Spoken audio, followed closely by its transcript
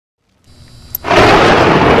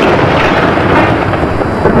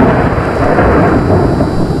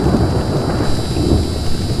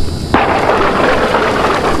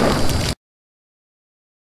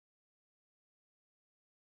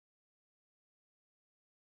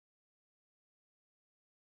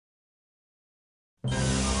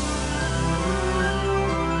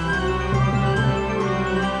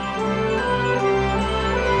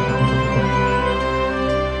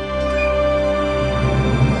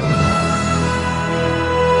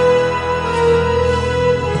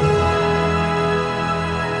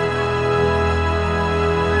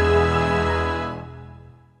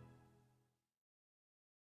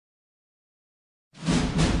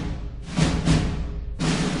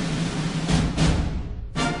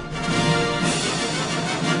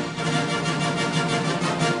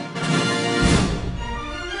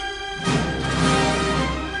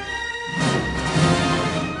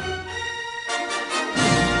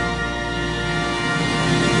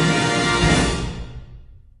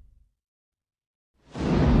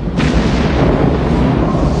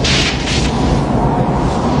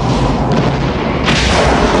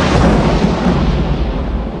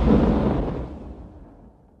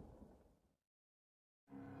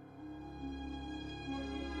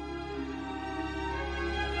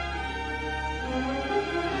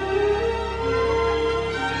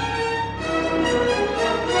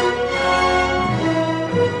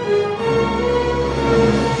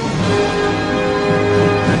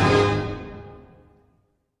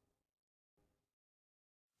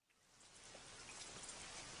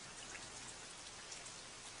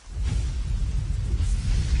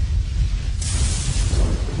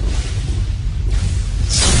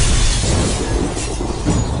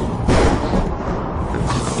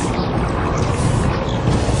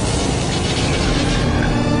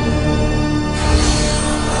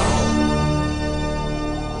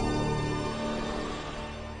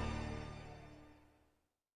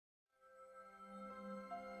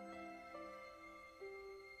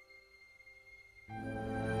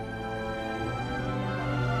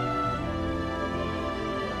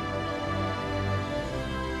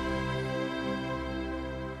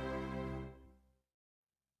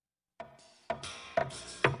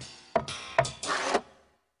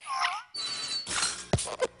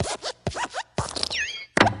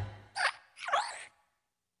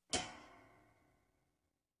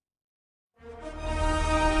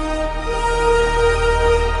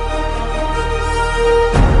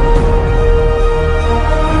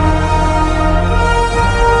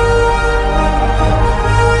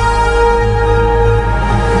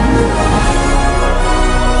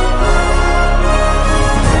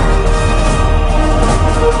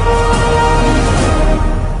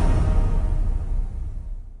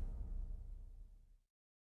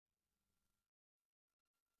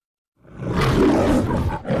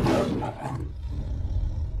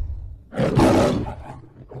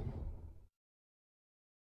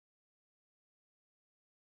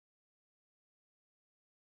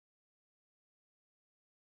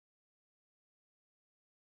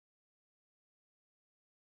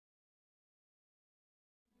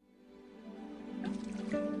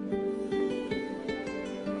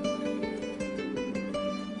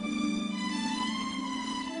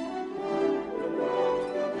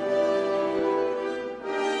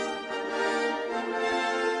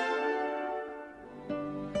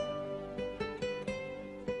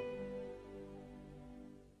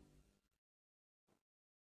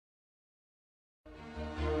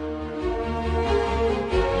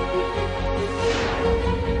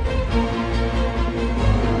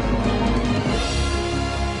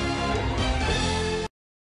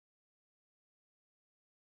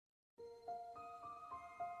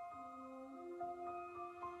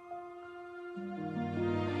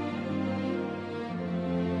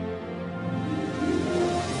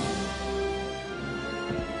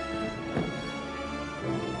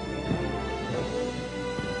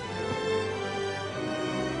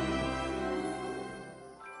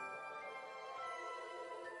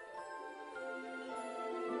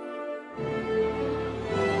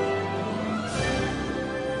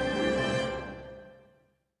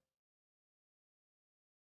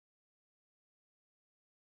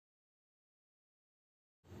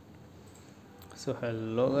So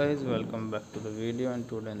hello guys, welcome back to the video, and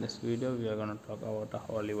today in this video we are going to talk about a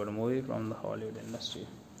Hollywood movie from the Hollywood industry.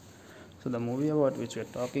 So the movie about which we are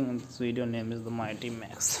talking in this video name is The Mighty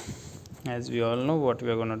Max. As we all know what we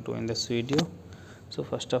are going to do in this video. So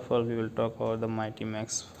first of all we will talk about the Mighty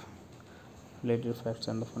Max related facts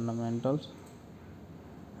and the fundamentals,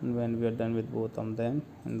 and when we are done with both of them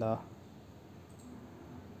in the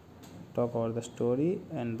talk about the story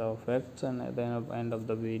and the facts, and at the end of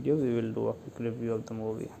the video we will do a quick review of the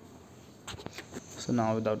movie. So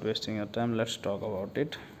now without wasting your time, let's talk about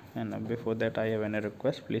it. And before that I have any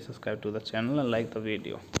request, please subscribe to the channel and like the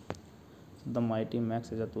video. So The Mighty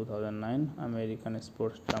Max is a 2009 American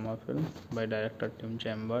sports drama film by director Tim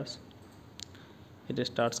Chambers. It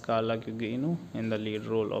stars Carla Gugino in the lead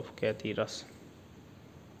role of Kathy Russ,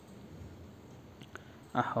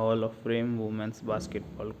 a Hall of Fame women's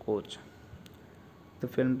basketball coach. The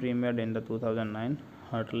film premiered in the 2009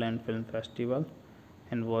 Heartland Film Festival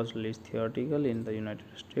and was released theatrically in the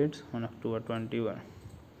United States on October 21,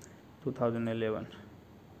 2011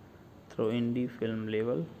 through indie film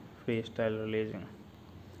label Freestyle Releasing.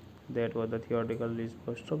 That was the theatrical release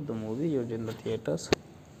poster of the movie used in the theaters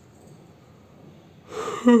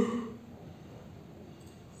on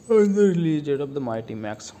the release date of The Mighty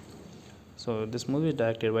Max. So this movie is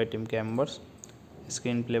directed by Tim Chambers,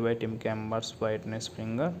 screenplay by Tim Chambers, Whitney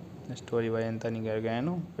Springer, story by Anthony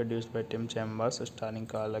Gargano, produced by Tim Chambers, starring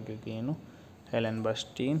Carla Gugino, Helen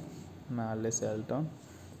Burstyn, Marley Shelton,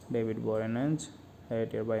 David Boreanaz,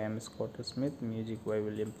 edited by M. Scott Smith, music by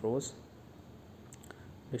William Prose,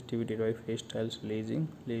 distributed by Freestyle Releasing,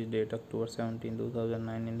 release date October 17,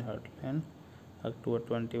 2009 in Heartland, October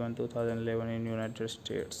 21, 2011 in United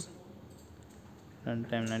States.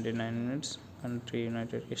 Runtime 99 minutes, country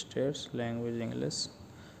United States, language English,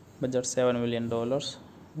 budget $7 million,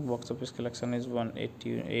 box office collection is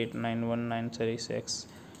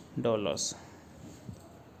 $188,936.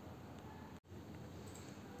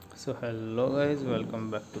 So hello guys,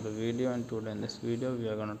 welcome back to the video, and today in this video we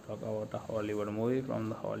are going to talk about a Hollywood movie from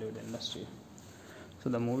the Hollywood industry. So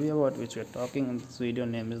the movie about which we are talking in this video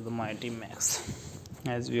name is The Mighty Max.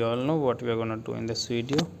 As we all know what we are going to do in this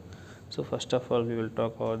video. So first of all we will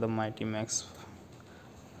talk about the Mighty Max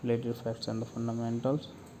related facts and the fundamentals,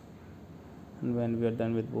 and when we are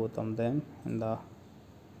done with both of them in the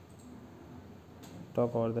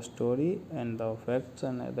talk about the story and the facts,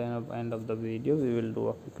 and at the end of the video we will do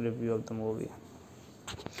a quick review of the movie.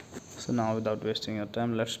 So now without wasting your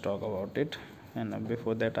time, let's talk about it. And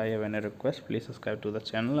before that I have any request, please subscribe to the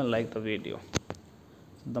channel and like the video.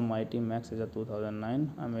 The Mighty Max is a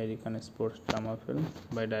 2009 American sports drama film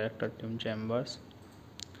by director Tim Chambers.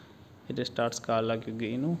 It stars Carla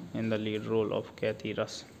Gugino in the lead role of Kathy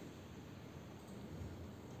Russ,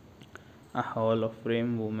 a Hall of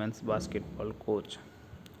Fame women's basketball coach.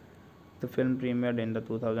 The film premiered in the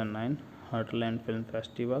 2009 Heartland Film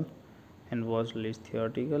Festival and was released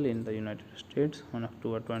theatrically in the United States on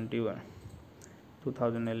October 21,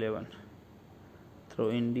 2011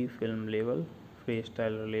 through indie film label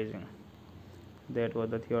Freestyle Releasing. That was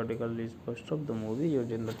the theatrical release poster of the movie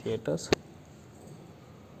used in the theaters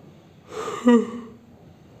on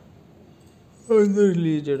the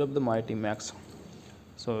release date of the Mighty Max.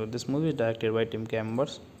 So this movie is directed by Tim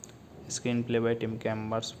Chambers, screenplay by Tim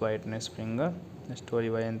Chambers, Whitney Springer, story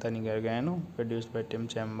by Anthony Gargano, produced by Tim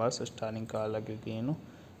Chambers, starring Carla Gugino,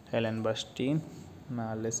 Helen Burstyn,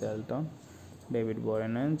 Marley Shelton, David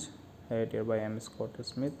Boreanaz, edited by M. Scott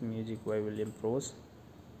Smith, music by William Prose,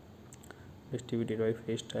 distributed by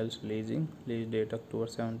Freestyle Releasing, release date October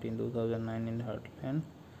 17, 2009 in Heartland,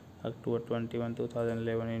 October 21,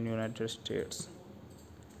 2011 in United States.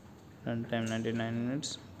 Runtime 99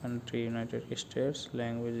 minutes, country United States,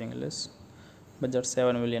 language English, budget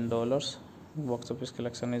 $7 million, box office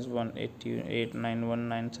collection is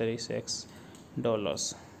 $188,919.36.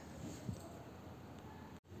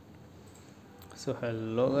 So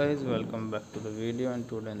hello guys, welcome back to the video, and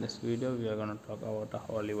today in this video we are going to talk about a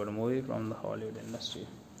Hollywood movie from the Hollywood industry.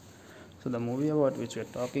 So the movie about which we are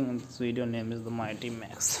talking in this video name is The Mighty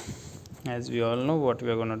Max. As we all know what we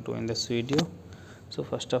are going to do in this video. So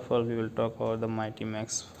first of all we will talk about the Mighty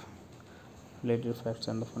Max related facts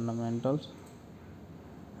and the fundamentals,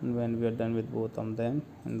 and when we are done with both of them,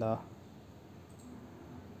 in the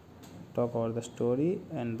talk about the story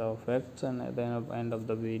and the facts, and at the end of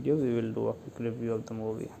the video we will do a quick review of the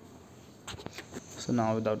movie. So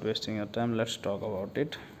now without wasting your time, let's talk about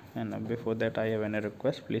it. And before that I have any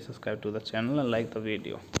request, please subscribe to the channel and like the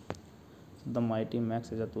video. The Mighty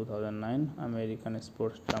Max is a 2009 American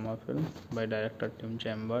sports drama film by director Tim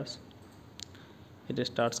Chambers. It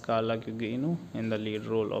stars Carla Gugino in the lead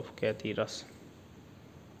role of Kathy Russ,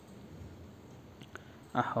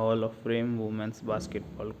 a Hall of Fame women's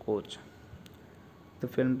basketball coach. The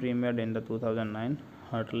film premiered in the 2009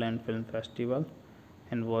 Heartland Film Festival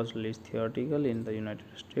and was released theatrically in the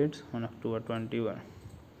United States on October 21,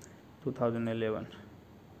 2011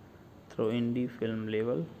 through indie film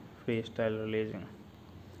label Freestyle Releasing.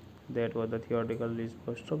 That was the theatrical release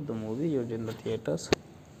poster of the movie used in the theaters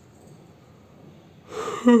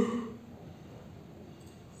on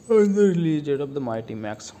the release date of the Mighty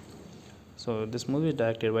Max. So this movie is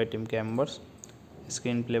directed by Tim Chambers,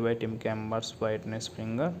 screenplay by Tim Chambers, Whitney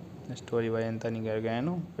Springer, story by Anthony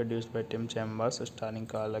Gargano, produced by Tim Chambers, starring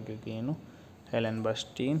Carla Gugino, Helen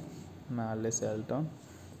Burstyn, Marley Shelton,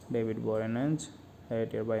 David Boreanaz,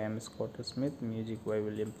 edited by M. Scott Smith, music by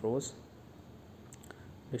William Prose,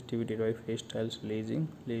 distributed by Freestyle Releasing,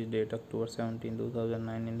 release date October 17,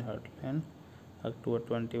 2009 in Heartland, October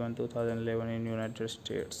 21, 2011 in United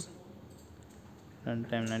States.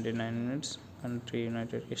 Runtime 99 minutes, country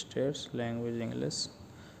United States, language English,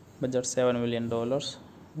 budget $7 million,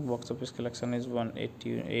 box office collection is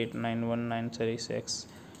 $188,919.36.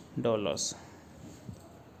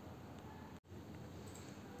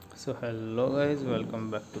 So hello guys,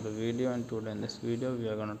 welcome back to the video, and today in this video we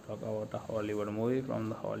are going to talk about a Hollywood movie from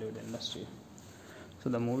the Hollywood industry. So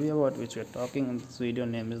the movie about which we are talking in this video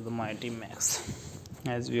name is The Mighty Max.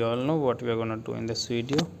 As we all know what we are going to do in this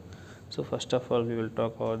video. So first of all we will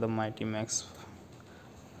talk about the Mighty Max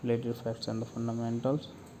related facts and the fundamentals,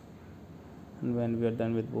 and when we are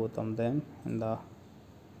done with both of them, in the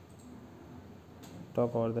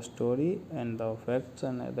talk about the story and the facts,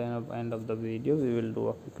 and at the end of the video we will do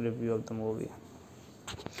a quick review of the movie.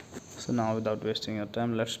 So now without wasting your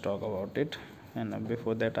time, let's talk about it. And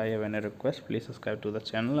before that I have any request, please subscribe to the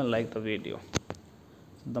channel and like the video.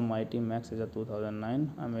 The Mighty Max is a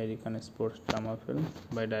 2009 American sports drama film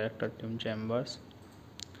by director Tim Chambers.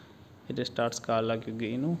 It stars Carla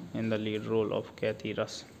Gugino in the lead role of Kathy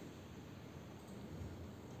Russ,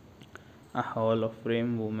 a Hall of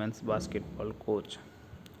Fame women's basketball coach.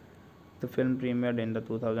 The film premiered in the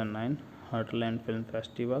 2009 Heartland Film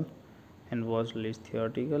Festival and was released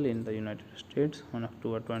theatrically in the United States on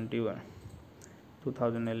October 21,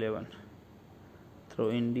 2011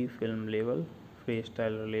 through indie film label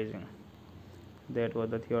Freestyle Releasing. That was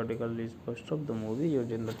the theatrical release poster of the movie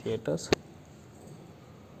used in the theaters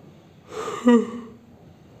on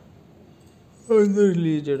the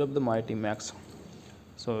release date of the Mighty Max.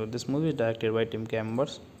 So this movie is directed by Tim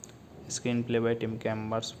Chambers, Screenplay by Tim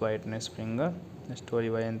Chambers, Whitney Springer. Story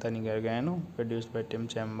by Anthony Gargano. Produced by Tim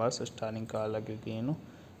Chambers, starring Carla Gugino,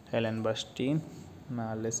 Helen Burstyn,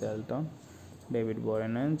 Marley Shelton, David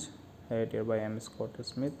Boreanaz. Edited by M. Scott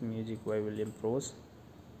Smith. Music by William Prose.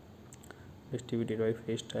 Distributed by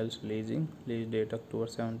Freestyle Releasing. Release date October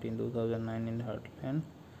 17, 2009 in Heartland,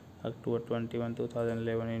 October 21,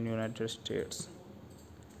 2011 in United States.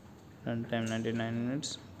 Runtime 99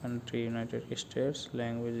 minutes. Country United States.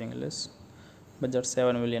 Language English. Budget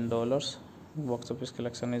 $7 million. Box office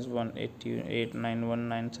collection is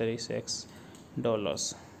 $188,936.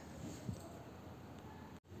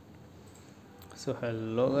 So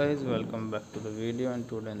hello guys, welcome back to the video, and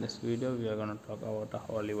today in this video we are going to talk about a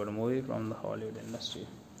Hollywood movie from the Hollywood industry.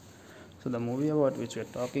 So the movie about which we are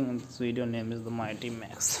talking in this video name is The Mighty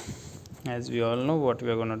Max. As we all know what we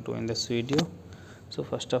are going to do in this video. So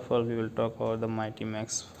first of all we will talk about The Mighty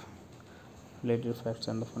Max related facts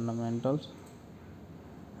and the fundamentals,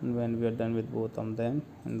 and when we are done with both of them,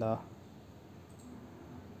 and talk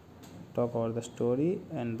about the story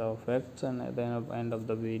and the facts, and at the end of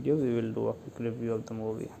the video we will do a quick review of the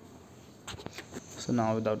movie. So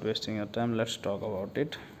now without wasting your time, let's talk about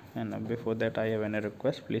it. And before that I have any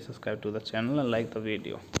request, please subscribe to the channel and like the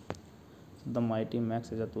video. So The Mighty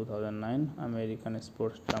Max is a 2009 American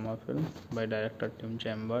sports drama film by director Tim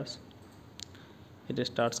Chambers. It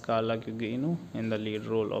stars Carla Gugino in the lead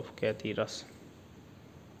role of Kathy Russ,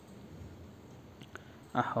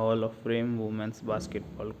 a Hall of Fame women's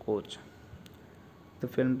basketball coach. The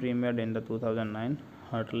film premiered in the 2009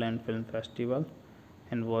 Heartland Film Festival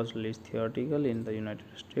and was released theatrically in the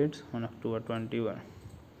United States on October 21,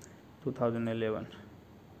 2011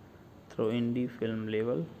 through indie film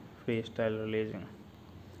label Freestyle Releasing.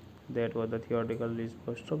 That was the theatrical release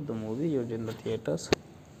poster of the movie used in the theaters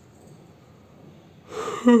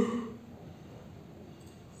on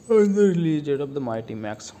the release date of The Mighty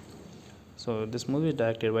Max. So this movie is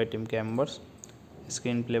directed by Tim Chambers,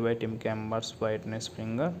 screenplay by Tim Chambers, Whitney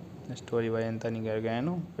Springer, story by Anthony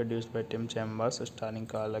Gargano, produced by Tim Chambers, starring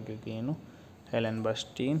Carla Gugino, Helen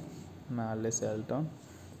Burstyn, Marley Shelton,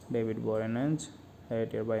 David Boreanaz.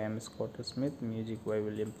 Edited by M. Scott Smith. Music by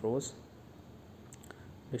William Prose.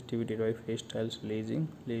 Distributed by Freestyle Releasing.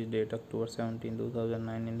 Release date October 17,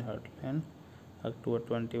 2009 in Heartland, October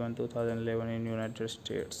 21, 2011 in United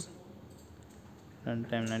States.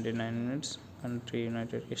 Runtime 99 minutes. Country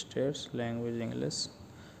United States. Language English.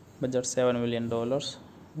 Budget $7 million.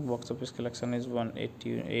 Box office collection is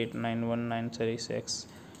 $188,936.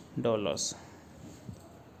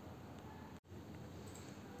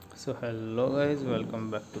 So hello guys,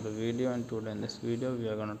 welcome back to the video, and today in this video we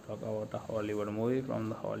are going to talk about a Hollywood movie from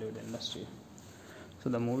the Hollywood industry. So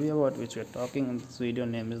the movie about which we are talking in this video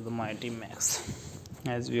name is The Mighty Max.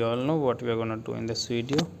 As we all know what we are going to do in this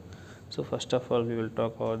video. So first of all we will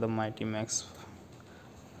talk about The Mighty Max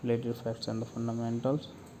related facts and the fundamentals,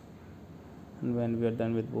 and when we are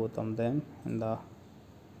done with both of them, and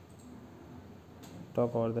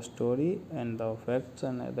talk about the story and the facts,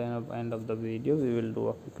 and at the end of the video we will do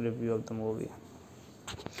a quick review of the movie.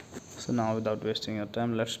 So now without wasting your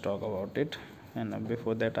time, let's talk about it. And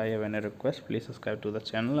before that I have any request, please subscribe to the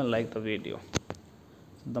channel and like the video.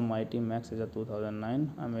 So The Mighty Max is a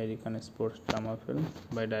 2009 American sports drama film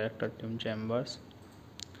by director Tim Chambers.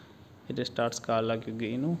 It stars Carla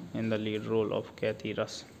Gugino in the lead role of Kathy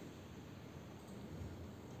Russ,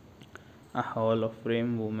 a Hall of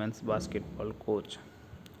Fame women's basketball coach.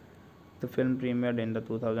 The film premiered in the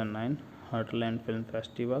 2009 Heartland Film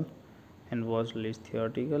Festival and was released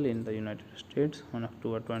theatrically in the United States on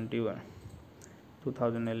October 21,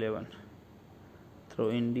 2011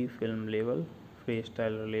 through indie film label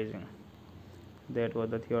Freestyle Releasing. That was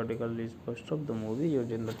the theatrical release poster of the movie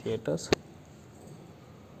used in the theaters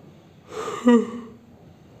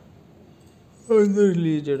on the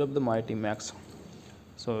release date of The Mighty Max.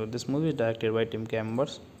 So this movie is directed by Tim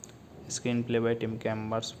Chambers, screenplay by Tim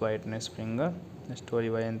Chambers, Whitney Springer, story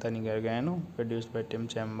by Anthony Gargano, produced by Tim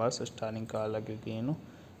Chambers, starring Carla Gugino,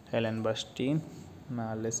 Helen Burstyn,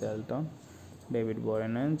 Marley Shelton, David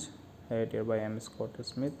Boreanaz. Edited by M. Scott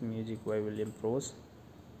Smith. Music by William Prose.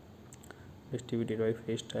 Distributed by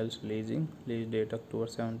Freestyle Releasing. Release date October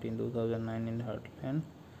 17, 2009 in Heartland,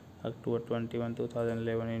 October 21,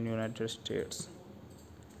 2011 in United States.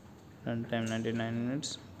 Runtime 99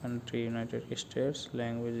 minutes. Country United States.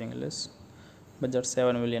 Language English. Budget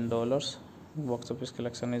 $7 million. Box office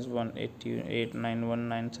collection is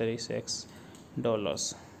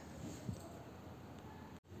 $188,936.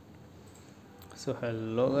 So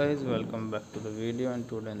hello guys, welcome back to the video, and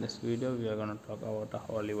today in this video we are going to talk about a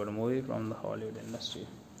Hollywood movie from the Hollywood industry.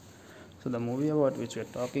 So the movie about which we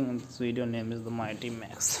are talking in this video name is The Mighty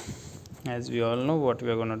Max. As we all know what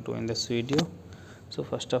we are going to do in this video. So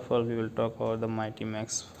first of all we will talk about the Mighty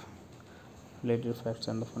Max related facts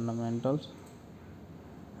and the fundamentals,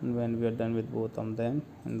 and when we are done with both of them,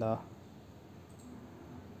 and talk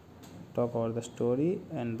about the story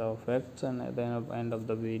and the facts, and at the end of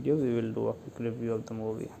the video we will do a quick review of the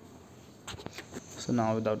movie. So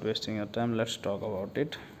now without wasting your time, let's talk about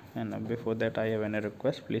it. And before that I have any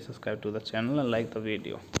request, please subscribe to the channel and like the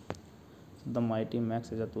video. So The Mighty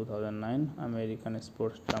Max is a 2009 American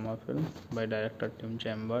sports drama film by director Tim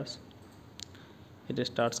Chambers. It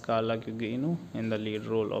stars Carla Gugino in the lead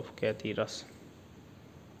role of Kathy Russ,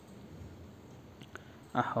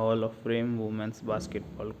 a Hall of Fame women's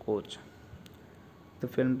basketball coach. The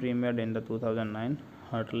film premiered in the 2009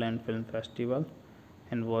 Heartland Film Festival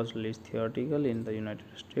and was released theatrically in the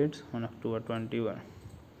United States on October 21,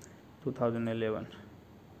 2011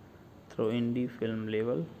 through indie film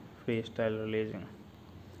label Freestyle Releasing.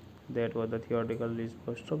 That was the theatrical release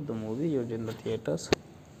poster of the movie used in the theaters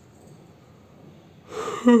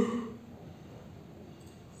on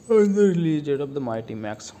the release date of The Mighty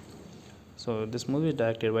Max. So this movie is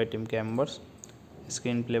directed by Tim Chambers,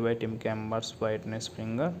 screenplay by Tim Chambers, Whitney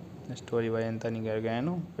Springer, story by Anthony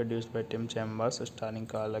Gargano, produced by Tim Chambers, starring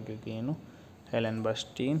Carla Gugino, Helen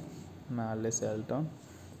Burstyn, Marley Shelton,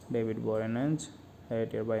 David Boreanaz,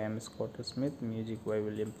 edited by M. Scott Smith, music by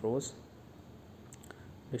William Prose,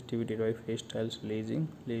 distributed by Freestyle Releasing,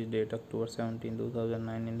 release date October 17,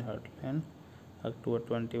 2009 in Heartland, October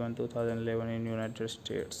 21, 2011 in United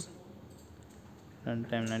States.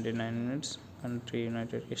 Runtime 99 minutes, country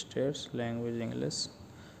United States, language English,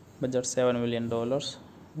 budget $7 million,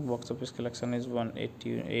 box office collection is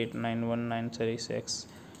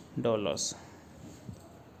 $188,919.36.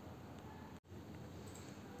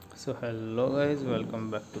 So hello guys, welcome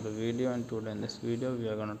back to the video, and today in this video we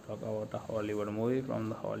are going to talk about a Hollywood movie from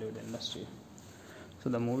the Hollywood industry. So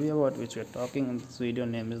the movie about which we are talking in this video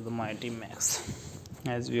name is The Mighty Max.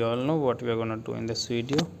 As we all know what we are going to do in this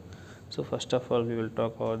video. So first of all we will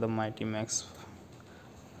talk about the Mighty Max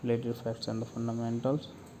related facts and the fundamentals,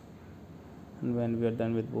 and when we are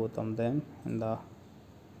done with both of them, and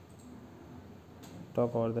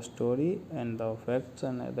talk about the story and the facts,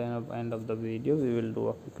 and at the end of the video we will do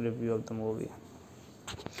a quick review of the movie.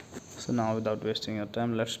 So now without wasting your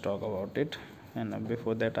time, let's talk about it. And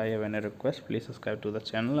before that I have any request, please subscribe to the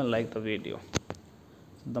channel and like the video.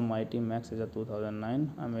 The Mighty Max is a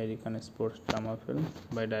 2009 American sports drama film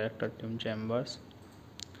by director Tim Chambers.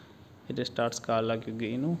 It stars Carla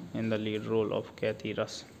Gugino in the lead role of Kathy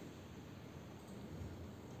Russ,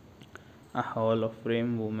 a Hall of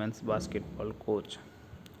Fame women's basketball coach.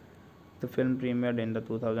 The film premiered in the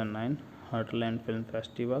 2009 Heartland Film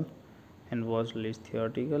Festival and was released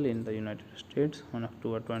theatrically in the United States on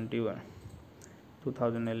October 21,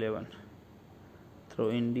 2011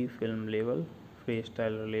 through indie film label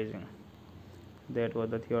Freestyle Releasing. That was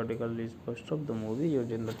the theatrical release poster of the movie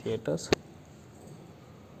used in the theaters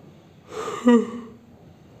on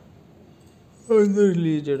the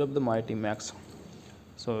release date of The Mighty Max.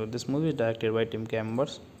 So this movie is directed by Tim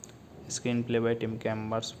Chambers, screenplay by Tim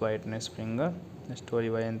Chambers, Whitney Springer, story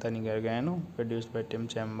by Anthony Gargano, produced by Tim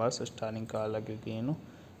Chambers, starring Carla Gugino,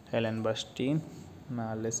 Helen Burstyn,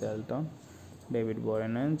 Marley Shelton, David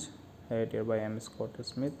Boreanaz, edited by M. Scott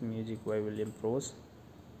Smith, music by William Prose,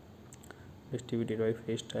 distributed by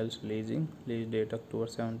Freestyle Releasing, release date October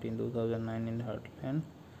 17, 2009 in Heartland,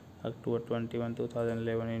 October 21,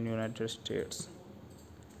 2011 in United States.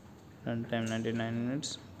 Runtime 99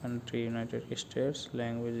 minutes, country United States,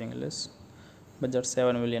 language English, budget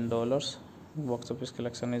 $7 million, box office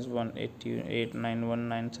collection is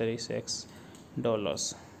 $188,919.36.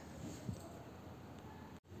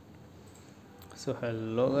 So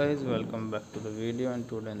hello guys, welcome back to the video, and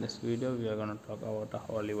today in this video we are going to talk about a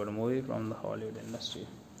Hollywood movie from the Hollywood industry.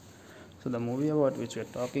 So the movie about which we are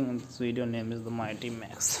talking in this video name is The Mighty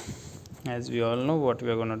Max. As we all know what we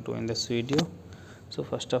are going to do in this video. So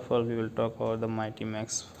first of all we will talk about the Mighty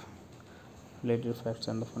Max related facts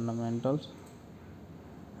and the fundamentals,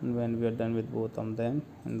 and when we are done with both of them,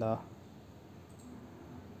 and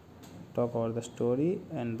talk about the story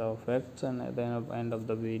and the facts, and at the end of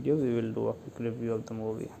the video we will do a quick review of the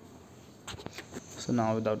movie. So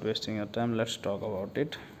now without wasting your time, let's talk about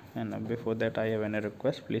it. And before that I have any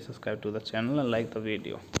request, please subscribe to the channel and like the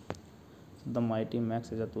video. The Mighty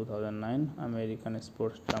Max is a 2009 American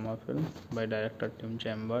sports drama film by director Tim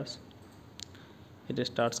Chambers. It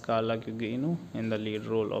stars Carla Gugino in the lead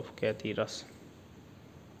role of Kathy Russ,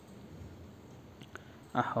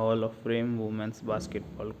 a Hall of Fame women's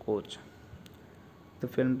basketball coach. The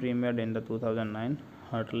film premiered in the 2009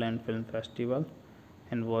 Heartland Film Festival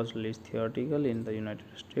and was released theatrically in the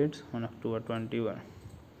United States on October 21,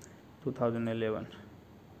 2011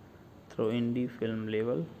 through indie film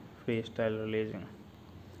label Freestyle Releasing.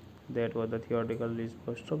 That was the theatrical release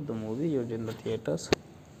poster of the movie used in the theaters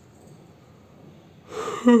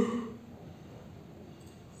on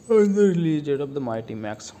the release date of the Mighty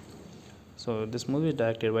Max. So this movie is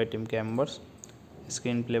directed by Tim Chambers,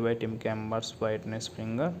 screenplay by Tim Chambers, Whitney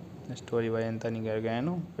Springer, story by Anthony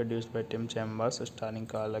Gargano, produced by Tim Chambers, starring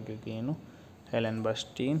Carla Gugino, Helen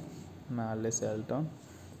Burstyn, Marley Shelton,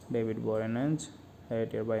 David Boreanaz,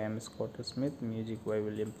 edited by M. Scott Smith, music by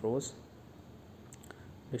William Prose,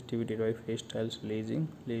 distributed by Freestyle Releasing,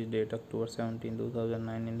 release date October 17,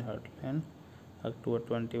 2009 in Heartland, October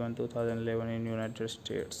 21, 2011 in United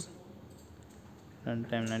States.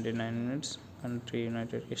 Runtime 99 minutes, country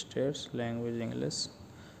United States, language English,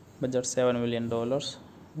 budget $7 million,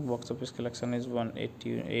 box office collection is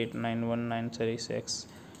 $188,919.36.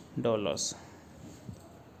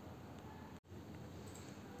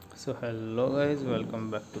 So hello guys,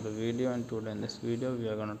 welcome back to the video, and today in this video we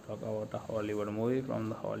are going to talk about a Hollywood movie from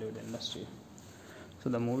the Hollywood industry. So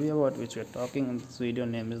the movie about which we are talking in this video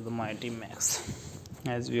name is The Mighty Max.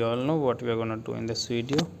 As we all know what we are going to do in this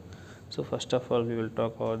video. So first of all we will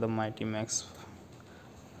talk about the Mighty Max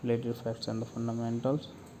related facts and the fundamentals,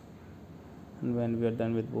 and when we are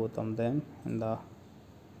done with both of them, and talk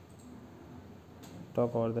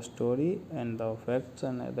about the story and the facts,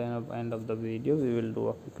 and at the end of the video we will do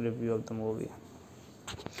a quick review of the movie.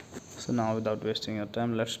 So now without wasting your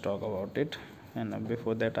time, let's talk about it. And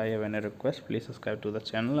before that I have any request, please subscribe to the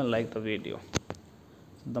channel and like the video.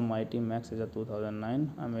 So The Mighty Max is a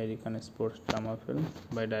 2009 American sports drama film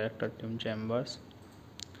by director Tim Chambers.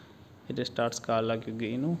 It stars Carla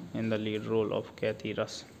Gugino in the lead role of Kathy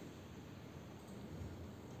Russ,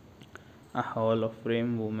 a Hall of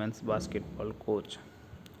Fame women's basketball coach.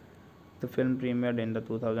 The film premiered in the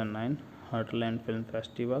 2009 Heartland Film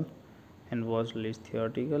Festival and was released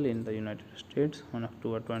theatrically in the United States on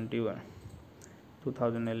October 21,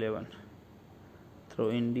 2011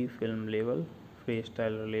 through indie film label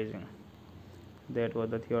Freestyle Releasing. That was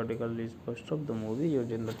the theatrical release poster of the movie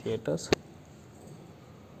used in the theaters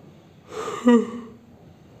on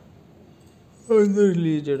the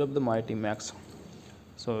release date of the Mighty Max.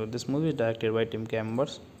 So this movie is directed by Tim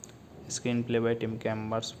Chambers, screenplay by Tim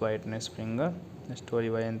Chambers, Whitney Springer, story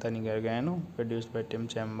by Anthony Gargano, produced by Tim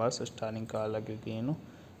Chambers, starring Carla Gugino,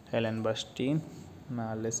 Helen Burstyn,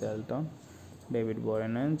 Marley Shelton, David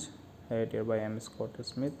Boreanaz, edited by M. Scott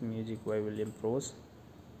Smith, music by William Prose,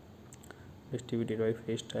 distributed by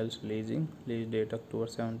Freestyle Releasing, release date October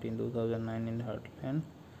 17, 2009 in Heartland,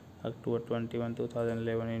 October 21,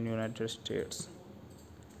 2011 in United States.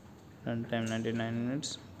 Runtime 99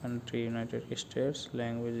 minutes, country United States,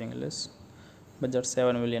 language English, budget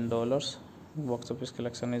 $7 million, box office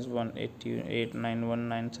collection is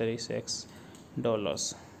 $188,919.36.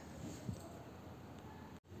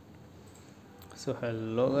 So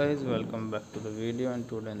hello guys, welcome back to the video, and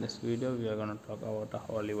today in this video we are going to talk about a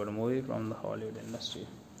Hollywood movie from the Hollywood industry.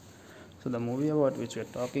 So the movie about which we are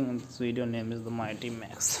talking in this video name is The Mighty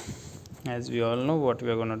Max. As we all know what we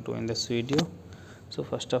are going to do in this video. So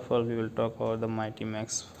first of all we will talk about the Mighty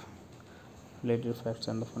Max related facts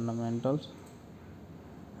and the fundamentals,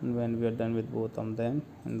 and when we are done with both of them,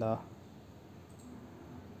 and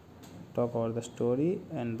talk about the story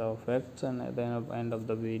and the facts, and at the end of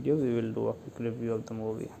the video we will do a quick review of the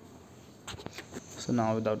movie. So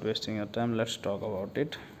now without wasting your time, let's talk about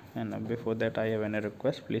it. And before that I have any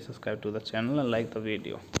request, please subscribe to the channel and like the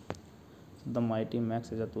video. So The Mighty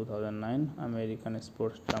Max is a 2009 American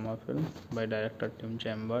sports drama film by director Tim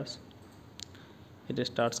Chambers. It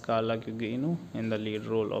stars Carla Gugino in the lead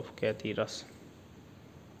role of Kathy Russ,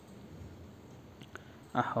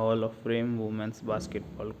 a Hall of Fame women's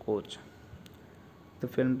basketball coach. The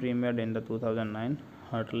film premiered in the 2009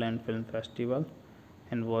 Heartland Film Festival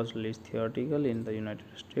and was released theatrically in the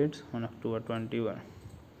United States on October 21,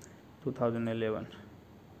 2011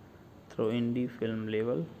 through indie film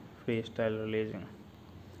label Freestyle Releasing.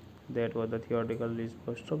 That was the theatrical release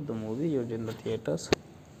poster of the movie used in the theaters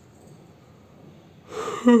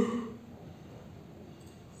on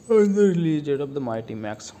the release date of the Mighty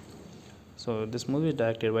Max. So this movie is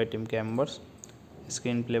directed by Tim Chambers,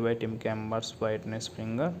 screenplay by Tim Chambers, Whitney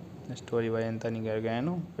Springer, story by Anthony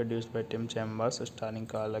Gargano, produced by Tim Chambers, starring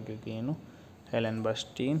Carla Gugino, Helen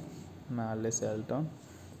Burstyn, Marley Shelton,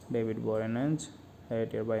 David Boreanaz,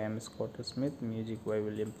 edited by M. Scott Smith, music by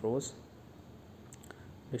William Prose,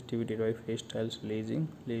 distributed by Freestyle Releasing,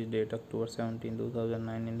 release date October 17,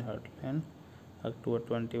 2009 in Heartland, October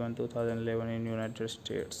 21, 2011 in United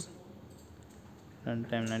States.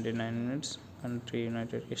 Runtime 99 minutes. Country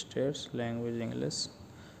United States. Language English.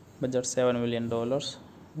 Budget $7 million.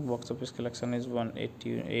 Box office collection is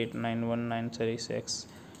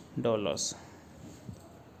 $188,936.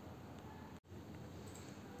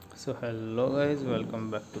 So hello guys, welcome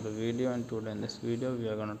back to the video, and today in this video we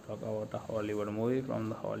are going to talk about a Hollywood movie from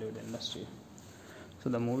the Hollywood industry. So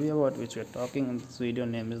the movie about which we are talking in this video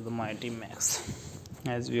name is The Mighty Max.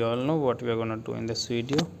 As we all know what we are going to do in this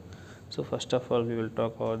video. So first of all we will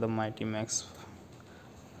talk about the Mighty Max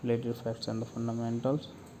related facts and the fundamentals,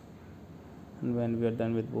 and when we are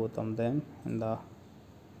done with both of them, and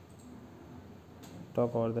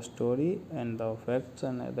talk about the story and the facts,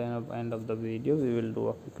 and at the end of the video we will do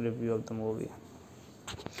a quick review of the movie.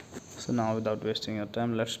 So now without wasting your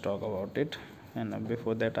time, let's talk about it. And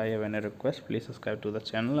before that, I have any request: please subscribe to the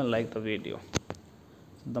channel and like the video.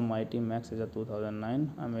 So The Mighty Max is a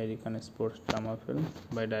 2009 American sports drama film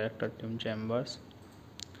by director Tim Chambers.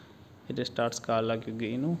 It stars Carla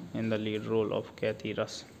Gugino in the lead role of Kathy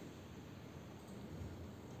Russ,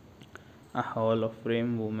 a Hall of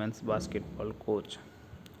Fame women's basketball coach.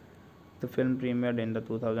 The film premiered in the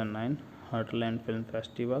 2009 Heartland Film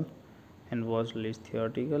Festival and was released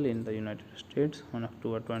theatrically in the United States on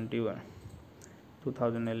October 21,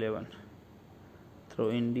 2011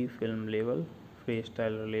 through indie film label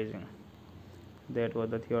Freestyle Releasing. That was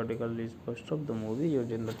the theatrical release poster of the movie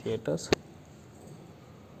used in the theaters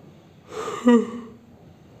on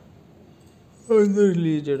the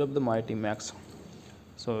release date of The Mighty Max.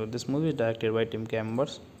 So this movie is directed by Tim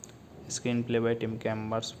Chambers, screenplay by Tim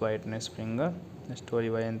Chambers, Whitney Springer, story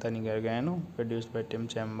by Anthony Gargano, produced by Tim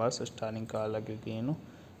Chambers, starring Carla Gugino,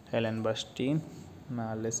 Helen Burstyn,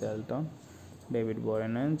 Marley Shelton, David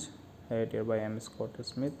Boreanaz, edited by M. Scott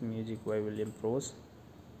Smith, music by William Prose,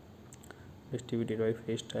 distributed by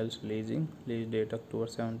Freestyle Releasing, release date October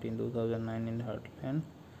 17, 2009 in Heartland,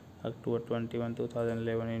 October 21,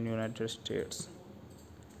 2011 in United States.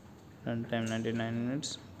 Runtime 99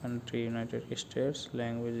 minutes. Country United States.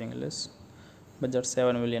 Language English. Budget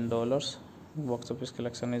 $7 million. Box office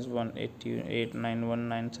collection is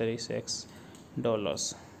 $188,936.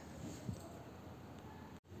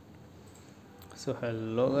 So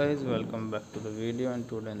hello guys, welcome back to the video, and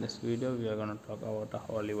today in this video we are going to talk about a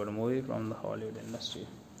Hollywood movie from the Hollywood industry.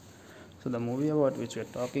 So the movie about which we are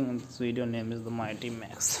talking in this video name is The Mighty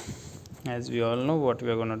Max. As we all know what we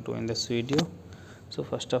are going to do in this video. So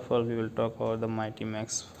first of all we will talk about the Mighty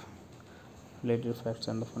Max related facts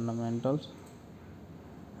and the fundamentals,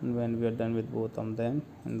 and when we are done with both of them,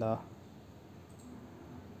 and talk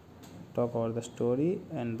about the story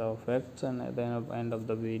and the facts, and at the end of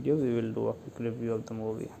the video we will do a quick review of the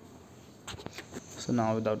movie. So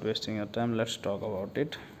now without wasting your time, let's talk about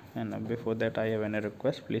it. And before that, I have any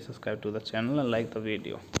request: please subscribe to the channel and like the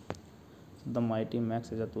video. The Mighty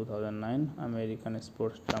Max is a 2009 American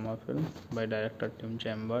sports drama film by director Tim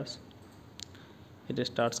Chambers. It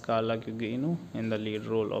stars Carla Gugino in the lead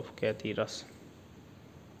role of Kathy Russ,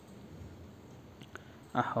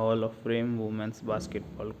 a Hall of Fame women's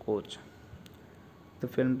basketball coach. The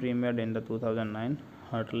film premiered in the 2009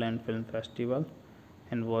 Heartland Film Festival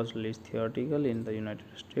and was released theatrically in the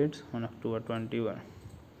United States on October 21,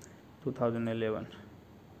 2011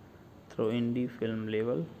 through indie film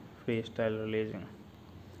label Freestyle Releasing.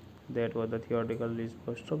 That was the theatrical release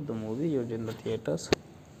poster of the movie used in the theaters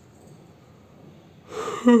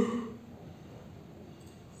on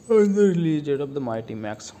the release date of The Mighty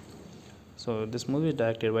Max. So this movie is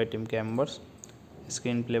directed by Tim Chambers,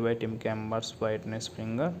 screenplay by Tim Chambers, Whitney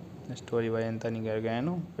Springer, story by Anthony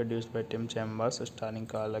Gargano, produced by Tim Chambers, starring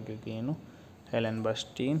Carla Gugino, Helen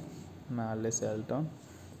Burstyn, Marley Shelton,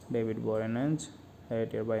 David Boreanaz,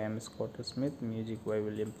 edited by M. Scott Smith, music by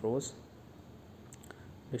William Prose,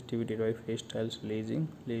 distributed by Freestyle Releasing,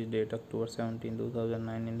 release date October 17,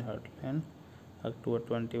 2009 in Heartland, October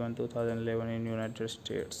 21, 2011 in United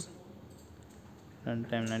States.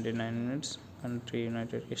 Runtime 99 minutes. Country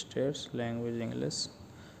United States. Language English.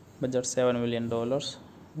 Budget $7 million.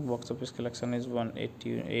 Box office collection is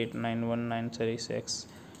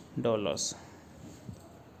 $188,936.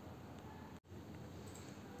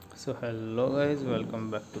 So hello guys, welcome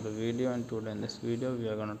back to the video, and today in this video we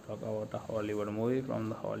are going to talk about a Hollywood movie from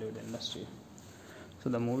the Hollywood industry. So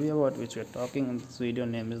the movie about which we are talking in this video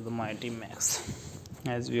name is The Mighty Max.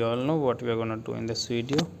 As we all know what we are going to do in this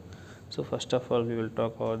video. So first of all we will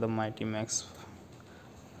talk about the Mighty Max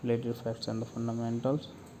related facts and the fundamentals,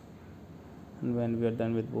 and when we are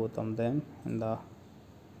done with both of them, and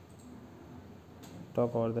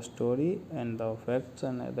talk about the story and the facts,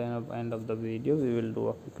 and at the end of the video we will do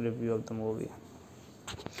a quick review of the movie.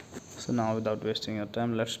 So now without wasting your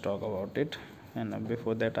time, let's talk about it. And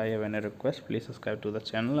before that, I have any request, please subscribe to the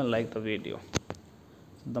channel and like the video.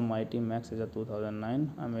 The Mighty Max is a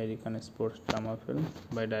 2009 American sports drama film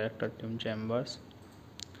by director Tim Chambers.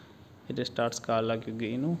 It stars Carla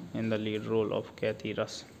Gugino in the lead role of Kathy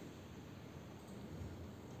Russ,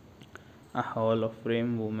 a Hall of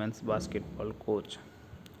Fame women's basketball coach.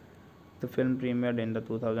 The film premiered in the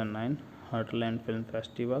 2009 Heartland Film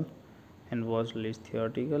Festival and was released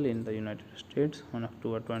theatrically in the United States on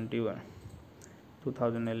October 21,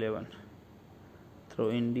 2011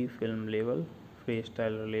 through indie film label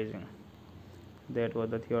Freestyle Releasing. That was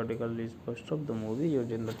the theatrical release poster of the movie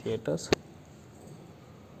used in the theaters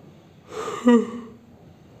on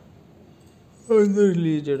the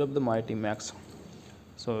release date of the Mighty Max.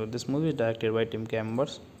 So this movie is directed by Tim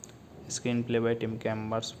Chambers, screenplay by Tim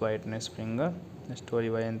Chambers, Whitney Springer, story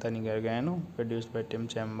by Anthony Gargano, produced by Tim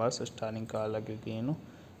Chambers, starring Carla Gugino,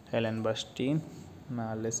 Helen Burstyn,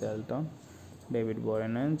 Marley Shelton, David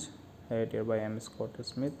Boreanaz, edited by M. Scott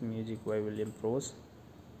Smith, music by William Prose,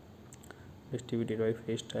 distributed by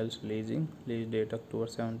Freestyle Releasing, release date October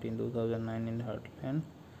 17, 2009 in Heartland,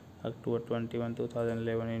 October 21,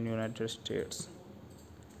 2011 in United States.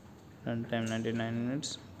 Runtime 99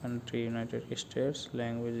 minutes, country United States,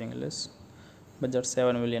 language English, budget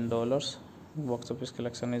 $7 million, box office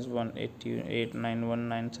collection is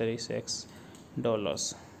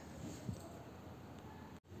 $188,919.36.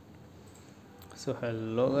 So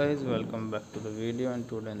hello guys, welcome back to the video, and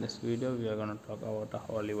today in this video we are going to talk about a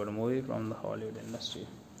Hollywood movie from the Hollywood industry.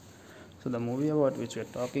 So the movie about which we are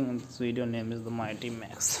talking in this video name is The Mighty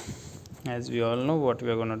Max. As we all know what we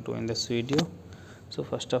are going to do in this video. So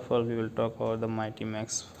first of all we will talk about the Mighty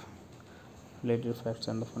Max related facts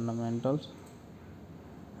and the fundamentals,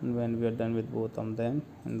 and when we are done with both of them,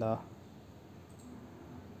 and talk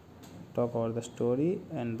about the story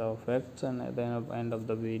and the facts, and at the end of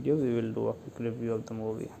the video we will do a quick review of the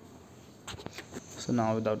movie. So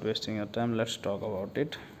now without wasting your time, let's talk about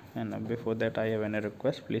it. And before that, I have any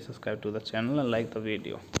request, please subscribe to the channel and like the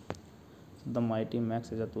video. The Mighty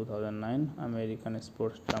Max is a 2009 American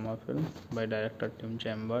sports drama film by director Tim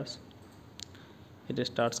Chambers. It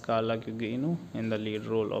stars Carla Gugino in the lead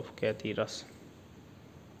role of Kathy Russ,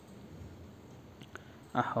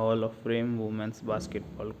 a Hall of Fame women's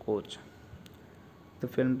basketball coach. The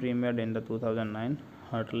film premiered in the 2009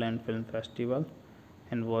 Heartland Film Festival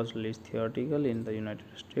and was released theatrically in the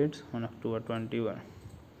United States on October 21,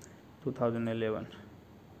 2011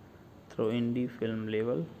 through indie film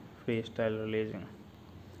label Freestyle Releasing.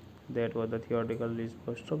 That was the theatrical release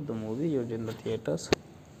poster of the movie used in the theaters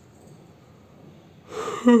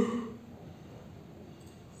on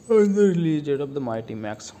the release date of the Mighty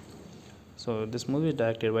Max. So this movie is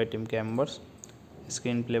directed by Tim Chambers,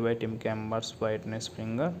 screenplay by Tim Chambers, Whitney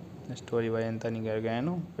Springer, story by Anthony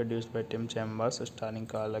Gargano, produced by Tim Chambers, starring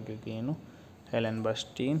Carla Gugino, Helen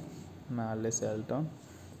Burstyn, Marley Shelton,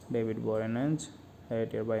 David Boreanaz,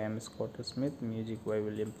 edited by M. Scott Smith, music by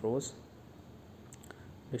William Prose,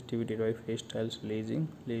 distributed by Freestyle Releasing,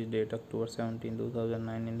 release date October 17,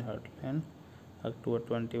 2009 in Heartland, October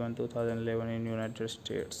 21, 2011 in United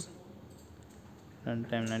States.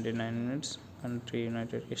 Runtime 99 minutes, country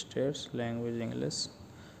United States, language English,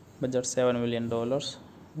 budget $7 million,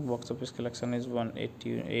 box office collection is $188,919.36. So this movie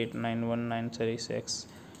is directed by Tim Chambers, screenplay by Tim Chambers, Whitney Springer, story by Anthony Gargano, produced by Tim Chambers, starring Carla Gugino, Helen Burstyn, Marley Shelton, David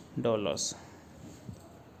Boreanaz, edited by M. Scott Smith, music by William Prose, distributed by Freestyle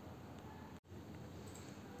Releasing, release date October 17, 2009 in Heartland, October 21, 2011 in United States. Runtime 99 minutes, country United States, language English,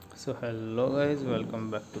 budget $7 million, box office collection is $188,919.36. So hello guys,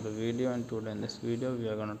 welcome back to the video, and today in this video we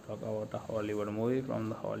are going to talk about a Hollywood movie from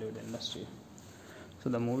the Hollywood industry. So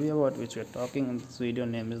the movie about which we are talking in this video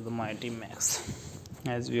name is The Mighty Max.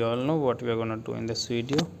 As we all know what we are going to do in this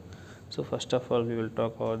video. So first of all we will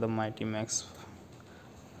talk about the Mighty Max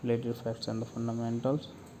related facts and the fundamentals,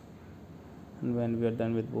 and when we are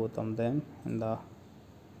done with both of them, and talk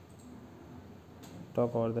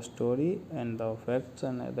about the story and the facts,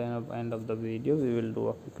 and at the end of the video we will do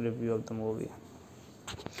a quick review of the movie.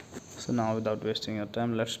 So now without wasting your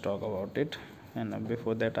time, let's talk about it. And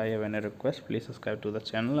before that, I have any request, please subscribe to the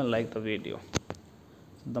channel and like the video.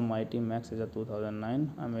 The Mighty Max is a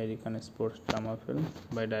 2009 American sports drama film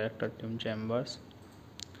by director Tim Chambers.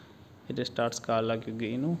 It stars Carla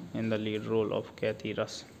Gugino in the lead role of Kathy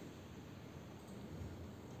Russ,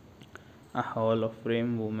 a Hall of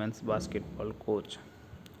Fame women's basketball coach.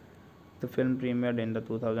 The film premiered in the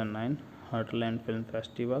 2009 Heartland Film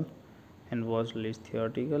Festival and was released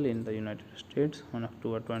theatrically in the United States on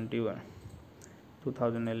October 21,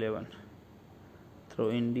 2011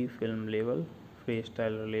 through indie film label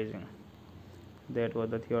Freestyle Releasing. That was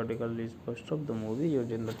the theatrical release poster of the movie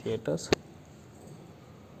used in the theaters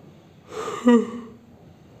on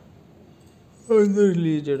the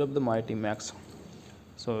release date of the Mighty Max.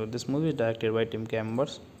 So this movie is directed by Tim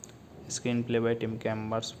Chambers, screenplay by Tim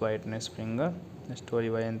Chambers, Whitney Springer,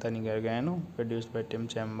 story by Anthony Gargano, produced by Tim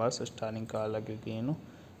Chambers, starring Carla Gugino,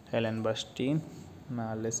 Helen Burstyn,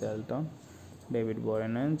 Marley Shelton, David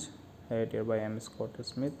Boreanaz, edited by M. Scott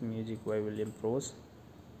Smith, music by William Prose,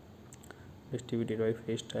 distributed by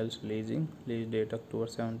Freestyle Releasing, release date October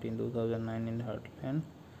 17, 2009 in Heartland,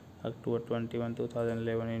 October 21,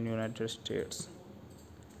 2011 in United States.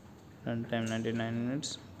 Runtime 99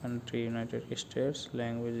 minutes, country United States,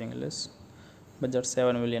 language English, budget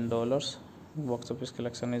 $7 million, box office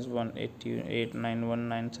collection is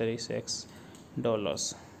 $188,919.36.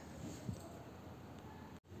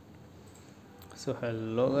 So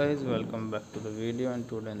hello guys, welcome back to the video, and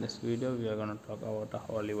today in this video we are going to talk about a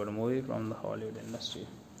Hollywood movie from the Hollywood industry.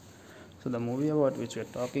 So the movie about which we are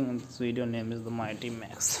talking in this video name is The Mighty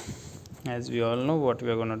Max. As we all know what we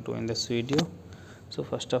are going to do in this video. So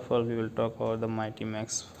first of all we will talk about the Mighty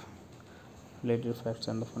Max related facts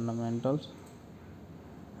and the fundamentals,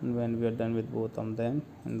 and when we are done with both of them,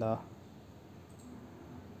 in the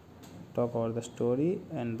talk about the story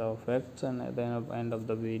and the facts, and at the end of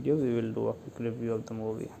the video we will do a quick review of the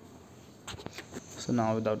movie. So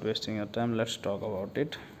now without wasting your time, let's talk about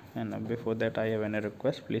it. And before that I have any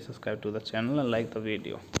request, please subscribe to the channel and like the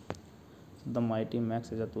video. The Mighty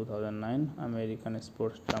Max is a 2009 American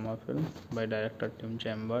sports drama film by director Tim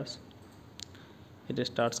Chambers. It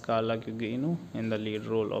stars Carla Gugino in the lead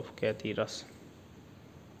role of Kathy Russ,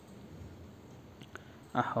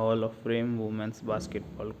 a Hall of Fame women's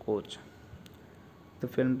basketball coach. The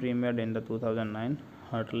film premiered in the 2009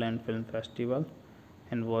 Heartland Film Festival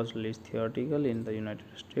and was released theatrically in the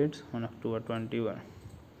United States on October 21,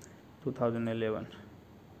 2011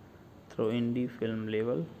 through indie film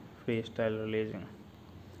label Freestyle Releasing.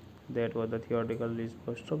 That was the theatrical release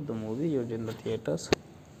poster of the movie used in the theaters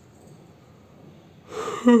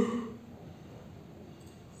on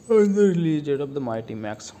the release date of The Mighty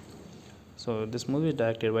Max. So this movie is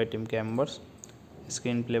directed by Tim Chambers,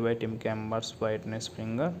 screenplay by Tim Chambers, Whitney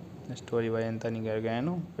Springer, story by Anthony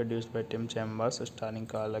Gargano, produced by Tim Chambers, starring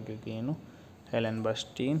Carla Gugino, Helen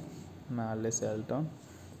Burstyn, Marley Shelton,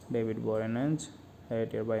 David Boreanaz,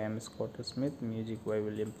 edited by M. Scott Smith, music by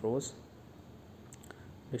William Prose,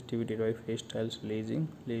 distributed by Freestyle Releasing,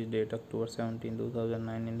 release date October 17,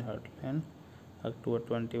 2009 in Heartland, October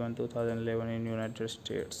 21, 2011 in United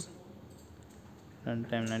States.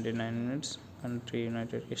 Runtime 99 minutes, country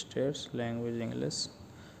United States, language English,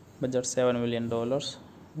 budget $7 million,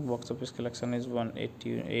 box office collection is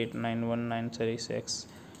 $188,919.36.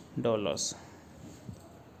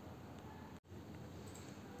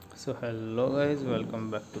 So hello guys,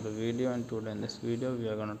 welcome back to the video, and today in this video we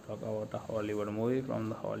are going to talk about a Hollywood movie from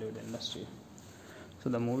the Hollywood industry. So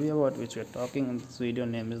the movie about which we are talking in this video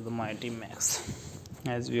name is The Mighty Max.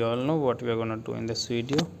 As we all know what we are going to do in this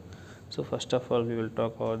video. So first of all we will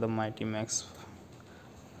talk about the Mighty Max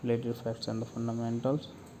related facts and the fundamentals,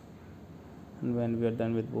 and when we are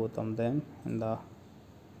done with both of them, in the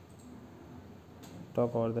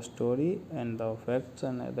talk about the story and the facts,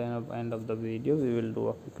 and at the end of the video we will do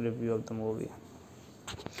a quick review of the movie.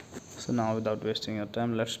 So now without wasting your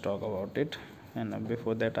time, let's talk about it. And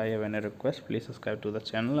before that I have any request, please subscribe to the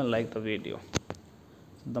channel and like the video.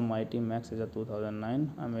 The Mighty Max is a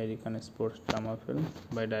 2009 American sports drama film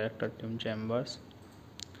by director Tim Chambers.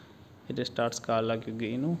 It stars Carla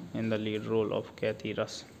Gugino in the lead role of Kathy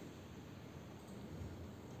Russ,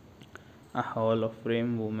 a Hall of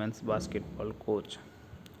Fame women's basketball coach.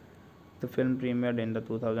 The film premiered in the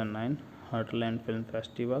 2009 Heartland Film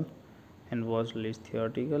Festival and was released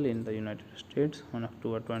theatrically in the United States on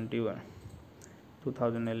October 21,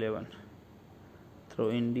 2011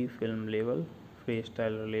 through indie film label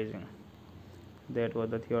Freestyle Releasing. That was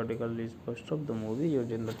the theatrical release poster of the movie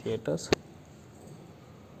used in the theaters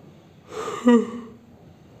on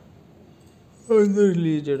the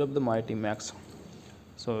release date of The Mighty Max.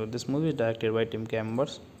 So this movie is directed by Tim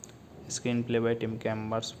Chambers, screenplay by Tim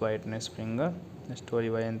Chambers, Whitney Springer, story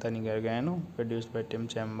by Anthony Gargano, produced by Tim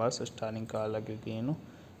Chambers, starring Carla Gugino,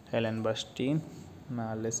 Helen Burstyn,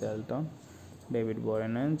 Marley Shelton, David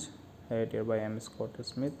Boreanaz, edited by M. Scott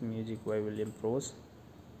Smith, music by William Prose,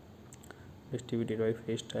 distributed by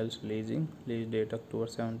Freestyle Releasing, release date October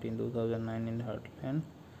 17, 2009 in Heartland,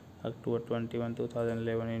 October 21,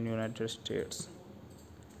 2011 in United States.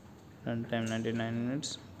 Runtime 99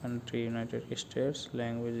 minutes, country United States,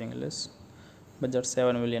 language English, budget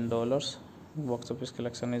 $7 million, box office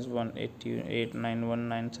collection is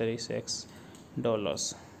 $188,919.36.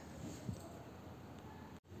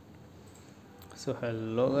 So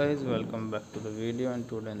hello guys, welcome back to the video, and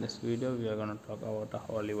today in this video we are going to talk about a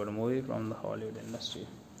Hollywood movie from the Hollywood industry.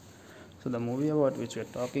 So the movie about which we are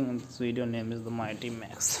talking in this video name is The Mighty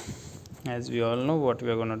Max. As we all know what we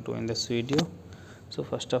are going to do in this video. So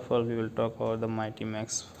first of all we will talk about the Mighty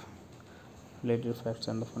Max related facts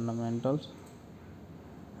and the fundamentals,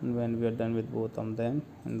 and when we are done with both of them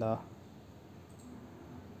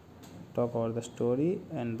talk about the story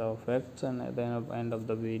and the facts, and at the end of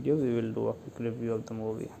the video we will do a quick review of the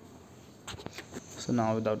movie. So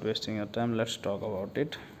now without wasting your time, let's talk about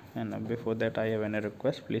it. And before that I have any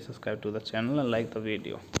request, please subscribe to the channel and like the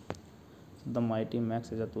video. So The Mighty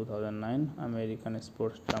Max is a 2009 American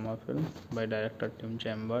sports drama film by director Tim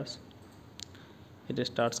Chambers. It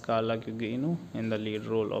stars Carla Gugino in the lead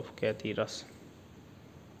role of Kathy Russ,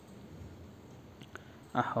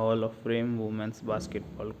 a Hall of Fame women's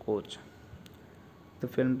basketball coach. The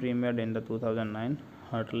film premiered in the 2009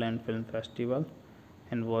 Heartland Film Festival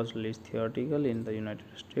and was released theatrically in the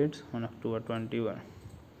United States on October 21,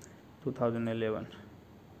 2011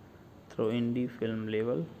 through indie film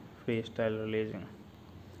label Freestyle Releasing.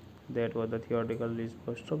 That was the theatrical release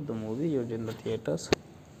poster of the movie used in the theaters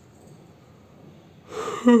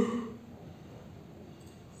on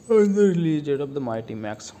the release date of The Mighty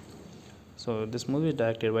Max. So this movie is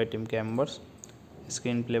directed by Tim Chambers,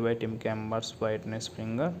 screenplay by Tim Chambers, Whitney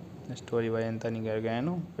Springer, story by Anthony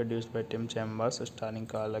Gargano, produced by Tim Chambers, starring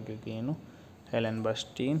Carla Gugino, Helen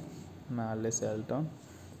Burstyn, Marley Shelton,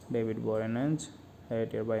 David Boreanaz,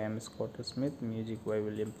 edited by M. Scott Smith, music by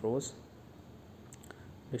William Prose,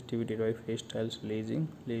 distributed by Freestyle Releasing,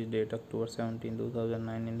 release date October 17,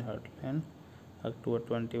 2009 in Heartland, October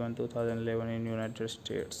 21, 2011 in United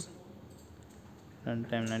States.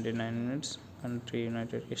 Runtime 99 minutes, country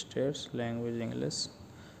United States, language English,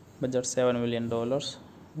 budget $7 million,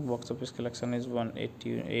 box office collection is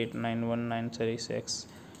 $188,919.36.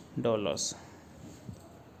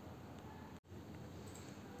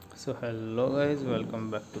 So hello guys,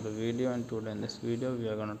 welcome back to the video, and today in this video we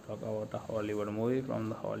are going to talk about a Hollywood movie from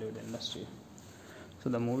the Hollywood industry. So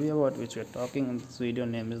the movie about which we are talking in this video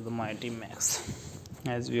name is The Mighty Max.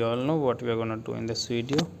 As we all know what we are going to do in this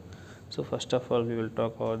video. So first of all we will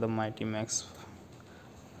talk about the Mighty Max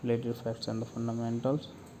related facts and the fundamentals,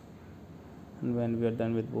 and when we are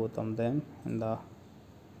done with both of them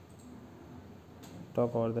talk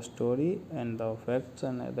about the story and the facts,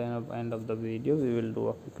 and at the end of the video we will do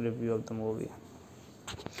a quick review of the movie.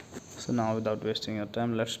 So now without wasting your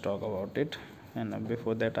time, let's talk about it. And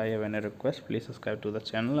before that I have any request, please subscribe to the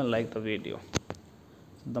channel and like the video.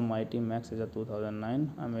 The Mighty Max is a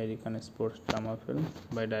 2009 American sports drama film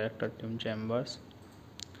by director Tim Chambers.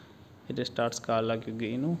 It stars Carla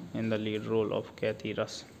Gugino in the lead role of Kathy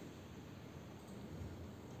Russ,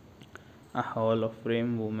 a Hall of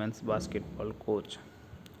Fame women's basketball coach.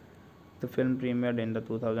 The film premiered in the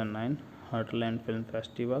 2009 Heartland Film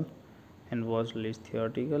Festival and was released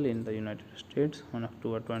theatrically in the United States on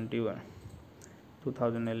October 21,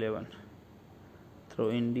 2011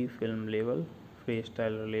 through indie film label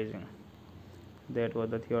Freestyle Releasing. That was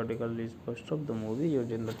the theatrical release poster of the movie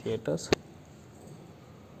used in the theaters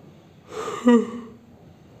on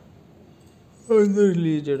the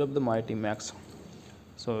release date of The Mighty Max.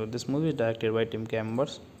 So this movie is directed by Tim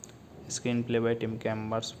Chambers, screenplay by Tim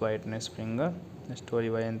Chambers, Whitney Springer, story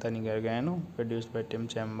by Anthony Gargano, produced by Tim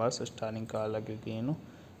Chambers, starring Carla Gugino,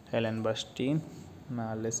 Helen Burstyn,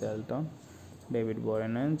 Marley Shelton, David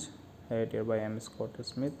Boreanaz, edited by M. Scott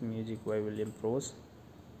Smith, music by William Prose,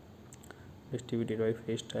 distributed by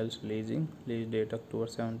Freestyle Releasing, release date October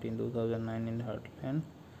 17, 2009 in Heartland,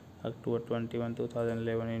 October 21,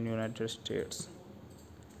 2011 in United States.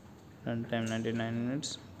 Runtime 99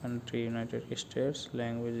 minutes, country United States,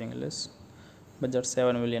 language English, budget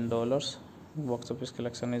 $7 million, box office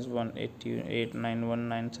collection is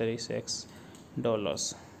 $188,919.36.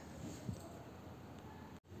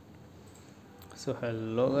 So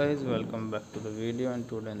hello guys, welcome back to the video, and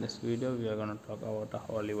today in this video we are going to talk about a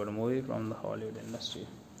Hollywood movie from the Hollywood industry.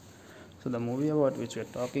 So the movie about which we are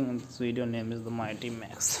talking in this video name is The Mighty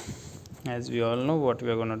Max. As we all know what we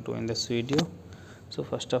are going to do in this video. So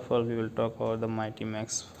first of all we will talk about the Mighty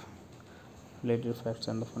Max related facts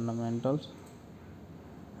and the fundamentals,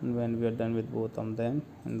 and when we are done with both of them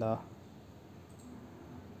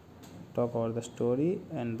talk about the story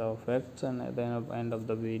and the facts, and at the end of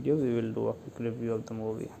the video we will do a quick review of the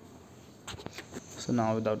movie. So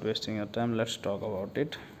now without wasting your time, let's talk about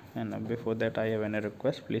it. And before that I have any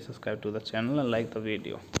request, please subscribe to the channel and like the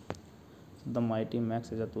video. The Mighty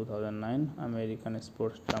Max is a 2009 American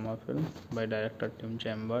sports drama film by director Tim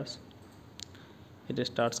Chambers. It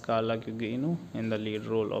stars Carla Gugino in the lead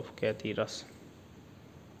role of Kathy Russ,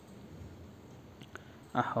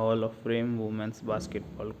 a Hall of Fame women's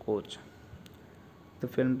basketball coach. The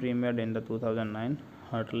film premiered in the 2009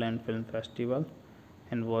 Heartland Film Festival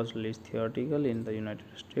and was released theatrically in the United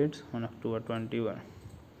States on October 21,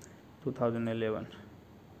 2011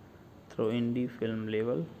 through indie film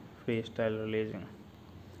label Freestyle Releasing.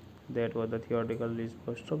 That was the theatrical release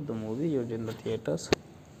poster of the movie used in the theaters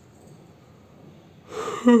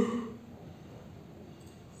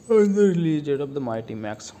on the release date of the Mighty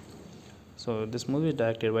Max. So this movie is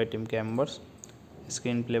directed by Tim Chambers,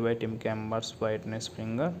 screenplay by Tim Chambers, Whitney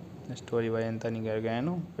Springer, story by Anthony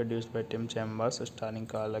Gargano, produced by Tim Chambers, starring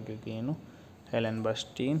Carla Gugino, Helen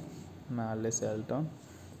Burstyn, Marley Shelton,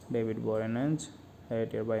 David Boreanaz,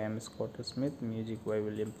 edited by M. Scott Smith, music by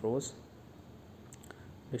William Prose,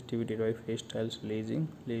 distributed by Freestyle Releasing,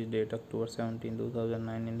 release date October 17,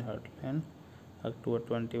 2009 in Heartland, October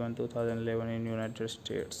 21, 2011 in United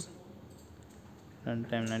States.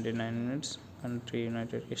 Runtime 99 minutes, country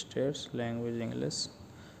United States, language English,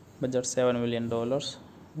 budget $7 million,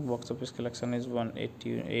 box office collection is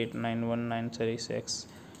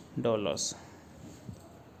 $188,919.36.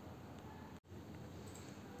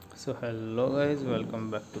 So hello guys,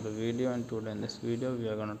 welcome back to the video, and today in this video we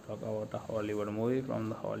are going to talk about a Hollywood movie from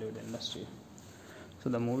the Hollywood industry.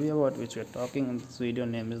 So the movie about which we are talking in this video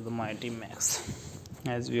name is The Mighty Max.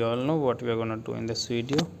 As we all know what we are going to do in this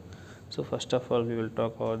video. So first of all we will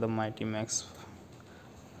talk about the Mighty Max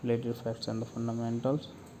related facts and the fundamentals,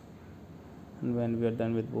 and when we are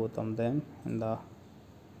done with both of them, in the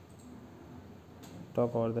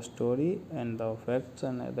talk about the story and the facts,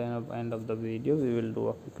 and at the end of the video we will do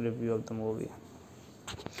a quick review of the movie.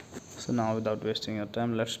 So now without wasting your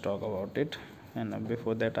time, let's talk about it. And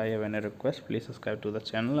before that I have any request, please subscribe to the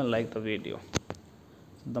channel and like the video.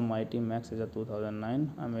 So The Mighty Max is a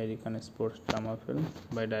 2009 American sports drama film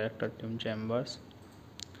by director Tim Chambers.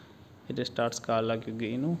 It stars Carla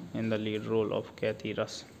Gugino in the lead role of Kathy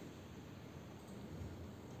Russ,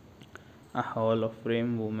 a Hall of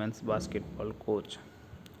Fame women's basketball coach.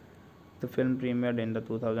 The film premiered in the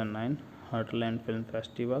 2009 Heartland Film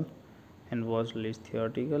Festival and was released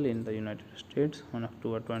theatrically in the United States on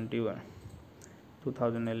October 21,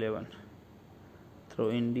 2011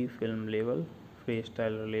 through indie film label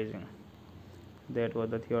Freestyle Releasing. That was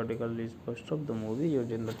the theatrical release poster of the movie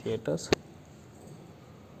used in the theaters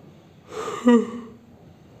on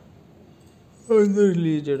the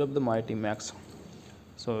release date of the Mighty Max.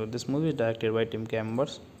 So this movie is directed by Tim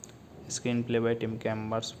Chambers, screenplay by Tim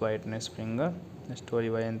Chambers, Whitney Springer, story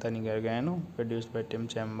by Anthony Gargano, produced by Tim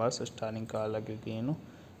Chambers, starring Carla Gugino,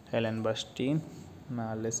 Helen Burstyn,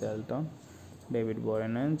 Marley Shelton, David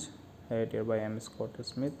Boreanaz, edited by M. Scott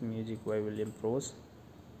Smith, music by William Prose,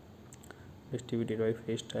 distributed by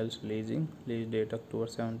Freestyle Releasing, release date October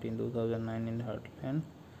 17, 2009 in Heartland,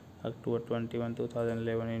 October 21,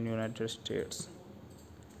 2011 in United States.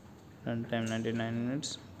 Runtime 99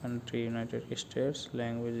 minutes, country United States,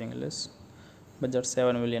 language English, budget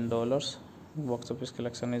 $7 million, box office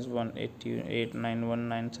collection is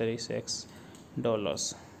 $188,919.36.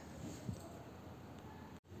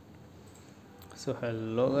 So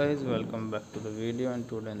hello guys, welcome back to the video, and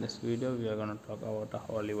today in this video we are going to talk about a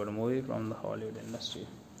Hollywood movie from the Hollywood industry.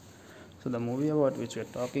 So the movie about which we are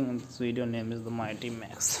talking in this video name is The Mighty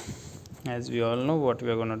Max. As we all know what we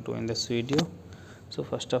are going to do in this video. So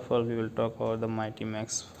first of all we will talk about the Mighty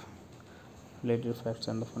Max related facts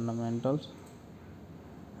and the fundamentals,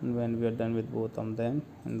 and when we are done with both of them,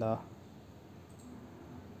 in the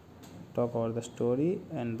talk about the story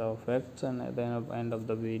and the facts, and at the end of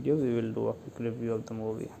the video we will do a quick review of the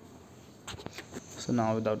movie. So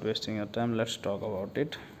now without wasting your time, let's talk about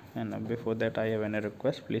it. And before that I have any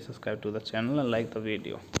request, please subscribe to the channel and like the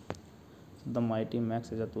video. So The Mighty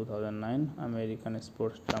Max is a 2009 American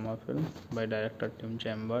sports drama film by director Tim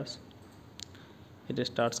Chambers. It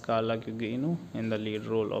stars Carla Gugino in the lead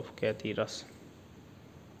role of Kathy Russ,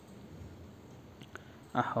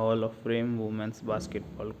 a Hall of Fame women's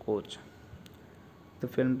basketball coach. The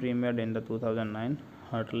film premiered in the 2009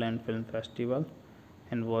 Heartland Film Festival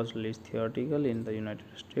and was released theatrically in the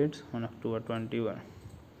United States on October 21,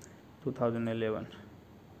 2011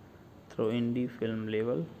 through indie film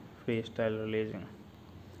label Freestyle Releasing.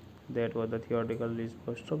 That was the theatrical release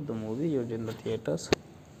poster of the movie used in the theaters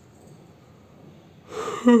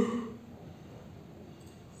on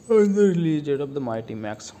the release date of the Mighty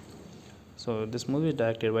Max. So this movie is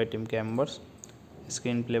directed by Tim Chambers,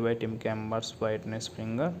 screenplay by Tim Chambers, Whitney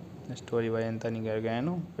Springer, story by Anthony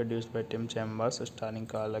Gargano, produced by Tim Chambers, starring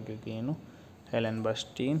Carla Gugino, Helen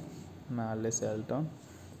Burstyn, Marley Shelton,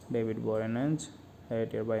 David Boreanaz,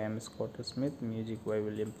 edited by M. Scott Smith, music by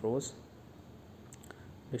William Prose,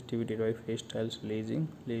 Distributed by Freestyles Leasing.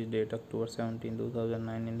 Lease date October 17,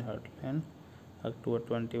 2009 in Heartland, October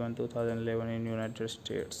 21, 2011 in United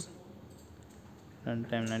States.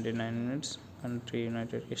 Runtime 99 minutes. Country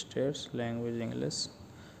United States. Language English.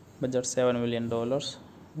 Budget $7 million.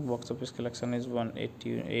 Box office collection is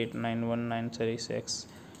 $188,936.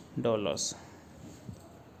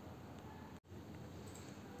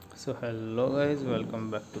 So hello guys, welcome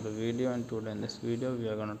back to the video, and today in this video we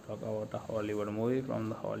are going to talk about a Hollywood movie from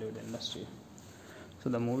the Hollywood industry.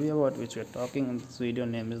 So the movie about which we are talking in this video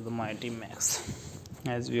name is The Mighty Max.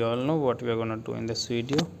 As we all know what we are going to do in this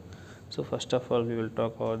video. So first of all we will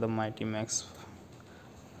talk about the Mighty Max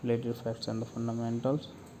related facts and the fundamentals,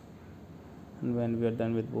 and when we are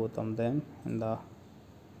done with both of them, in the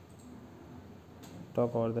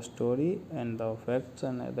talk about the story and the facts,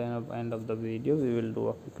 and at the end of the video we will do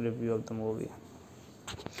a quick review of the movie.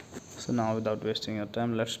 So now without wasting your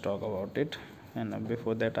time, let's talk about it. And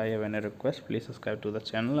before that I have any request, please subscribe to the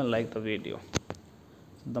channel and like the video.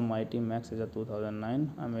 So The Mighty Max is a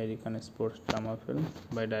 2009 American sports drama film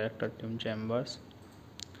by director Tim Chambers.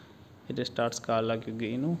 It stars Carla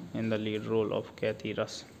Gugino in the lead role of Kathy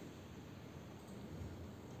Russ,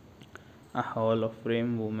 a Hall of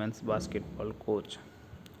Fame women's basketball coach.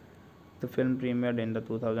 The film premiered in the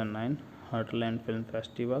 2009 Heartland Film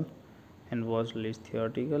Festival and was released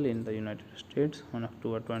theatrically in the United States on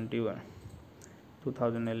October 21,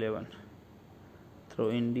 2011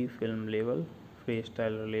 through indie film label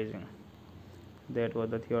Freestyle Releasing. That was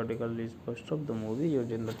the theatrical release poster of the movie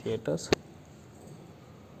used in the theaters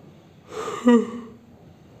on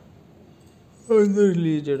the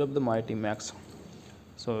release date of The Mighty Max.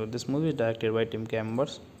 So this movie is directed by Tim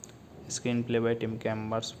Chambers, screenplay by Tim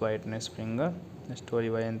Chambers, Whitney Springer, story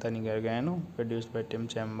by Anthony Gargano, produced by Tim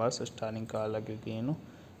Chambers, starring Carla Gugino,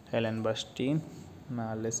 Helen Burstyn,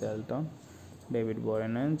 Marley Shelton, David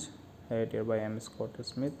Boreanaz, edited by M. Scott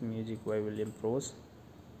Smith, music by William Prose,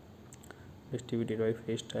 distributed by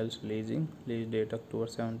Freestyles Leasing, release date October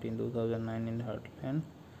 17, 2009 in Heartland,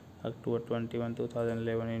 October 21,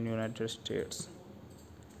 2011 in United States.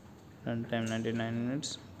 Runtime 99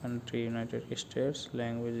 minutes. Country United States.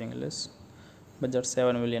 Language English. Budget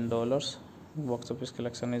 $7 million. Box office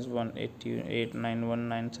collection is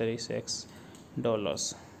 $188,936.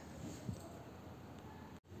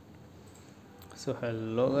 So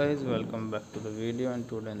hello guys, welcome back to the video, and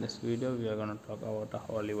today in this video we are going to talk about a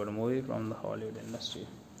Hollywood movie from the Hollywood industry.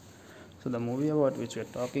 So the movie about which we are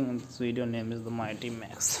talking in this video name is The Mighty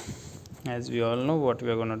Max. As we all know what we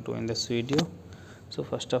are going to do in this video. So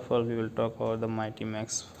first of all we will talk about the Mighty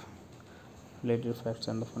Max related facts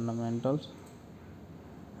and the fundamentals,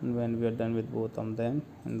 and when we are done with both of them,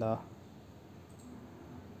 in the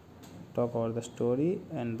talk about the story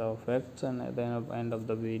and the facts, and at the end of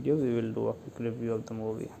the video we will do a quick review of the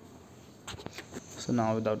movie. So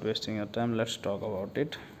now without wasting your time, let's talk about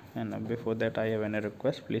it. And before that I have any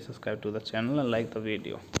request, please subscribe to the channel and like the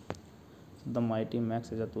video. The Mighty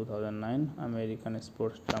Max is a 2009 American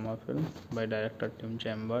sports drama film by director Tim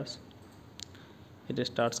Chambers. It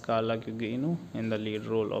stars Carla Gugino in the lead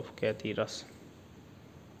role of Kathy Russ,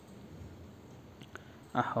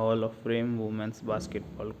 a Hall of Fame women's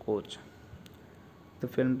basketball coach. The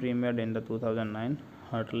film premiered in the 2009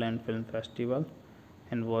 Heartland Film Festival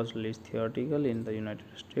and was released theatrically in the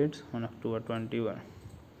United States on October 21,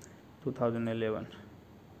 2011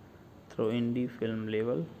 through indie film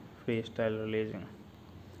label Freestyle Releasing.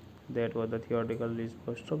 That was the theatrical release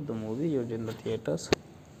poster of the movie used in the theaters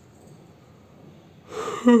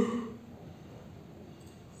on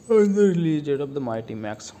the release date of The Mighty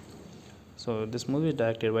Max. So this movie is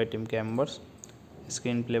directed by Tim Chambers,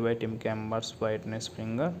 screenplay by Tim Chambers, Whitney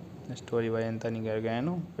Springer, story by Anthony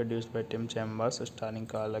Gargano, produced by Tim Chambers, starring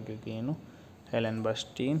Carla Gugino, Helen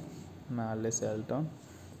Burstyn, Marley Shelton,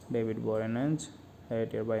 David Boreanaz,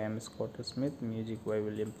 edited by M. Scott Smith, music by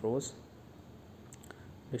William Prose,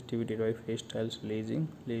 distributed by Freestyles Leasing,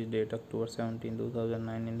 release date October 17,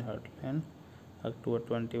 2009 in Heartland, October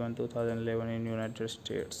 21, 2011 in United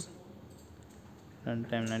States.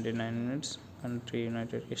 Runtime 99 minutes. Country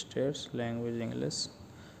United States. Language English.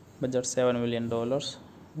 Budget $7 million.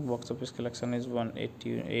 Box office collection is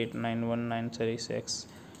 $188,936.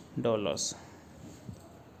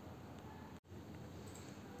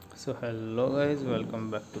 So hello guys, welcome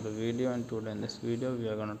back to the video, and today in this video we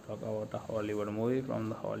are going to talk about a Hollywood movie from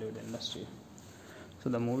the Hollywood industry. So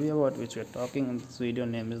the movie about which we are talking in this video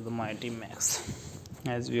name is The Mighty Max.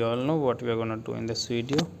 As we all know what we are going to do in this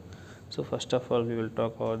video. So first of all we will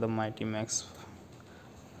talk about the Mighty Max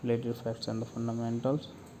related facts and the fundamentals,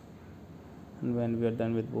 and when we are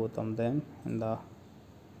done with both of them, in the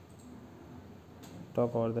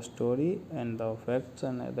talk about the story and the effects,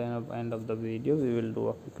 and at the end of the video we will do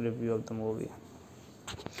a quick review of the movie.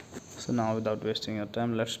 So now without wasting your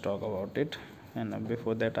time, let's talk about it. And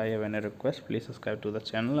before that, I have any request: please subscribe to the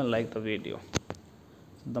channel and like the video.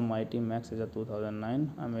 So The Mighty Max is a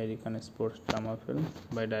 2009 American sports drama film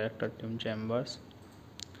by director Tim Chambers.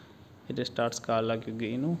 It stars Carla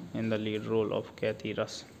Gugino in the lead role of Kathy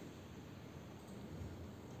Russ,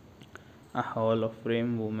 a Hall of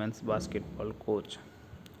Fame women's basketball coach.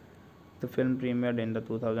 The film premiered in the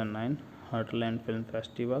 2009 Heartland Film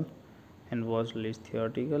Festival and was released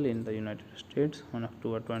theatrically in the United States on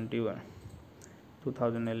October 21,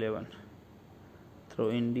 2011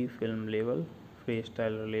 through indie film label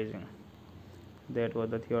Freestyle Releasing. That was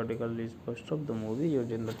the theatrical release poster of the movie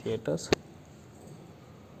used in the theaters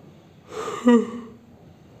on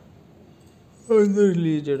the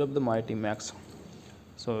release date of The Mighty Max.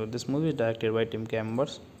 So this movie is directed by Tim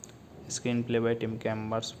Chambers, screenplay by Tim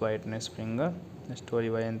Chambers, Whitney Springer, story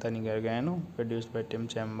by Anthony Gargano, produced by Tim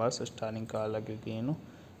Chambers, starring Carla Gugino,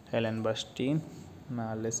 Helen Burstyn,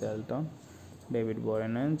 Marley Shelton, David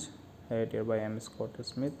Boreanaz, edited by M. Scott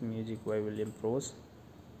Smith, music by William Prose,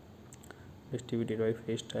 distributed by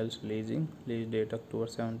Freestyle Releasing, release date October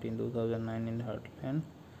 17, 2009 in Heartland,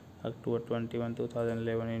 October 21,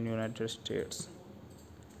 2011 in United States.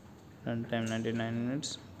 Runtime 99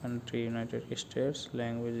 minutes, country United States,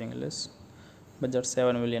 language English, budget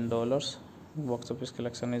 $7 million, box office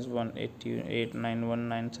collection is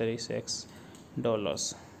 $188,919.36.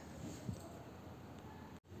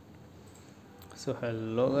 So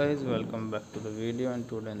hello guys, welcome back to the video, and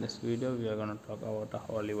today in this video we are going to talk about a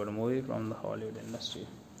Hollywood movie from the Hollywood industry.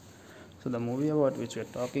 So the movie about which we are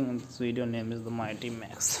talking in this video name is The Mighty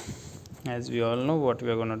Max. As we all know what we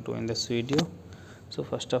are going to do in this video. So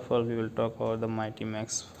first of all we will talk about The Mighty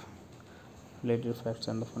Max related facts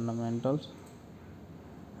and the fundamentals,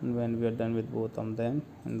 and when we are done with both of them,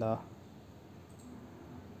 in the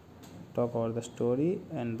talk about the story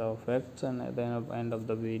and the effects, and at the end of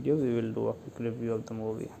the video we will do a quick review of the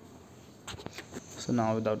movie. So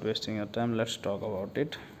now without wasting your time, let's talk about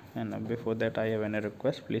it. And before that, I have any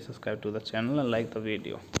request: please subscribe to the channel and like the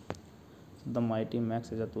video. The Mighty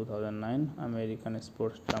Max is a 2009 American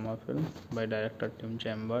sports drama film by director Tim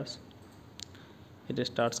Chambers. It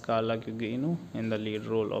stars Carla Gugino in the lead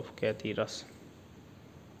role of Kathy Russ,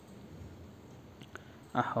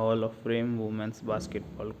 a Hall of Fame women's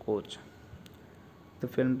basketball coach. The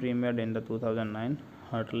film premiered in the 2009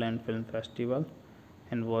 Heartland Film Festival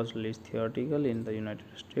and was released theatrically in the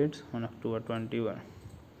United States on October 21,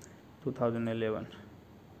 2011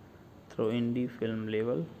 through indie film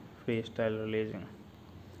label Freestyle Releasing.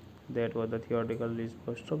 That was the theatrical release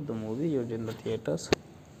poster of the movie used in the theaters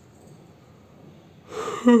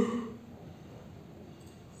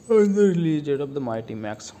on the release date of The Mighty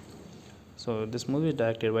Max. So this movie is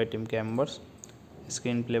directed by Tim Chambers,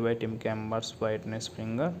 screenplay by Tim Chambers, Whitney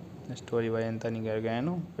Springer, story by Anthony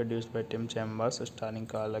Gargano, produced by Tim Chambers, starring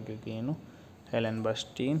Carla Gugino, Helen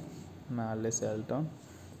Burstyn, Marley Shelton,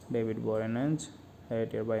 David Boreanaz,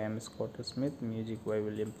 edited by M. Scott Smith, music by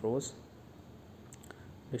William Prose,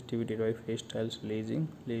 distributed by Freestyle Releasing,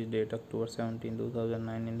 release date October 17,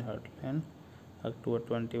 2009 in Heartland, October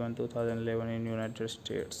 21, 2011 in United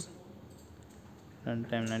States.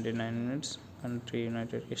 Runtime 99 minutes, country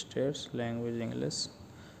United States, language English,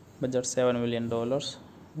 budget $7 million,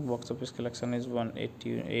 box office collection is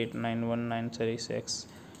 $188,919.36.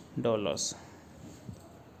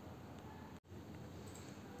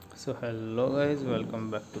 So hello guys, welcome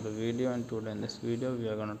back to the video, and today in this video we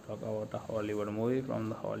are going to talk about a Hollywood movie from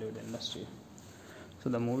the Hollywood industry. So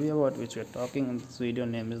the movie about which we are talking in this video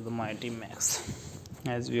name is The Mighty Max.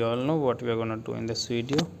 As we all know what we are going to do in this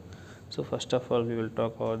video. So first of all we will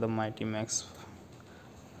talk about The Mighty Max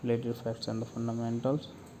related facts and the fundamentals,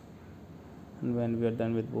 and when we are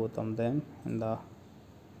done with both of them, in the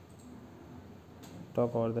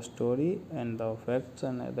talk about the story and the effects,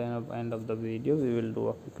 and at the end of the video we will do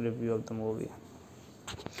a quick review of the movie.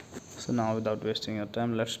 So now without wasting your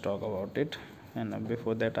time, let's talk about it. And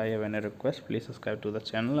before that, I have any request: please subscribe to the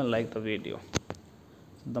channel and like the video.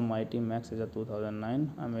 The Mighty Max is a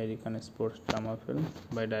 2009 American sports drama film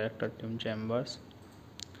by director Tim Chambers.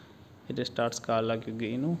 It stars Carla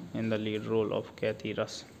Gugino in the lead role of Kathy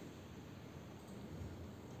Russ,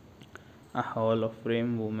 a Hall of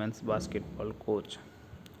Fame women's basketball coach.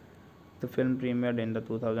 The film premiered in the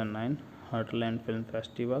 2009 Heartland Film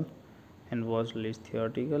Festival and was released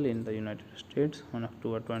theatrically in the United States on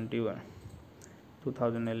October 21,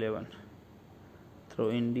 2011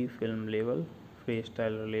 through indie film label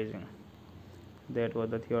Freestyle Releasing. That was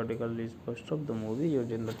the theatrical release poster of the movie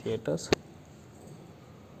used in the theaters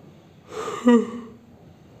On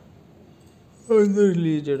the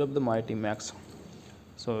release date of the Mighty Max.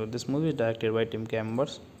 So this movie is directed by Tim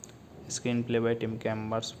Chambers, screenplay by Tim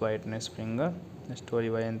Chambers, Whitney Springer, story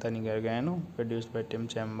by Anthony Gargano, produced by Tim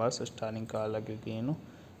Chambers, starring Carla Gugino,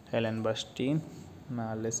 Helen Burstyn,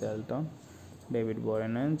 Marley Shelton, David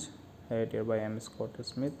Boreanaz, edited by M. Scott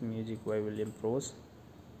Smith, music by William Prose,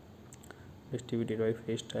 distributed by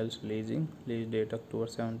Freestyle Releasing, release date October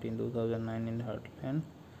 17, 2009 in Heartland,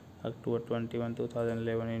 October 21,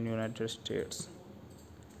 2011 in United States.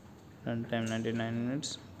 Runtime 99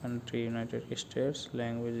 minutes, country United States,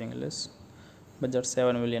 language English, budget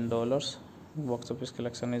 $7 million, box office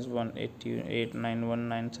collection is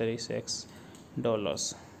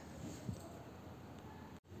 $188,919.36.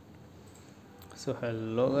 So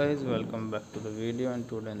hello guys, welcome back to the video, and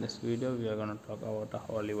today in this video we are going to talk about a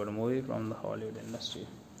Hollywood movie from the Hollywood industry.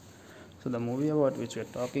 So the movie about which we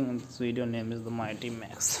are talking in this video name is The Mighty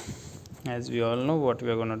Max. As we all know what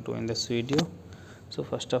we are going to do in this video. So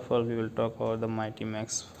first of all we will talk about the Mighty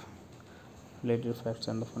Max related facts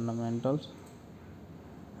and the fundamentals,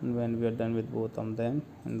 and when we are done with both of them,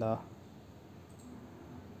 and talk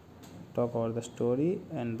about the story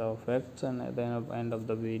and the facts, and at the end of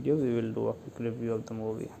the video we will do a quick review of the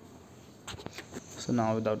movie. So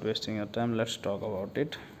now without wasting your time, let's talk about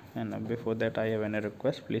it. And before that I have any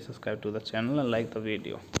request, please subscribe to the channel and like the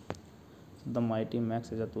video. So The Mighty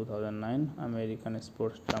Max is a 2009 American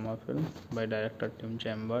sports drama film by director Tim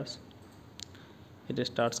Chambers. It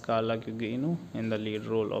stars Carla Gugino in the lead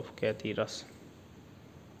role of Kathy Russ,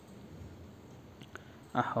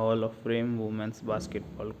 a Hall of Fame women's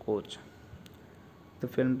basketball coach. The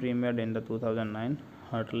film premiered in the 2009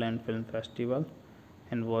 Heartland Film Festival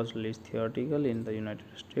and was released theatrically in the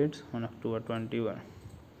United States on October 21,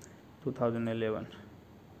 2011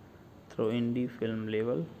 through indie film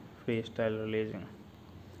label Freestyle Releasing.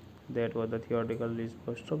 That was the theatrical release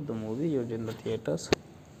poster of the movie used in the theaters.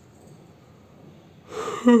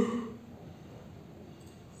 On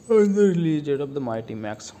the release date of the Mighty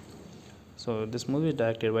Max. So this movie is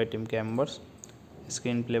directed by Tim Chambers,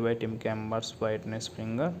 screenplay by Tim Chambers, Whitney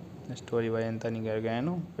Springer, story by Anthony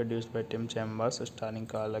Gargano, produced by Tim Chambers, starring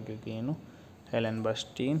Carla Gugino, Helen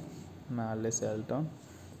Burstyn, Marley Shelton,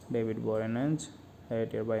 David Boreanaz,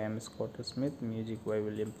 edited by M. Scott Smith, music by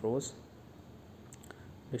William Prose,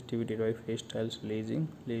 distributed by Freestyle Releasing,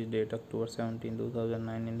 release date October 17,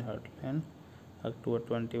 2009 in Heartland, October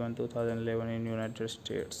 21, 2011 in United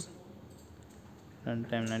States.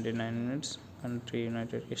 Runtime 99 minutes, country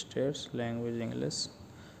United States, language English,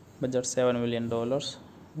 budget $7 million,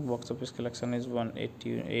 box office collection is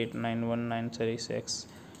 $188,919.36.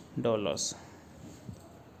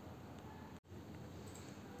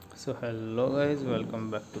 So hello guys,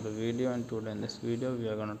 welcome back to the video, and today in this video we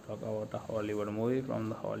are going to talk about a Hollywood movie from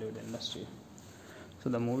the Hollywood industry. So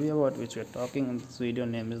the movie about which we are talking in this video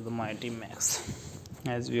name is The Mighty Max.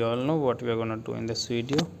 As we all know what we are going to do in this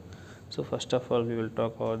video. So first of all we will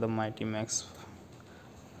talk about the Mighty Max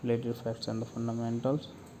related facts and the fundamentals,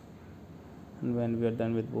 and when we are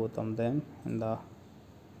done with both of them, and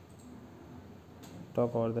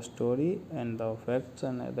talk about the story and the facts,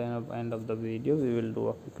 and at the end of the video we will do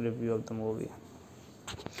a quick review of the movie.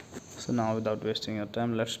 So now without wasting your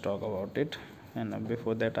time, let's talk about it. And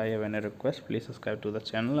before that I have any request, please subscribe to the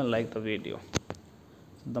channel and like the video.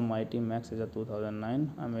 So The Mighty Max is a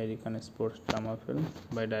 2009 American sports drama film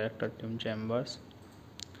by director Tim Chambers.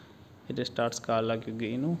 It stars Carla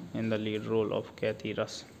Gugino in the lead role of Kathy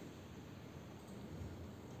Russ,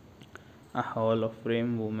 a Hall of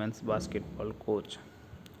Fame women's basketball coach.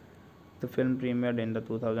 The film premiered in the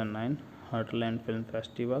 2009 Heartland Film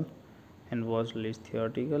Festival and was released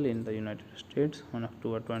theatrically in the United States on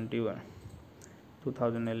October 21,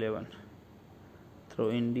 2011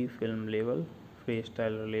 through indie film label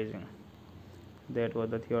Freestyle Releasing. That was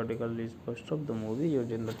the theatrical release poster of the movie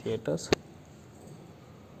used in the theaters.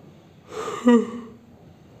 On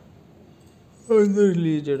the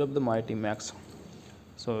release date of the Mighty Max.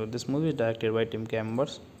 So this movie is directed by Tim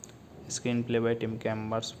Chambers, screenplay by Tim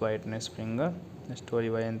Chambers, Whitney Springer, story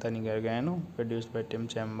by Anthony Gargano, produced by Tim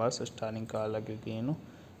Chambers, starring Carla Gugino,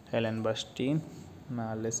 Helen Burstyn,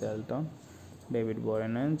 Marley Shelton, David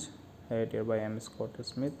Boreanaz, edited by M. Scott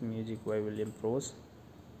Smith, music by William Prose,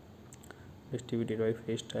 distributed by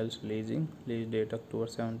Freestyle Releasing, release date October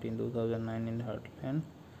 17, 2009 in Heartland,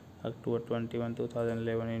 October 21,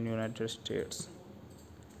 2011 in United States.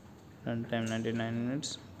 Runtime 99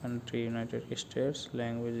 minutes, country United States,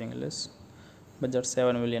 language English, budget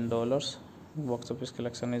 $7 million, box office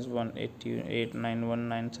collection is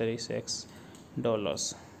 $188,919.36.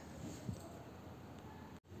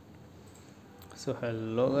 So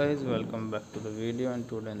hello guys, welcome back to the video, and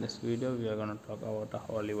today in this video we are going to talk about a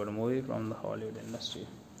Hollywood movie from the Hollywood industry.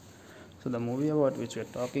 So the movie about which we are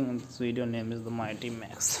talking in this video name is The Mighty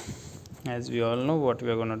Max. As we all know what we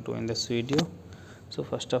are going to do in this video. So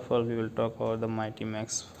first of all we will talk about the Mighty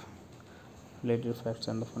Max related facts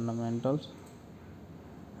and the fundamentals,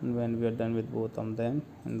 and when we are done with both of them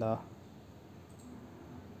in the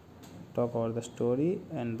talk about the story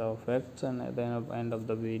and the facts, and at the end of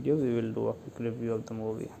the video we will do a quick review of the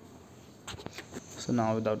movie. So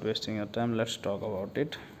now without wasting your time, let's talk about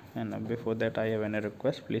it. And before that I have any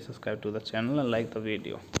request, please subscribe to the channel and like the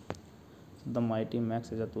video. So The Mighty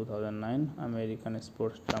Max is a 2009 American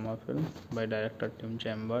sports drama film by director Tim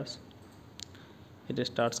Chambers. It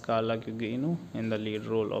stars Carla Gugino in the lead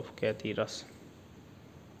role of Kathy Russ,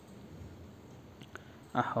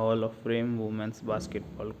 a Hall of Fame women's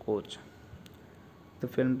basketball coach. The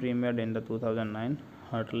film premiered in the 2009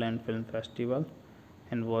 Heartland Film Festival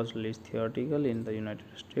and was released theatrically in the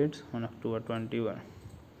United States on October 21,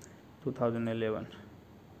 2011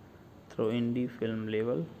 through indie film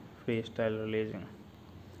label Freestyle Releasing.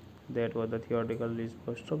 That was the theatrical release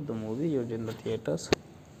poster of the movie used in the theaters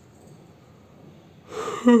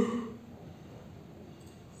on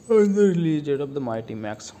the release date of The Mighty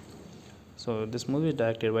Max. So this movie is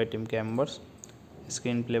directed by Tim Chambers,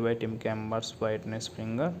 screenplay by Tim Chambers, Whitney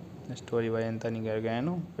Springer, story by Anthony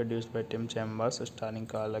Gargano, produced by Tim Chambers, starring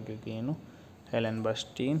Carla Gugino, Helen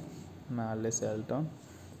Burstyn, Marley Shelton,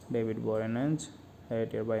 David Boreanaz,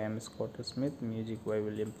 edited by M. Scott Smith, music by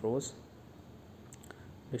William Prose,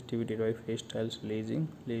 distributed by Freestyle Releasing,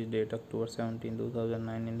 release date October 17,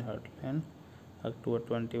 2009 in Heartland, October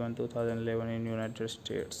 21, 2011 in United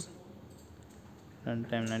States.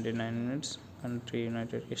 Runtime 99 minutes, country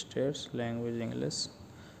United States, language English,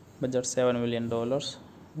 budget $7 million,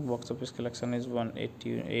 box office collection is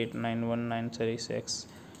 $188,919.36.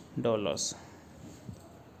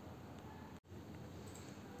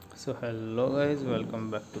 So hello guys,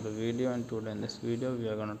 welcome back to the video, and today in this video we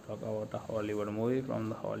are going to talk about a Hollywood movie from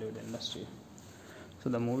the Hollywood industry. So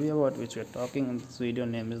the movie about which we are talking in this video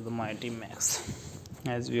name is The Mighty Max.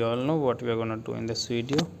 As we all know what we are going to do in this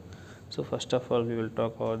video. So first of all we will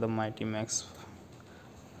talk about the Mighty Max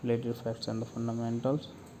related facts and the fundamentals,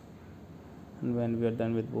 and when we are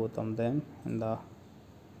done with both of them in the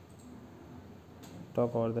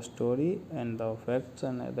talk about the story and the facts,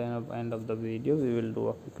 and at the end of the video we will do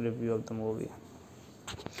a quick review of the movie.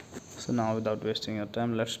 So now without wasting your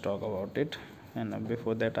time, let's talk about it. And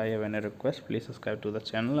before that I have any request, please subscribe to the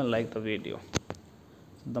channel and like the video.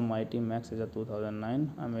 The Mighty Max is a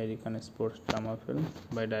 2009 American sports drama film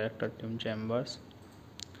by director Tim Chambers.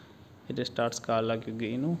 It stars Carla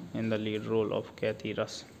Gugino in the lead role of Kathy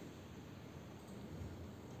Russ,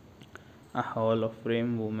 a Hall of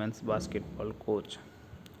Fame women's basketball coach.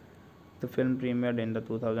 The film premiered in the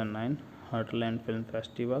 2009 Heartland Film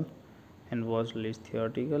Festival and was released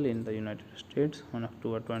theatrically in the United States on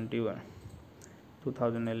October 21,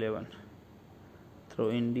 2011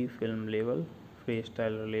 through indie film label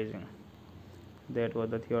Freestyle Releasing. That was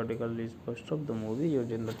the theatrical release poster of the movie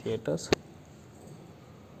used in the theaters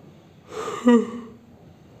on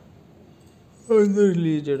the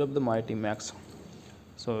release date of The Mighty Max.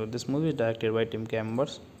 So this movie is directed by Tim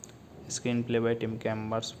Chambers, screenplay by Tim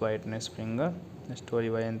Chambers, Whitney Springer, story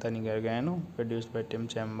by Anthony Gargano, produced by Tim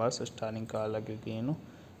Chambers, starring Carla Gugino,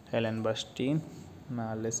 Helen Burstyn,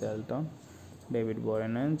 Marley Shelton, David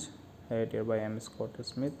Boreanaz, edited by M. Scott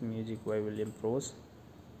Smith, music by William Prose,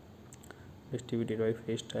 distributed by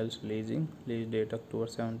Freestyle Releasing, release date October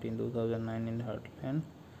 17, 2009 in Heartland,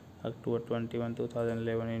 October 21,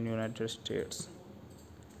 2011 in United States.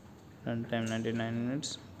 Runtime 99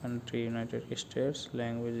 minutes, country United States,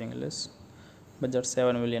 language English, budget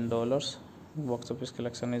 $7 million, box office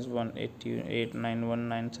collection is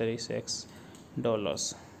 $188,919.36.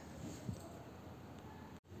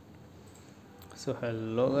 So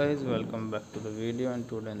hello guys, welcome back to the video, and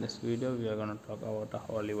today in this video we are going to talk about a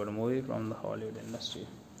Hollywood movie from the Hollywood industry.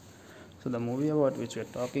 So the movie about which we are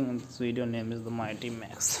talking in this video name is The Mighty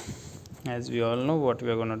Max. As we all know what we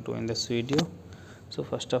are going to do in this video. So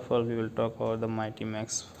first of all we will talk about the Mighty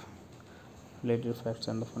Max related facts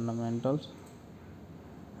and the fundamentals,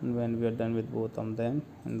 and when we are done with both of them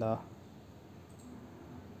in the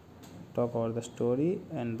talk about the story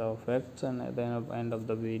and the facts, and at the end of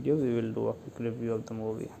the video we will do a quick review of the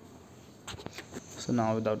movie. So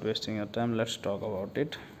now without wasting your time, let's talk about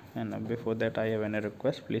it. And before that I have any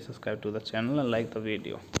request, please subscribe to the channel and like the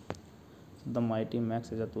video. The Mighty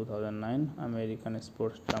Max is a 2009 American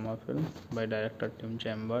sports drama film by director Tim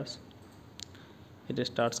Chambers. It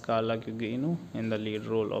stars Carla Gugino in the lead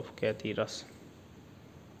role of Kathy Russ,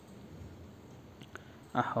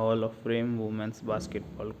 a Hall of Fame women's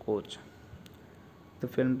basketball coach. The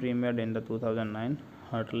film premiered in the 2009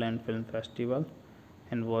 Heartland Film Festival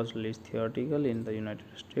and was released theatrically in the United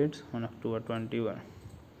States on October 21,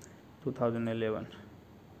 2011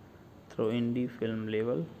 through indie film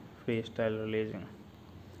label Freestyle Releasing.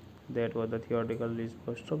 That was the theatrical release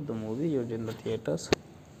poster of the movie used in the theaters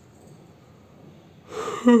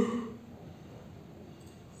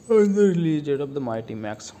on the release date of the Mighty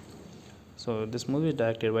Max. So this movie is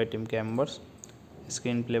directed by Tim Chambers,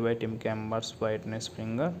 screenplay by Tim Chambers, Whitney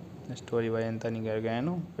Springer, story by Anthony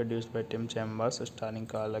Gargano, produced by Tim Chambers, starring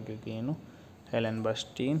Carla Gugino, Helen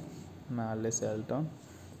Burstyn, Marley Shelton,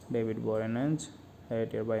 David Boreanaz,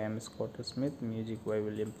 edited by M. Scott Smith, music by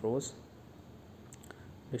William Prose,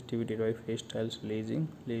 distributed by Freestyle Releasing,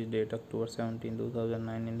 release date October 17,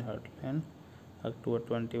 2009 in Heartland, October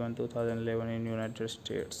 21, 2011 in United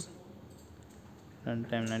States.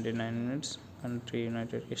 Runtime 99 minutes, country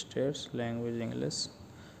United States, language English,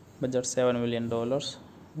 budget $7 million,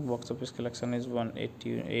 box office collection is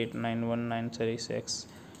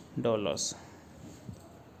 $188,919.36.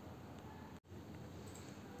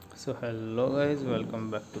 So hello guys,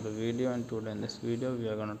 welcome back to the video, and today in this video we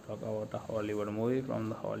are going to talk about a Hollywood movie from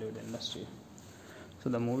the Hollywood industry.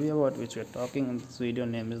 So the movie about which we are talking in this video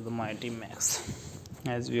name is The Mighty Max.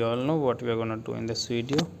 As we all know what we are going to do in this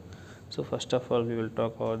video. So first of all we will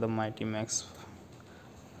talk about the Mighty Max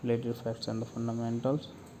related facts and the fundamentals,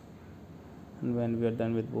 and when we are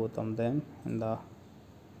done with both of them, and talk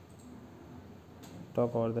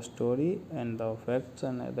about the story and the facts,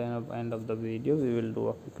 and at the end of the video we will do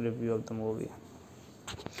a quick review of the movie.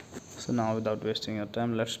 So now without wasting your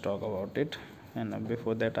time, let's talk about it. And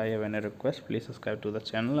before that I have any request, please subscribe to the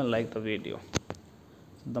channel and like the video.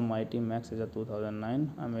 So The Mighty Max is a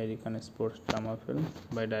 2009 American sports drama film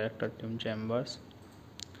by director Tim Chambers.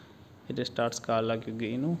 It stars Carla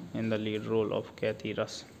Gugino in the lead role of Kathy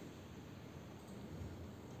Russ,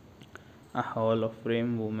 a Hall of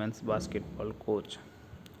Fame women's basketball coach.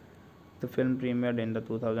 The film premiered in the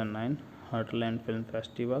 2009 Heartland Film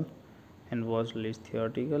Festival and was released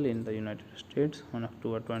theatrically in the United States on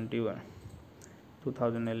October 21,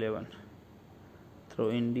 2011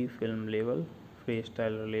 through indie film label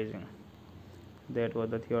Freestyle Releasing. That was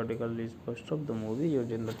the theatrical release poster of the movie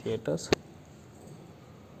used in the theaters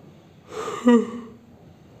on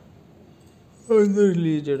the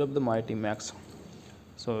release date of the Mighty Max.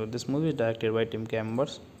 So this movie is directed by Tim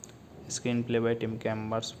Chambers, screenplay by Tim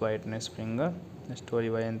Chambers, Whitney Springer, story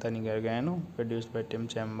by Anthony Gargano, produced by Tim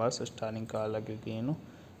Chambers, starring Carla Gugino,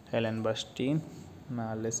 Helen Burstyn,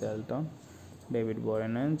 Marley Shelton, David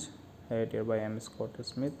Boreanaz, edited by M. Scott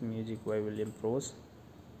Smith, music by William Prose,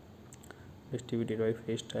 distributed by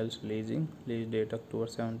Freestyle Releasing, release date October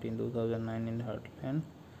 17, 2009 in Heartland,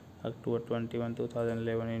 October 21,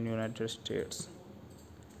 2011 in United States.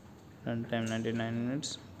 Runtime 99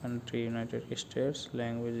 minutes, country United States,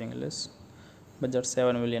 language English, budget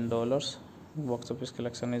 $7 million, box office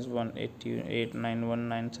collection is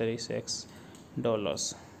 $188,919.36.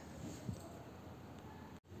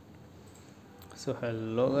 So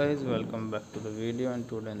hello guys, welcome back to the video, and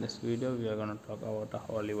today in this video we are going to talk about a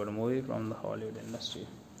Hollywood movie from the Hollywood industry.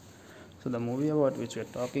 So the movie about which we are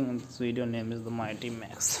talking in this video name is The Mighty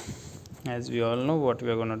Max. As we all know what we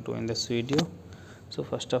are going to do in this video. So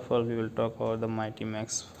first of all we will talk about the Mighty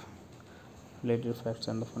Max related facts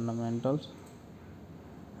and the fundamentals,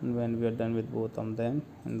 and when we are done with both of them,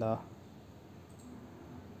 and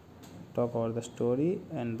talk about the story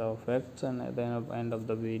and the facts, and at the end of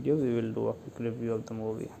the video we will do a quick review of the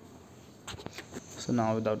movie. So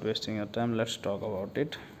now without wasting your time, let's talk about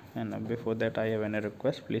it. And before that I have any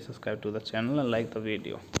request, please subscribe to the channel and like the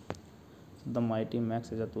video. So The Mighty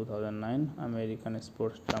Max is a 2009 American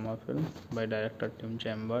sports drama film by director Tim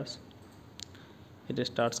Chambers. It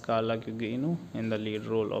stars Carla Gugino in the lead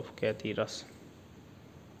role of Kathy Russ,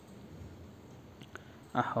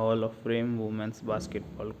 a Hall of Fame women's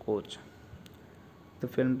basketball coach. The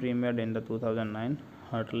film premiered in the 2009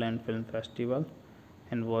 Heartland Film Festival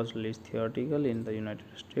and was released theatrically in the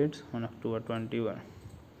United States on October 21,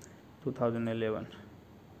 2011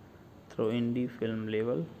 through indie film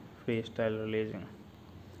label Freestyle Releasing.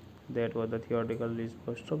 That was the theatrical release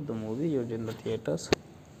poster of the movie used in the theaters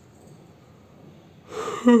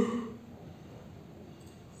on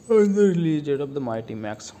the release date of the Mighty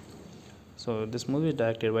Max. So this movie is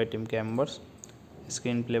directed by Tim Chambers,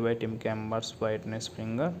 screenplay by Tim Chambers, Whitney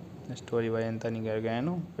Springer, story by Anthony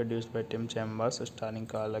Gargano, produced by Tim Chambers, starring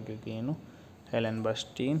Carla Gugino, Helen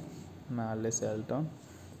Burstyn, Marley Shelton,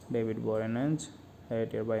 David Boreanaz,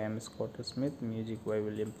 edited by M. Scott Smith, music by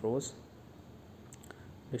William Prose,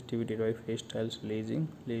 Distributed by Freestyles Leasing.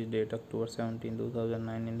 Lease date October 17,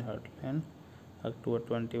 2009 in Heartland, October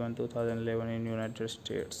 21, 2011 in United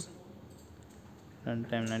States.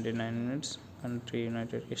 Runtime 99 minutes. Country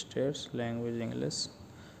United States. Language English.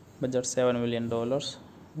 Budget $7 million.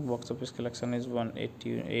 Box office collection is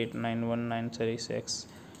 $188,936.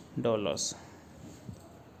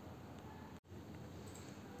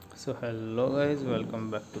 So hello guys, welcome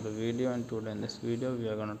back to the video, and today in this video we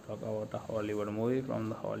are going to talk about a Hollywood movie from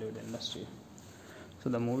the Hollywood industry.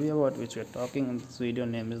 So the movie about which we are talking in this video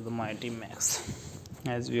name is The Mighty Max.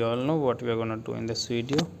 As we all know what we are going to do in this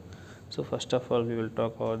video. So first of all we will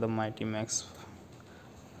talk about The Mighty Max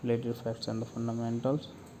related facts and the fundamentals,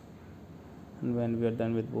 and when we are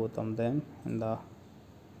done with both of them, in the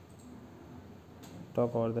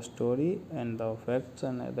talk about the story and the facts,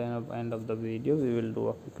 and at the end of the video we will do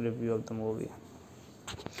a quick review of the movie.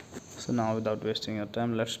 So now without wasting your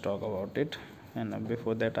time, let's talk about it. And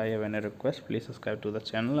before that I have any request, please subscribe to the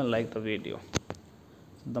channel and like the video.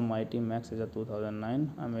 So The Mighty Max is a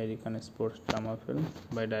 2009 American sports drama film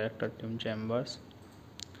by director Tim Chambers.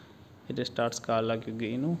 It stars Carla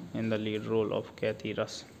Gugino in the lead role of Kathy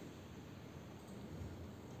Russ,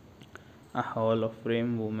 a Hall of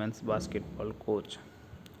Fame women's basketball coach.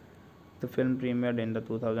 The film premiered in the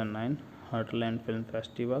 2009 Heartland Film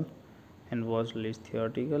Festival and was released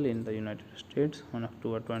theatrically in the United States on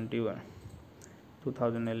October 21,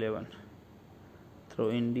 2011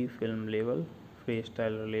 through indie film label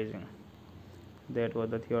Freestyle Releasing. That was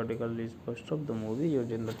the theatrical release poster of the movie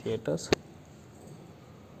used in the theaters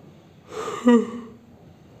on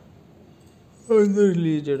the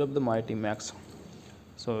release date of The Mighty Max.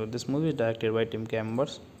 So this movie is directed by Tim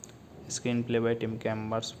Chambers, screenplay by Tim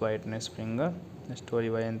Chambers, Whitney Springer, story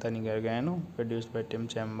by Anthony Gargano, produced by Tim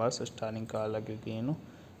Chambers, starring Carla Gugino,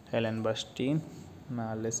 Helen Burstyn,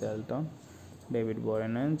 Marley Shelton, David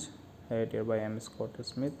Boreanaz, edited by M. Scott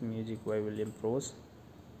Smith, music by William Prose,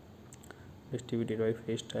 distributed by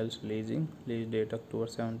Freestyles Leasing, release date October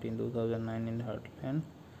 17, 2009 in Heartland,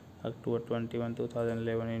 October 21,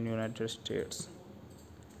 2011 in United States.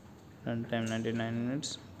 Runtime 99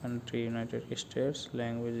 minutes. Country United States.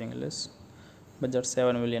 Language English. Budget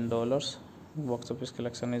 $7 million. Box office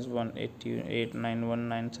collection is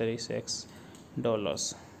 $188,936.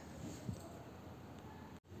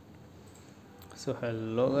 So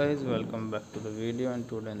hello guys, welcome back to the video, and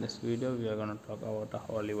today in this video we are going to talk about a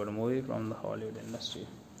Hollywood movie from the Hollywood industry.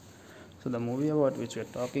 So the movie about which we are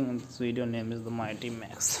talking in this video name is The Mighty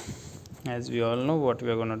Max. As we all know what we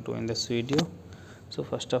are going to do in this video. So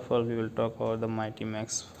first of all we will talk about The Mighty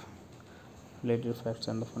Max related facts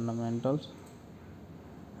and the fundamentals,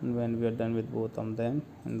 and when we are done with both of them,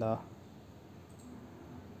 in the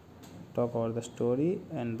talk about the story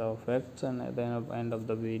and the facts, and at the end of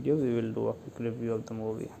the video we will do a quick review of the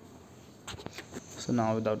movie. So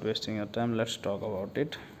now without wasting your time, let's talk about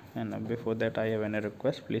it. And before that I have any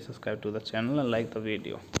request, please subscribe to the channel and like the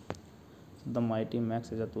video. So The Mighty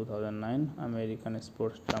Max is a 2009 American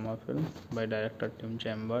sports drama film by director Tim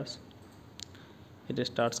Chambers. It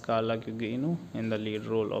stars Carla Gugino in the lead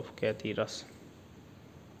role of Kathy Russ,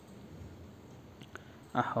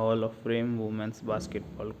 a Hall of Fame women's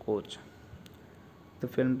basketball coach. The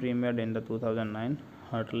film premiered in the 2009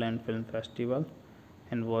 Heartland Film Festival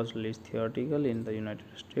and was released theatrically in the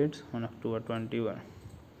United States on October 21,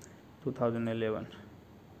 2011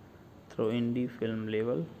 through indie film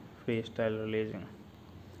label Freestyle Releasing.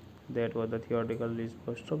 That was the theatrical release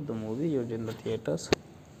poster of the movie used in the theaters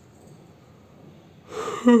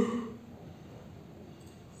on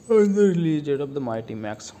the release date of The Mighty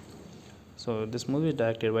Max. So this movie is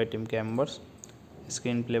directed by Tim Chambers,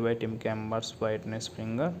 screenplay by Tim Chambers, Whitney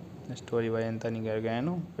Springer, story by Anthony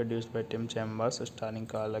Gargano, produced by Tim Chambers, starring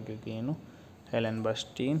Carla Gugino, Helen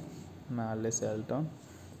Burstyn, Marley Shelton,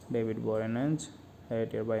 David Boreanaz,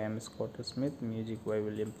 edited by M. Scott Smith, music by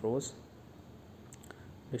William Prose,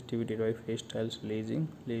 distributed by Freestyles Leasing,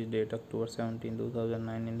 release date October 17,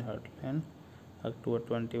 2009 in Heartland, October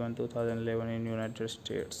 21, 2011 in United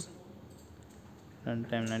States.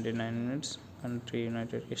 Runtime 99 minutes. Country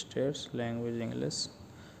United States. Language English.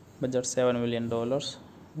 Budget $7 million.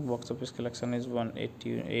 Box office collection is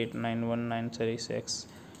 $188,936.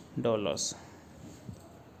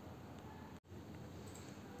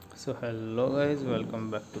 So hello guys, welcome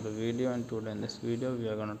back to the video, and today in this video we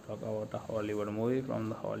are going to talk about a Hollywood movie from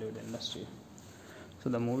the Hollywood industry. So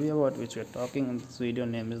the movie about which we are talking in this video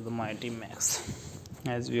name is The Mighty Max.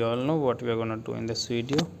 As we all know what we are going to do in this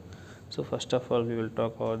video. So first of all we will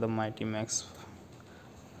talk about The Mighty Max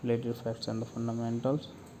related facts and the fundamentals,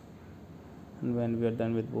 and when we are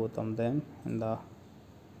done with both of them, in the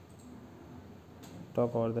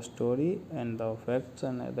talk about the story and the effects,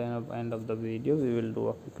 and at the end of the video we will do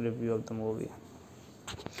a quick review of the movie.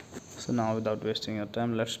 So now without wasting your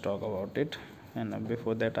time, let's talk about it. And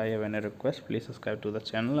before that, I have any request: please subscribe to the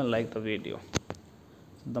channel and like the video.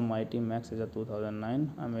 So The Mighty Max is a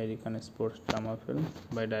 2009 American sports drama film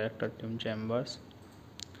by director Tim Chambers.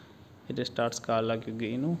 It stars Carla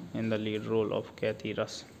Gugino in the lead role of Kathy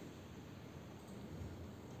Russ,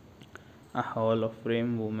 a Hall of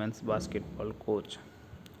Fame women's basketball coach.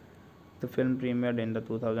 The film premiered in the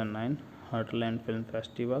 2009 Heartland Film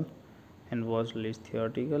Festival and was released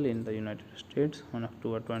theatrically in the United States on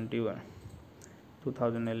October 21,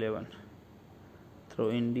 2011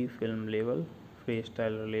 through indie film label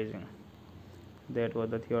Freestyle Releasing. That was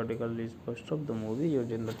the theatrical release poster of the movie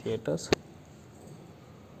used in the theaters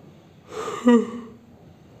on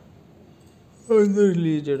the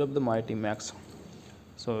release date of The Mighty Max.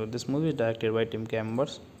 So this movie is directed by Tim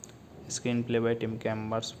Chambers, screenplay by Tim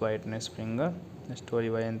Chambers, Whitney Springer, story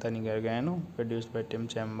by Anthony Gargano, produced by Tim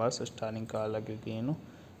Chambers, starring Carla Gugino,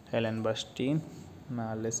 Helen Burstyn,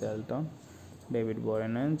 Marley Shelton, David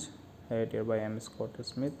Boreanaz, edited by M. Scott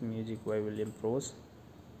Smith, music by William Prose,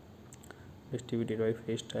 distributed by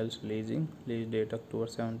Freestyle Releasing, release date October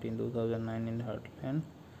 17, 2009 in Heartland,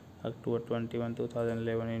 October 21,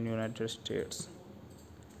 2011 in United States.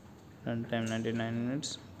 Runtime 99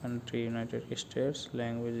 minutes, country United States,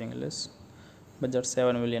 language English, budget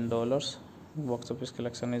 $7 million, box office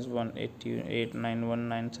collection is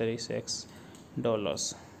 $188,919.36.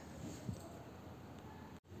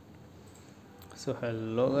 So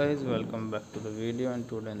hello guys, welcome back to the video, and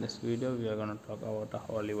today in this video we are going to talk about a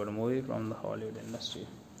Hollywood movie from the Hollywood industry.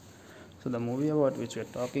 So the movie about which we are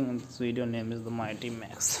talking in this video name is The Mighty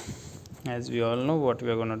Max. As we all know what we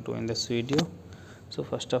are going to do in this video. So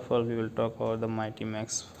first of all we will talk about The Mighty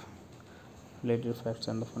Max related facts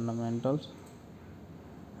and the fundamentals,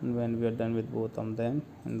 and when we are done with both of them,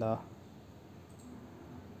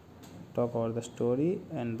 talk about the story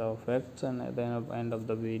and the effects, and at the end of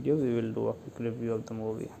the video we will do a quick review of the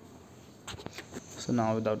movie. So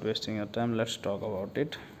now without wasting your time, let's talk about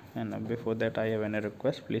it. And before that, I have any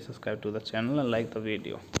request: please subscribe to the channel and like the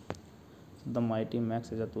video. The Mighty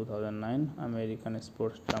Max is a 2009 American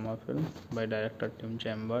sports drama film by director Tim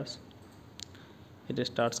Chambers. It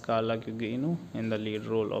stars Carla Gugino in the lead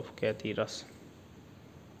role of Kathy Russ,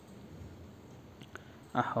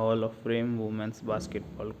 a Hall of Fame women's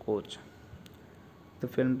basketball coach. The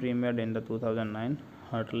film premiered in the 2009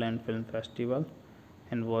 Heartland Film Festival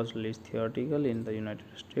and was released theatrically in the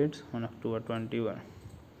United States on October 21,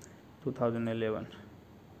 2011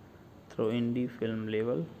 through indie film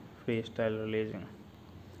label Freestyle Releasing.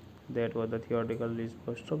 That was the theatrical release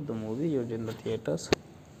poster of the movie used in the theaters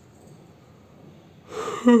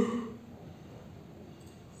on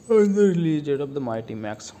the release date of The Mighty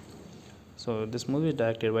Max. So this movie is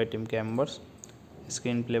directed by Tim Chambers,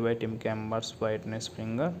 screenplay by Tim Chambers, Whitney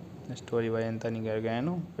Springer, story by Anthony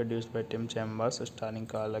Gargano, produced by Tim Chambers, starring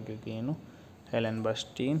Carla Gugino, Helen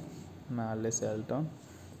Burstyn, Marley Shelton,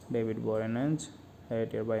 David Boreanaz,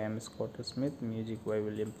 edited by M. Scott Smith, music by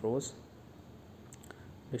William Prose,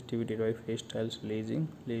 distributed by Freestyle Releasing,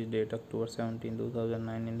 release date October 17,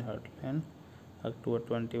 2009 in Heartland, October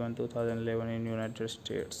 21, 2011 in United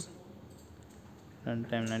States.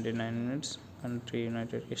 Runtime 99 minutes, country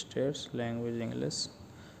United States, language English,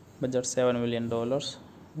 budget $7 million,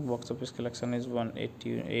 box office collection is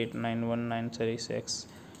 $188,919.36.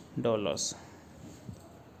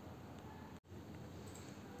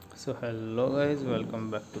 So hello guys,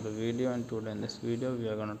 welcome back to the video, and today in this video we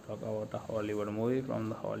are going to talk about a Hollywood movie from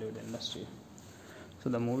the Hollywood industry. So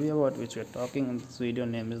the movie about which we are talking in this video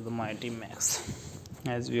name is The Mighty Max.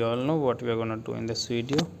 As we all know what we are going to do in this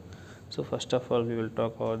video. So first of all we will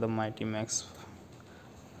talk about The Mighty Max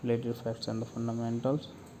related facts and the fundamentals,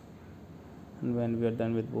 and when we are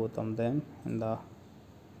done with both of them,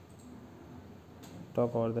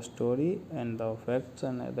 talk about the story and the effects,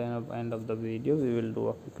 and at the end of the video we will do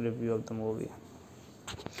a quick review of the movie.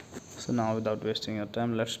 So now without wasting your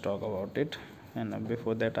time, let's talk about it. And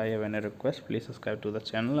before that, I have any request: please subscribe to the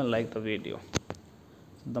channel and like the video.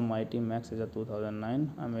 The Mighty Max is a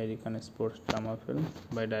 2009 American sports drama film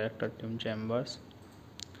by director Tim Chambers.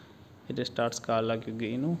 It stars Carla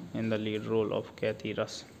Gugino in the lead role of Kathy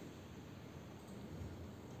Russ,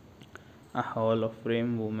 a Hall of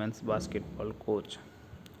Fame women's basketball coach.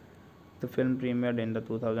 The film premiered in the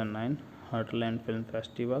 2009 Heartland Film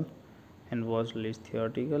Festival and was released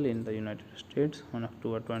theatrically in the United States on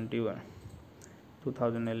October 21,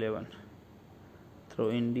 2011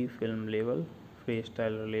 through indie film label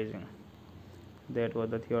Freestyle Releasing. That was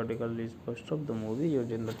the theatrical release poster of the movie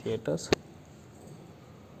used in the theaters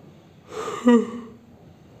On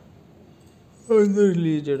the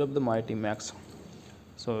release date of the Mighty Max.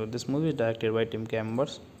 So this movie is directed by Tim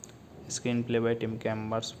Chambers, screenplay by Tim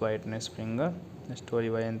Chambers, Whitney Springer, story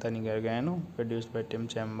by Anthony Gargano, produced by Tim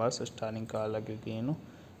Chambers, starring Carla Gugino,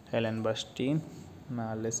 Helen Burstyn,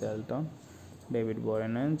 Marley Shelton, David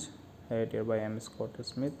Boreanaz, edited by M. Scott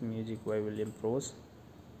Smith, music by William Prose,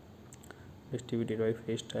 distributed by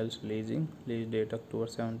Freestyle Releasing, release date October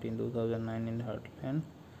 17, 2009 in Heartland,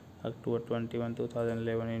 October 21,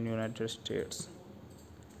 2011 in United States.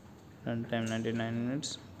 Runtime 99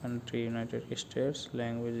 minutes, country United States,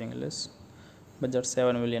 language English, budget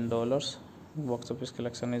 $7 million, box office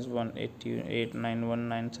collection is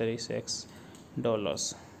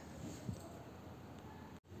 $188,919.36.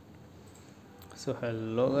 So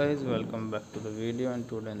hello guys, welcome back to the video, and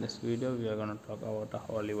today in this video we are going to talk about a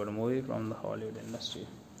Hollywood movie from the Hollywood industry.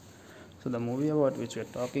 So the movie about which we are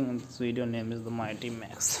talking in this video name is The Mighty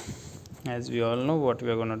Max. As we all know what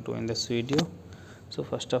we are going to do in this video. So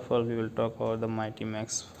first of all we will talk about the Mighty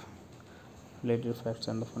Max related facts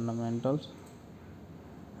and the fundamentals,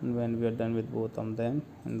 and when we are done with both of them,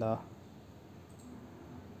 and talk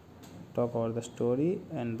about the story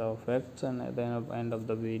and the facts, and at the end of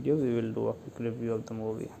the video we will do a quick review of the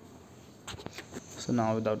movie. So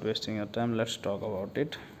now without wasting your time, let's talk about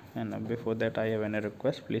it. And before that I have any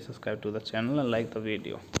request, please subscribe to the channel and like the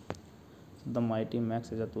video. So The Mighty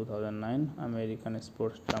Max is a 2009 American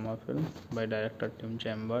sports drama film by director Tim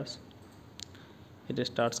Chambers. It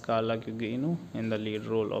stars Carla Gugino in the lead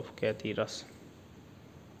role of Kathy Russ,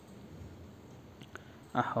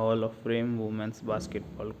 a Hall of Fame women's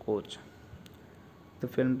basketball coach. The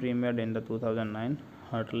film premiered in the 2009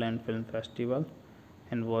 Heartland Film Festival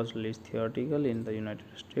and was released theatrically in the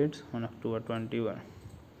United States on October 21,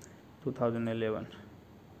 2011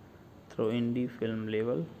 through indie film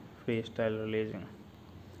label Freestyle Releasing.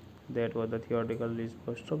 That was the theatrical release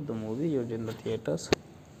poster of the movie used in the theaters.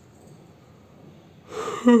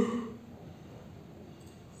 On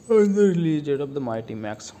the release date of the Mighty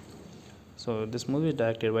Max. So this movie is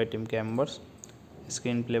directed by Tim Chambers,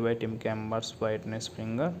 screenplay by Tim Chambers, Whitney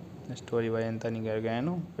Springer, story by Anthony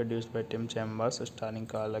Gargano, produced by Tim Chambers, starring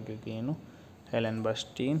Carla Gugino, Helen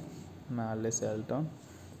Burstyn, Marley Shelton,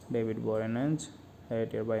 David Boreanaz,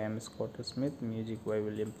 edited by M. Scott Smith, music by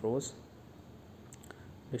William Prose,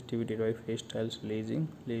 distributed by Freestyle Releasing,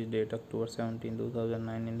 release date October 17,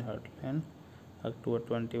 2009 in Heartland, October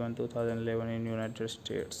 21, 2011 in United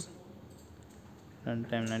States.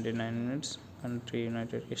 Runtime 99 minutes, country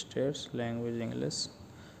United States, language English,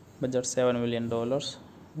 budget $7 million,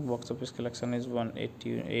 box office collection is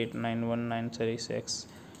 $188,919.36.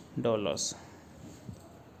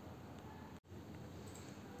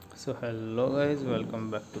 So hello guys,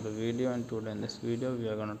 welcome back to the video, and today in this video we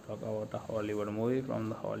are going to talk about a Hollywood movie from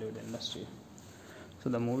the Hollywood industry. So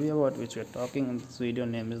the movie about which we are talking in this video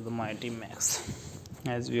name is The Mighty Max.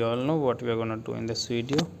 As we all know what we are going to do in this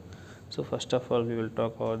video. So first of all we will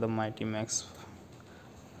talk about the Mighty Max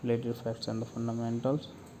related facts and the fundamentals,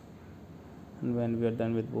 and when we are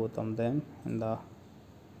done with both of them, and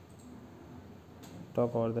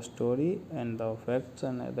talk about the story and the facts,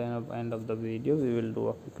 and at the end of the video we will do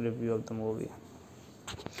a quick review of the movie.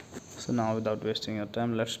 So now without wasting your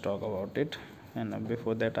time, let's talk about it. And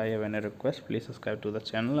before that I have any request, please subscribe to the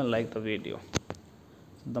channel and like the video.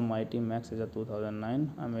 So The Mighty Max is a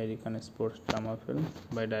 2009 American sports drama film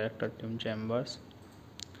by director Tim Chambers.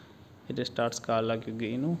 It stars Carla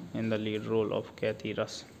Gugino in the lead role of Kathy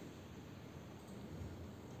Russ,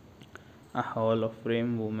 a Hall of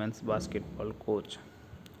Fame women's basketball coach.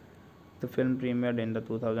 The film premiered in the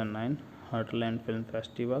 2009 Heartland Film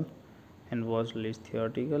Festival and was released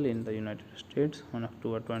theatrically in the United States on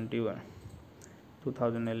October 21,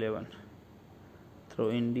 2011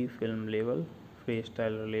 through indie film label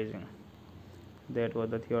Freestyle Releasing. That was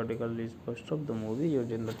the theatrical release poster of the movie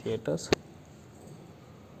used in the theaters.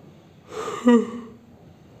 On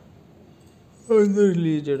the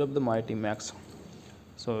release date of the Mighty Max.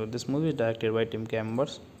 So this movie is directed by Tim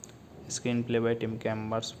Chambers, screenplay by Tim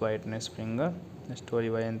Chambers, Whitney Springer, story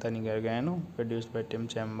by Anthony Gargano, produced by Tim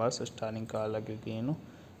Chambers, starring Carla Gugino,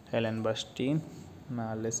 Helen Burstyn,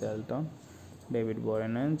 Marley Shelton, David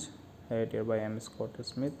Boreanaz, edited by M. Scott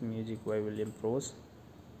Smith, music by William Prose,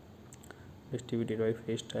 distributed by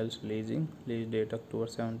Freestyle Releasing, release date October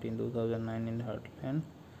 17, 2009 in Heartland,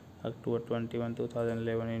 October 21,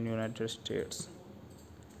 2011 in United States.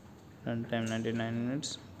 Runtime 99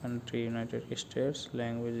 minutes, country United States,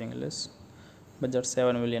 language English, budget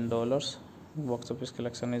 $7 million, box office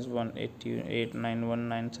collection is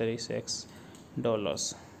 $188,919.36.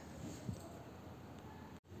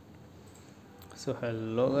 So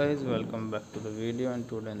hello guys, welcome back to the video, and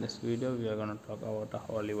today in this video we are going to talk about a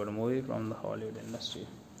Hollywood movie from the Hollywood industry.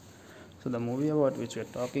 So the movie about which we are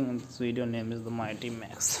talking in this video name is The Mighty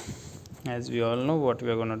Max. As we all know what we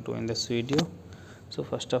are going to do in this video. So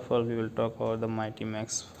first of all we will talk about the Mighty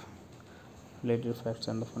Max related facts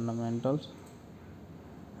and the fundamentals,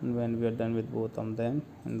 and when we are done with both of them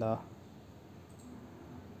in the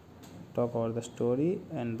talk about the story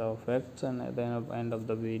and the facts, and at the end of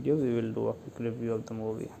the video we will do a quick review of the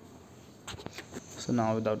movie. So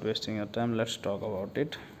now without wasting your time, let's talk about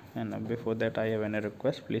it. And before that I have any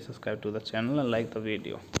request, please subscribe to the channel and like the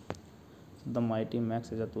video. So The Mighty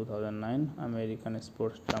Max is a 2009 American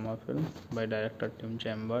sports drama film by director Tim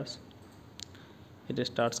Chambers. It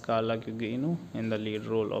stars Carla Gugino in the lead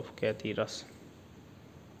role of Kathy Russ,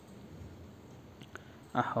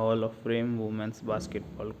 a Hall of Fame women's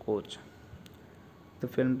basketball coach. The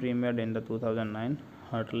film premiered in the 2009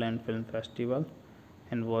 Heartland Film Festival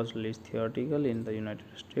and was released theatrically in the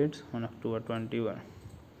United States on October 21,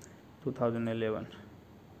 2011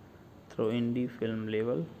 through indie film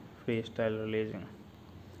label Freestyle Releasing.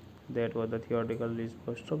 That was the theatrical release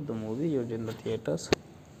poster of the movie used in the theaters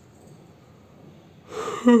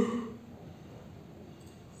on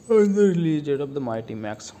the release date of The Mighty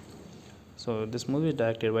Max. So this movie is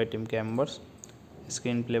directed by Tim Chambers,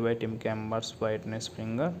 screenplay by Tim Chambers, Whitney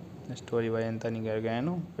Springer, story by Anthony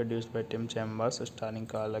Gargano, produced by Tim Chambers, starring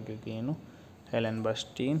Carla Gugino, Helen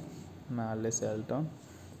Burstyn, Marley Shelton,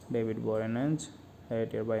 David Boreanaz,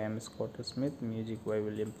 edited by M. Scott Smith, music by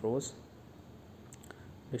William Prose,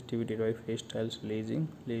 distributed by Freestyle Releasing,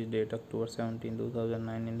 release date October 17,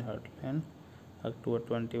 2009 in Heartland, October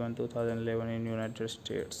 21, 2011 in United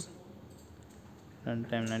States.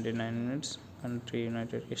 Runtime 99 minutes, country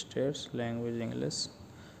United States, language English,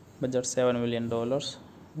 budget $7 million,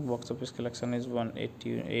 box office collection is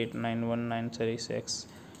 $188,919.36.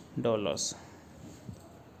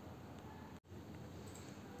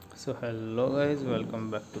 So hello guys,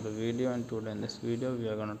 welcome back to the video, and today in this video we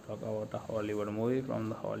are going to talk about a Hollywood movie from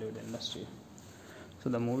the Hollywood industry. So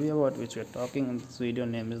the movie about which we are talking in this video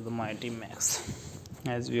name is The Mighty Max.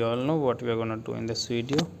 As we all know what we are going to do in this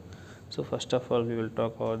video. So first of all we will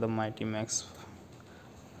talk about the Mighty Max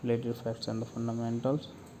related facts and the fundamentals,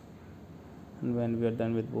 and when we are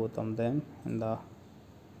done with both of them in the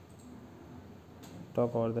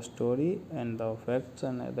talk about the story and the facts,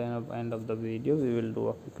 and at the end of the video we will do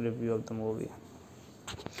a quick review of the movie.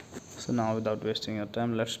 So now without wasting your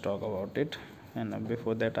time, let's talk about it. And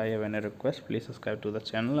before that I have any request, please subscribe to the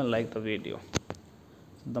channel and like the video.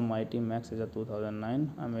 The Mighty Max is a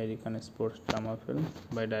 2009 American sports drama film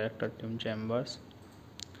by director Tim Chambers.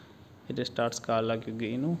 It stars Carla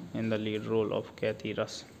Gugino in the lead role of Kathy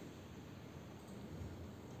Russ,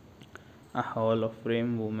 a Hall of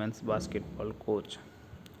Fame women's basketball coach.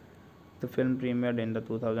 The film premiered in the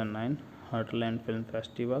 2009 Heartland Film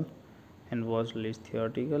Festival and was released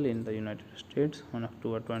theatrically in the United States on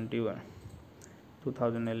October 21,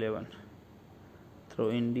 2011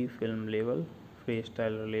 through indie film label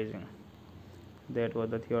Freestyle Releasing. That was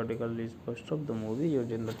the theatrical release poster of the movie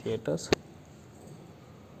used in the theaters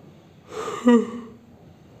on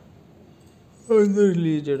the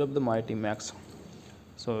release date of The Mighty Max.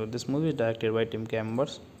 So this movie is directed by Tim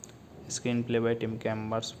Chambers, screenplay by Tim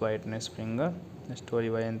Chambers, Whitney Springer, story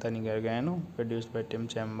by Anthony Gargano, produced by Tim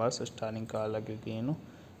Chambers, starring Carla Gugino,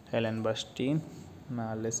 Helen Burstyn,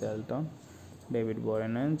 Marley Shelton, David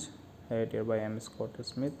Boreanaz, edited by M. Scott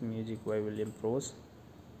Smith, music by William Prose,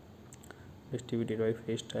 distributed by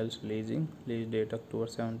Freestyle Releasing, release date October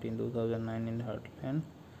 17, 2009 in Heartland,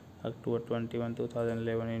 October 21,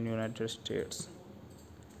 2011 in United States.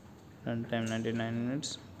 Runtime 99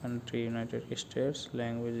 minutes, country United States,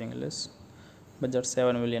 language English, budget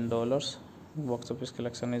 $7 million, box office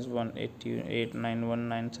collection is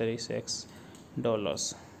 $188,919.36.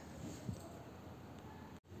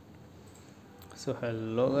 So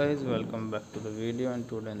hello guys, welcome back to the video, and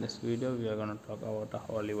today in this video we are going to talk about a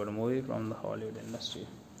Hollywood movie from the Hollywood industry.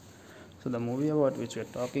 So the movie about which we are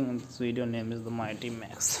talking in this video name is The Mighty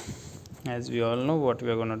Max. As we all know what we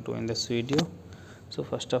are going to do in this video. So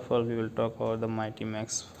first of all we will talk about the Mighty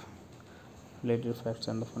Max related facts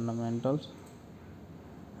and the fundamentals,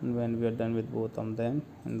 and when we are done with both of them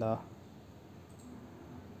in the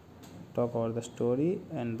talk about the story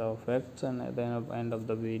and the facts, and at the end of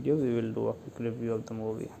the video we will do a quick review of the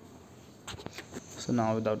movie. So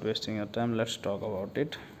now without wasting your time, let's talk about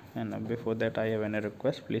it. And before that I have any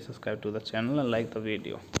request, please subscribe to the channel and like the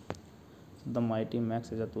video. The Mighty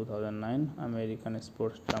Max is a 2009 American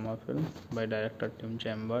sports drama film by director Tim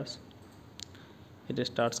Chambers. It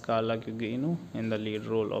stars Carla Gugino in the lead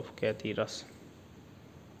role of Kathy Russ,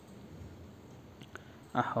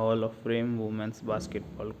 a Hall of Fame women's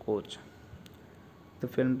basketball coach. The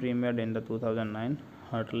film premiered in the 2009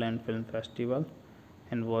 Heartland Film Festival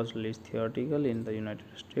and was released theatrically in the United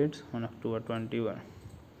States on October 21,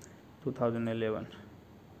 2011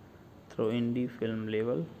 through indie film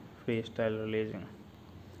label Freestyle Releasing.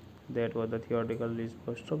 That was the theatrical release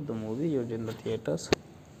poster of the movie used in the theaters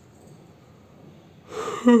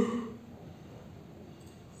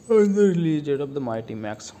on the release date of the Mighty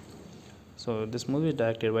Max. So this movie is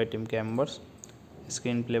directed by Tim Chambers,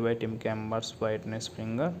 screenplay by Tim Chambers, Whitney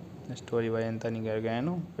Springer, story by Anthony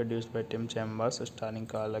Gargano, produced by Tim Chambers, starring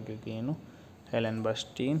Carla Gugino, Helen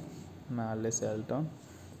Burstyn, Marley Shelton,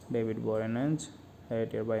 David Boreanaz,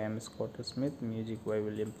 edited by M. Scott Smith, music by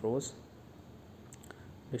William Prose,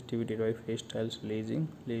 distributed by Freestyle Releasing,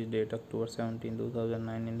 release date October 17,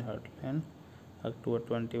 2009 in Heartland, October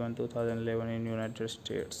 21, 2011 in United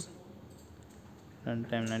States.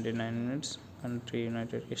 Runtime 99 minutes, country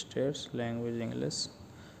United States, language English,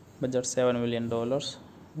 budget $7 million,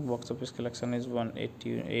 box office collection is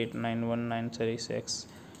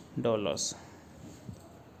 $188,919.36.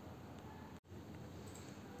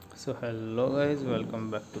 So hello guys,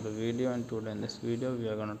 welcome back to the video, and today in this video we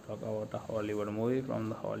are going to talk about a Hollywood movie from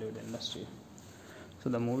the Hollywood industry.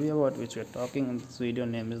 So the movie about which we are talking in this video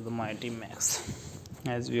name is The Mighty Max.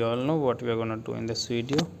 As we all know what we are going to do in this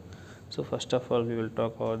video. So first of all we will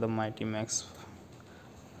talk about the Mighty Max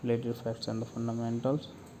related facts and the fundamentals,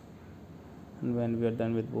 and when we are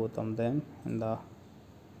done with both of them, and talk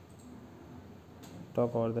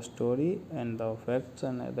about the story and the facts,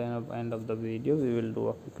 and at the end of the video we will do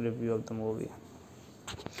a quick review of the movie.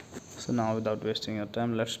 So now without wasting your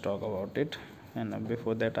time, let's talk about it. And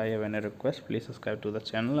before that I have any request, please subscribe to the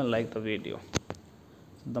channel and like the video.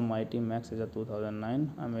 So The Mighty Max is a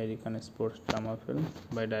 2009 American sports drama film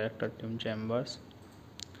by director Tim Chambers.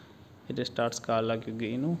 It stars Carla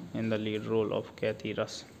Gugino in the lead role of Kathy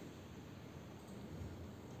Russ,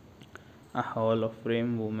 a Hall of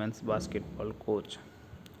Fame women's basketball coach.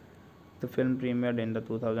 The film premiered in the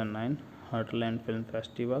 2009 Heartland Film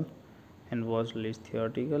Festival and was released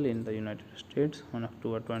theatrically in the United States on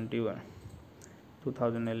October 21,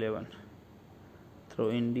 2011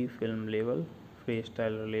 through indie film label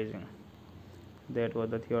Freestyle Releasing. That was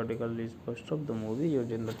the theatrical release poster of the movie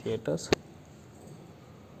used in the theaters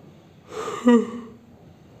on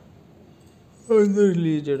the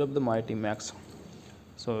release date of the Mighty Max.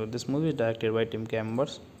 So this movie is directed by Tim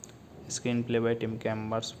Chambers, screenplay by Tim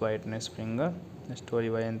Chambers, Whitney Springer, story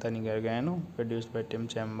by Anthony Gargano, produced by Tim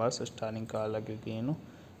Chambers, starring Carla Gugino,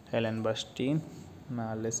 Helen Burstyn,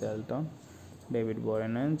 Marley Shelton, David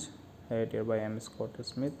Boreanaz, edited by M. Scott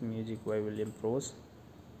Smith, music by William Prose,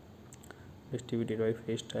 distributed by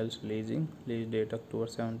Freestyle Releasing, release date October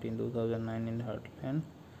 17, 2009 in Heartland,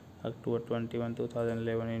 October 21,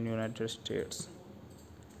 2011 in United States.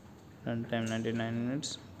 Runtime 99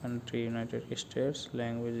 minutes, country United States,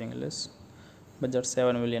 language English, budget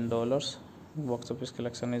 $7 million, box office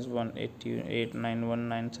collection is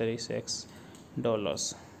 $188,919.36.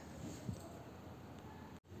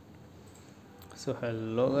 So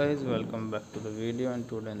hello guys, welcome back to the video, and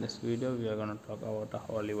today in this video we are going to talk about a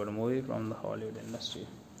Hollywood movie from the Hollywood industry.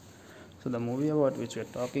 So the movie about which we are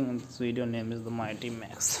talking in this video name is The Mighty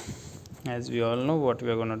Max. As we all know what we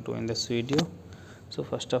are going to do in this video. So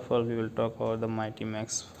first of all we will talk about the Mighty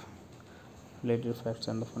Max related facts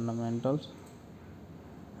and the fundamentals,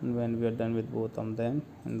 and when we are done with both of them,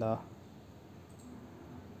 and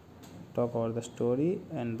talk about the story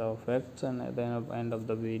and the facts, and at the end of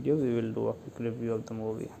the video we will do a quick review of the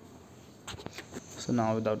movie. So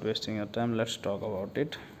now without wasting your time, let's talk about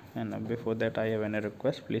it. And before that I have any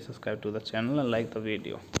request, please subscribe to the channel and like the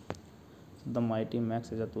video. So The Mighty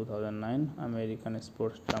Max is a 2009 American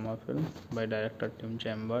sports drama film by director Tim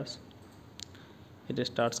Chambers. It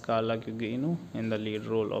stars Carla Gugino in the lead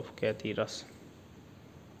role of Kathy Russ,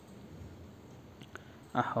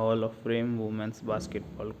 a Hall of Fame women's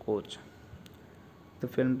basketball coach. The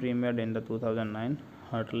film premiered in the 2009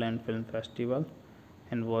 Heartland Film Festival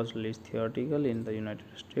and was released theatrically in the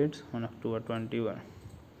United States on October 21,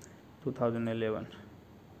 2011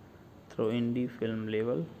 through indie film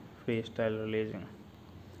label Freestyle Releasing.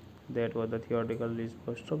 That was the theatrical release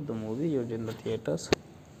poster of the movie used in the theaters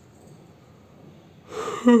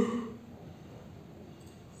on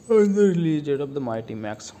the release date of the Mighty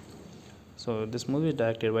Max. So this movie is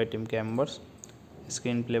directed by Tim Chambers,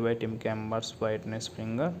 screenplay by Tim Chambers, Whitney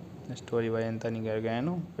Springer, story by Anthony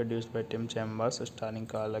Gargano, produced by Tim Chambers, starring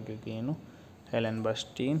Carla Gugino, Helen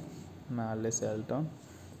Burstyn, Marley Shelton,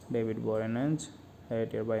 David Boreanaz,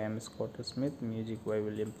 edited by M. Scott Smith, music by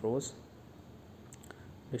William Prose,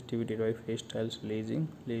 Distributed by Freestyles Leasing.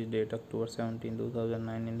 Lease date October 17,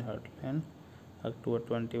 2009 in Heartland, October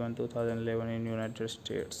 21, 2011 in United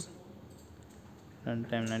States.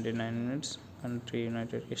 Runtime 99 minutes. Country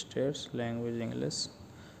United States. Language English.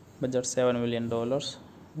 Budget $7 million.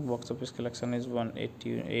 Box office collection is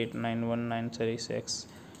 $188,936.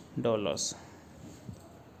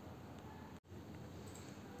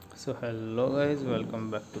 So hello guys,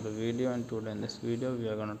 welcome back to the video, and today in this video we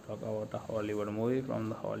are going to talk about a Hollywood movie from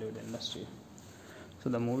the Hollywood industry.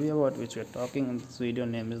 So the movie about which we are talking in this video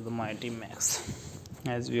name is The Mighty Max.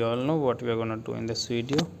 As we all know what we are going to do in this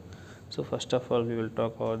video. So first of all we will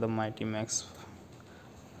talk about The Mighty Max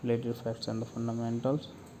related facts and the fundamentals,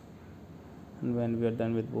 and when we are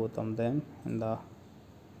done with both of them, in the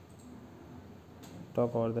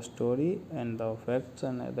talk about the story and the facts,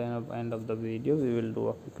 and at the end of the video we will do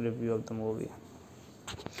a quick review of the movie.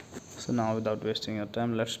 So now without wasting your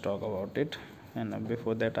time, let's talk about it. And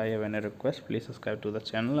before that I have any request, please subscribe to the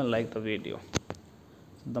channel and like the video.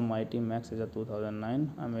 So The Mighty Max is a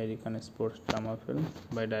 2009 American sports drama film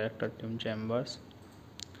by director Tim Chambers.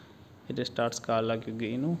 It stars Carla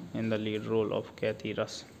Gugino in the lead role of Kathy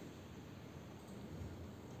Russ,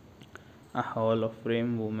 a Hall of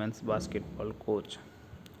Fame women's basketball coach.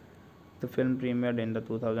 The film premiered in the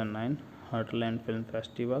 2009 Heartland Film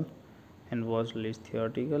Festival and was released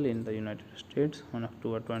theatrically in the United States on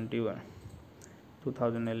October 21,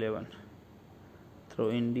 2011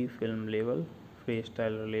 through indie film label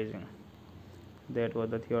Freestyle Releasing. That was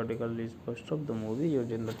the theatrical release poster of the movie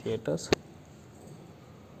used in the theaters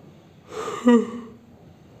on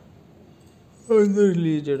the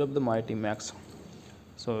release date of The Mighty Max.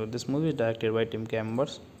 So this movie is directed by Tim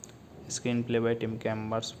Chambers, screenplay by Tim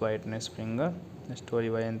Chambers, Whitney Springer, story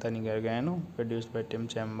by Anthony Gargano, produced by Tim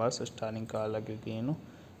Chambers, starring Carla Gugino,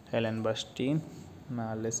 Helen Burstyn,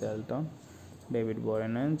 Marley Shelton, David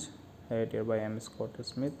Boreanaz, edited by M. Scott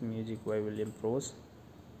Smith, music by William Prose,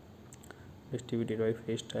 distributed by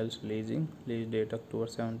Freestyles Leasing, release date October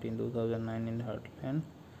 17, 2009 in Heartland,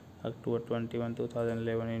 October 21,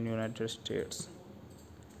 2011 in United States.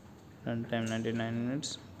 Runtime 99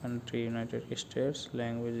 minutes. Country United States.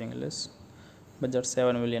 Language English. Budget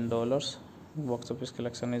 $7 million. Box office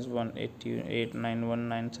collection is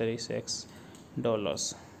 $188,936.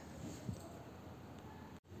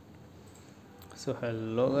 So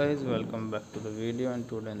hello guys, welcome back to the video, and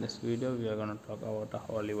today in this video we are going to talk about a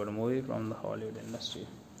Hollywood movie from the Hollywood industry.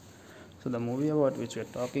 So the movie about which we are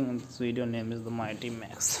talking in this video name is The Mighty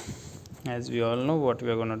Max. As we all know what we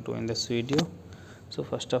are going to do in this video. So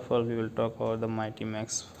first of all we will talk about The Mighty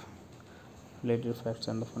Max related facts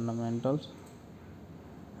and the fundamentals,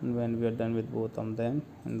 and when we are done with both of them,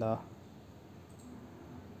 in the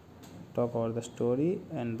talk about the story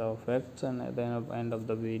and the facts, and at the end of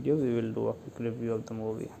the video we will do a quick review of the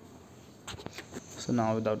movie. So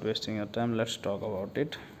now without wasting your time, let's talk about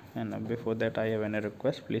it. And before that I have any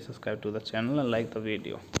request, please subscribe to the channel and like the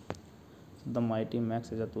video. So The Mighty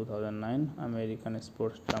Max is a 2009 American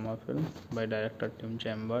sports drama film by director Tim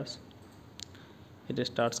Chambers. It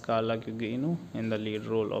stars Carla Gugino in the lead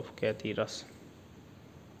role of Kathy Russ,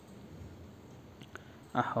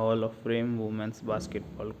 a Hall of Fame women's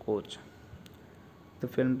basketball coach. The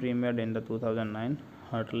film premiered in the 2009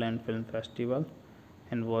 Heartland Film Festival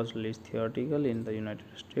and was released theatrically in the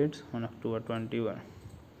United States on October 21,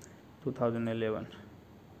 2011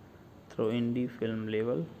 through indie film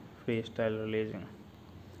label Freestyle Releasing.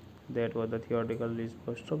 That was the theatrical release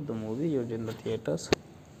poster of the movie used in the theaters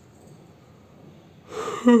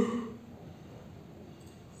on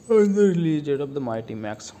the release date of The Mighty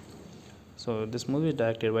Max. So this movie is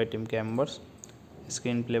directed by Tim Chambers,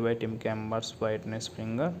 screenplay by Tim Chambers, Whitney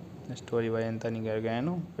Springer, story by Anthony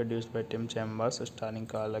Gargano, produced by Tim Chambers, starring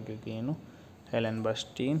Carla Gugino, Helen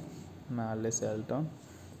Burstyn, Marley Shelton,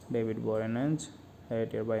 David Boreanaz,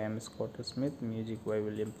 edited by M. Scott Smith, music by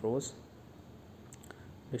William Prose,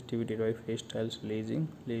 distributed by Freestyles Leasing,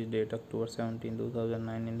 release date October 17,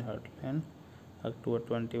 2009 in Heartland, October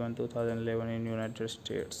 21, 2011 in United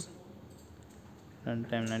States.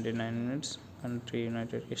 Runtime 99 minutes. Country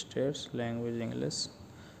United States. Language English.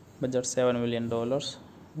 Budget $7 million.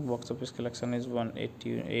 Box office collection is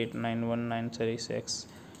 $188,936.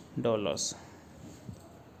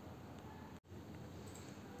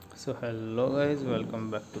 So hello guys, welcome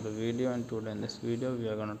back to the video, and today in this video we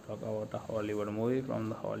are going to talk about a Hollywood movie from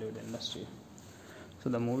the Hollywood industry. So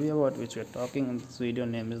the movie about which we are talking in this video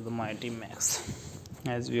name is The Mighty Max.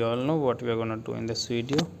 As we all know what we are going to do in this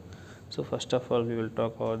video. So first of all we will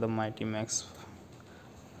talk about The Mighty Max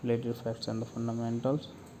related facts and the fundamentals,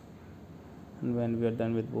 and when we are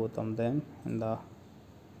done with both of them, in the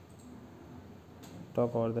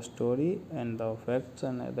talk about the story and the effects,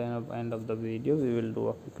 and at the end of the video we will do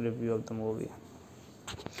a quick review of the movie.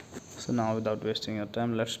 So now without wasting your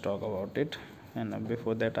time, let's talk about it. And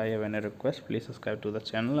before that, I have any request: please subscribe to the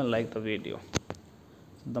channel and like the video.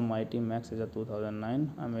 So The Mighty Max is a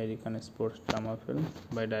 2009 American sports drama film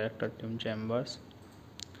by director Tim Chambers.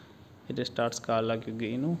 It stars Carla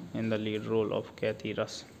Gugino in the lead role of Kathy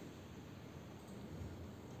Russ,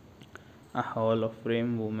 a Hall of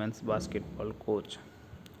Fame women's basketball coach.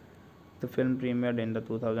 The film premiered in the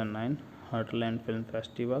 2009 Heartland Film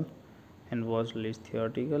Festival and was released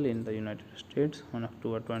theatrically in the United States on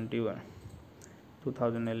October 21,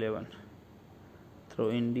 2011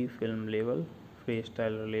 through indie film label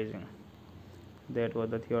Freestyle Releasing. That was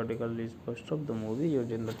the theatrical release poster of the movie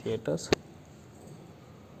used in the theaters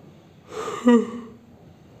on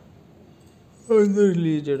the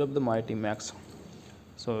release date of The Mighty Max.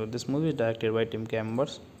 So this movie is directed by Tim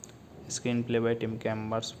Chambers, screenplay by Tim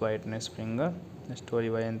Chambers, Whitney Springer, story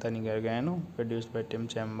by Anthony Gargano, produced by Tim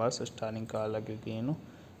Chambers, starring Carla Gugino,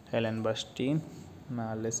 Helen Burstyn,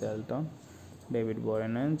 Marley Shelton, David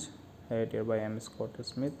Boreanaz, edited by M. Scott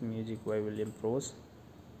Smith, music by William Prose,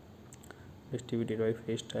 distributed by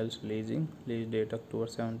Freestyle Releasing, release date October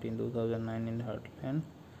 17, 2009 in Heartland,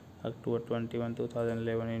 October 21,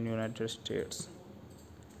 2011 in United States.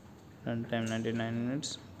 Runtime 99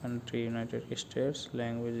 minutes, country United States,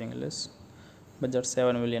 language English, budget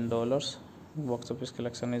 $7 million, box office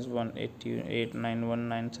collection is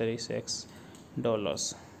 $188,919.36.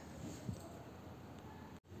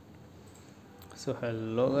 So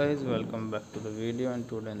hello guys, welcome back to the video, and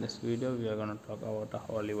today in this video we are going to talk about a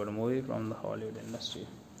Hollywood movie from the Hollywood industry.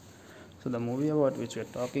 So the movie about which we are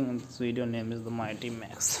talking in this video name is The Mighty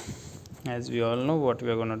Max. As we all know what we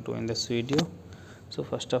are going to do in this video. So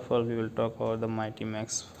first of all we will talk about The Mighty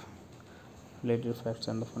Max related facts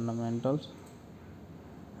and the fundamentals,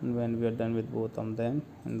 and when we are done with both of them,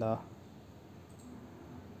 and talk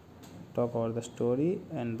about the story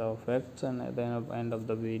and the effects, and at the end of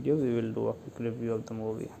the video we will do a quick review of the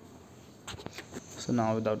movie. So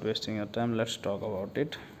now without wasting your time, let's talk about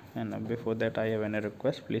it. And before that, I have any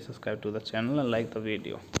request: please subscribe to the channel and like the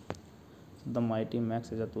video. The Mighty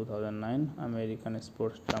Max is a 2009 American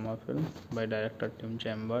sports drama film by director Tim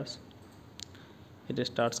Chambers. It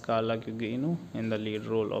stars Carla Gugino in the lead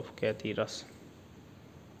role of Kathy Russ,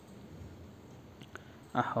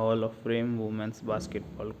 a Hall of Fame women's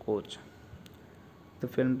basketball coach. The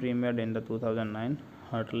film premiered in the 2009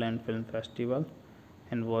 Heartland Film Festival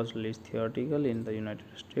and was released theatrically in the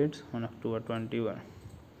United States on October 21,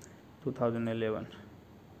 2011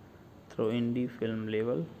 through indie film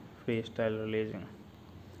label Freestyle Releasing.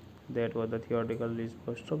 That was the theatrical release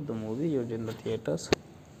poster of the movie used in the theaters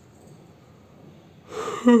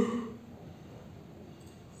on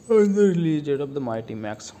the release date of The Mighty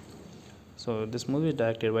Max. So this movie is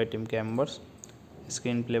directed by Tim Chambers,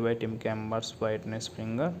 screenplay by Tim Chambers, Whitney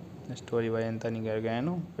Springer, story by Anthony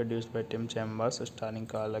Gargano, produced by Tim Chambers, starring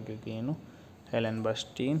Carla Gugino, Helen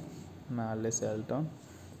Burstyn, Marley Shelton,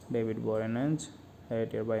 David Boreanaz,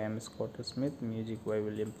 edited by M. Scott Smith, music by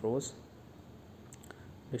William Prose,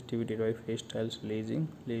 distributed by Freestyle Releasing,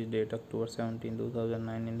 release date October 17,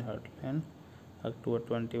 2009 in Heartland, October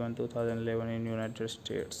 21, 2011 in United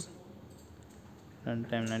States.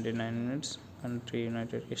 Runtime 99 minutes, country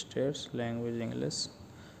United States, language English,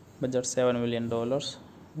 budget $7 million,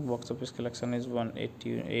 box office collection is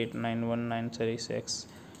 $188,919.36.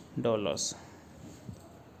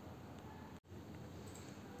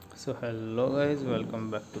 So hello guys, welcome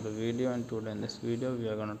back to the video, and today in this video we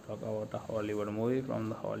are going to talk about a Hollywood movie from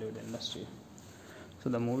the Hollywood industry. So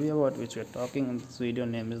the movie about which we are talking in this video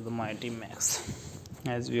name is The Mighty Max.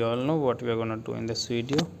 As we all know what we are going to do in this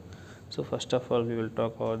video. So first of all we will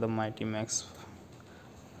talk about The Mighty Max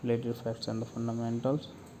related facts and the fundamentals,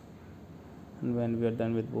 and when we are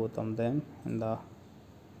done with both of them, and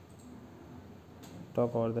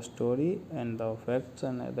talk about the story and the effects,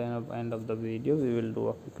 and at the end of the video we will do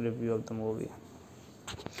a quick review of the movie.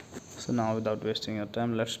 So now without wasting your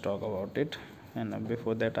time, let's talk about it. And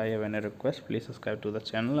before that, I have any request: please subscribe to the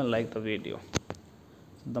channel and like the video.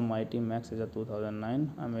 The Mighty Max is a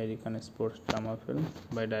 2009 American sports drama film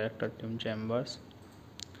by director Tim Chambers.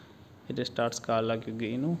 It stars Carla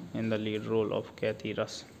Gugino in the lead role of Kathy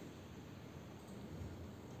Russ,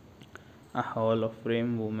 a Hall of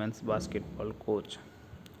Fame women's basketball coach.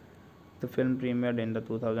 The film premiered in the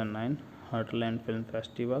 2009 Heartland Film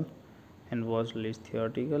Festival and was released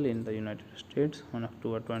theatrically in the United States on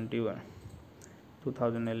October 21,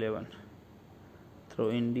 2011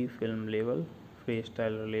 through indie film label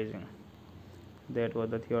Freestyle Releasing. That was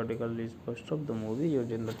the theatrical release poster of the movie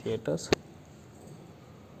used in the theaters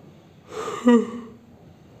On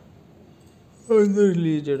the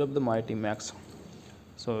release date of the Mighty Max.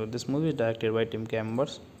 So this movie is directed by Tim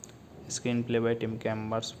Chambers, screenplay by Tim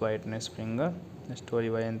Chambers, Whitney Springer, story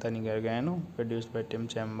by Anthony Gargano, produced by Tim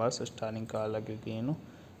Chambers, starring Carla Gugino,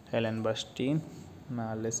 Helen Burstyn,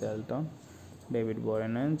 Marley Shelton, David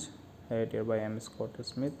Boreanaz, edited by M. Scott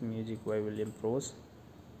Smith, music by William Prose,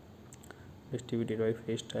 distributed by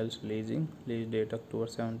Freestyle Releasing, release date October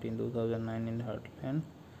 17, 2009 in Heartland,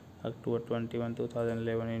 October 21,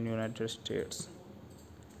 2011 in United States.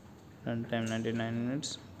 Runtime 99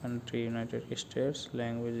 minutes, country United States,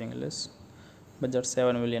 language English, budget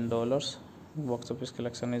 $7 million, box office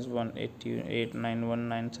collection is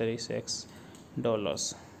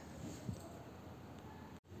 $188,919.36.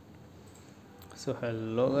 So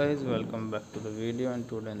hello guys, welcome back to the video, and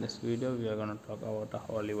today in this video we are going to talk about a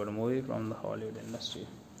Hollywood movie from the Hollywood industry.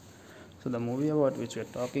 So the movie about which we are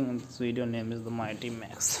talking in this video name is The Mighty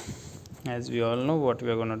Max. As we all know what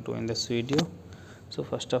we are going to do in this video. So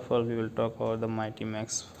first of all we will talk about the Mighty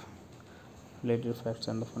Max related facts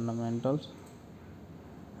and the fundamentals,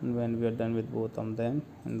 and when we are done with both of them,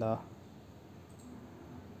 and talk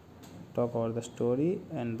about the story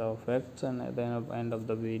and the facts, and at the end of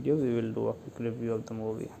the video we will do a quick review of the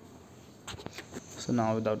movie. So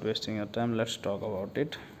now without wasting your time, let's talk about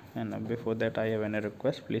it. And before that I have any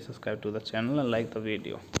request, please subscribe to the channel and like the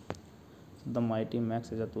video. So The Mighty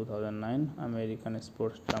Max is a 2009 American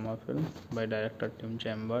sports drama film by director Tim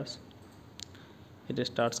Chambers. It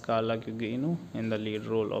stars Carla Gugino in the lead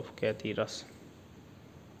role of Kathy Russ,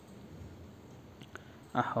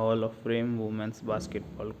 a Hall of Fame women's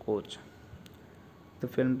basketball coach. The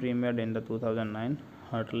film premiered in the 2009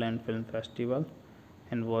 Heartland Film Festival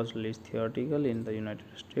and was released theatrically in the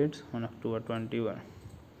United States on October 21,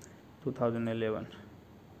 2011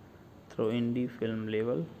 through indie film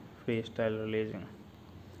label Freestyle Releasing.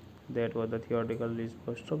 That was the theatrical release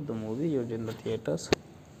poster of the movie used in the theaters.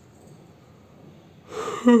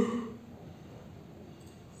 On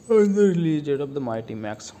the release date of the Mighty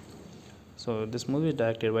Max. So this movie is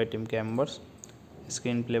directed by Tim Chambers,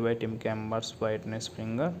 screenplay by Tim Chambers, Whitney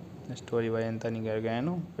Springer, story by Anthony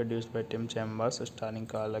Gargano, produced by Tim Chambers, starring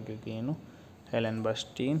Carla Gugino, Helen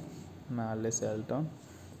Burstyn, Marley Shelton,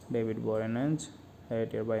 David Boreanaz,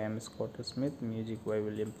 edited by M. Scott Smith, music by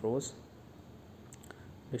William Prose,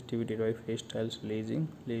 distributed by Freestyle Releasing,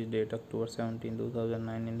 release date October 17,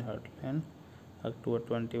 2009 in Heartland, October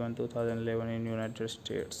 21, 2011 in United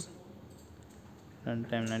States.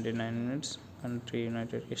 Runtime 99 minutes, country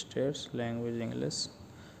United States, language English,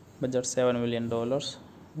 budget $7 million,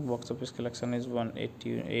 box office collection is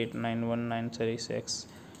 $188,919.36.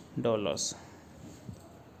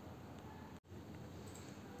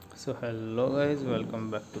 So hello guys,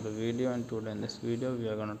 welcome back to the video, and today in this video we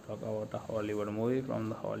are going to talk about a Hollywood movie from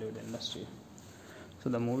the Hollywood industry. So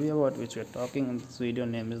the movie about which we are talking in this video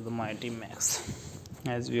name is The Mighty Max.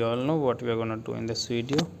 As we all know what we are going to do in this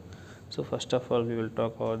video. So first of all we will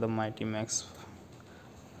talk about the Mighty Max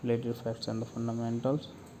related facts and the fundamentals,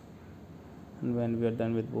 and when we are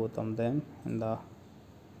done with both of them, and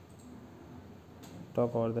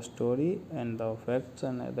talk about the story and the facts,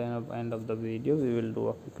 and at the end of the video we will do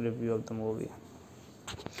a quick review of the movie.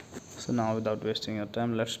 So now without wasting your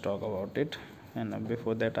time, let's talk about it. And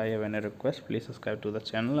before that I have any request, please subscribe to the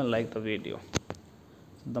channel and like the video.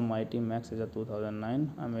 So The Mighty Max is a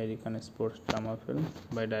 2009 American sports drama film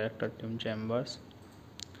by director Tim Chambers.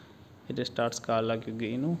 It stars Carla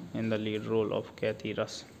Gugino in the lead role of Kathy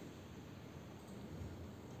Russ,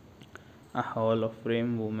 a Hall of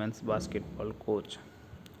Fame women's basketball coach.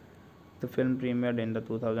 The film premiered in the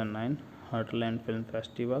 2009 Heartland Film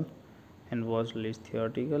Festival and was released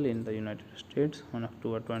theatrically in the United States on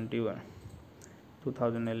October 21,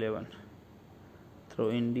 2011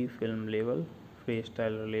 through indie film label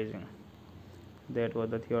Freestyle Releasing. That was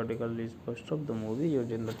the theatrical release poster of the movie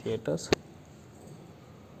used in the theaters.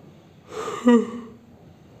 On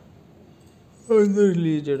the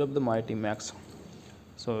release date of the Mighty Max.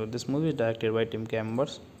 So this movie is directed by Tim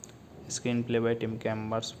Chambers, screenplay by Tim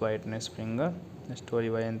Chambers, Whitney Springer, story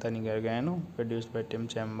by Anthony Gargano, produced by Tim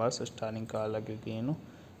Chambers, starring Carla Gugino,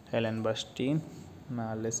 Helen Burstyn,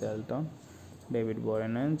 Marley Shelton, David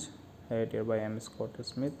Boreanaz, edited by M. Scott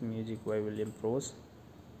Smith, music by William Prose,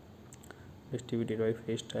 distributed by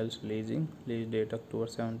Freestyle Releasing, release date October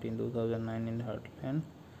 17, 2009 in Heartland,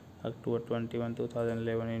 October 21,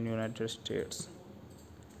 2011 in United States.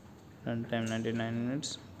 Runtime 99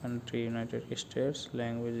 minutes, country United States,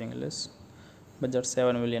 language English, budget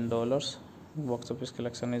 $7 million, box office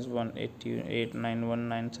collection is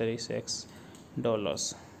 $188,919.36.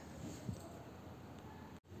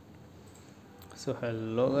 So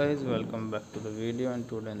hello guys, welcome back to the video, and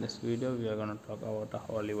today in this video we are going to talk about a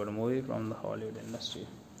Hollywood movie from the Hollywood industry.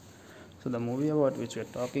 So the movie about which we are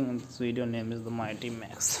talking in this video name is The Mighty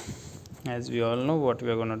Max. As we all know what we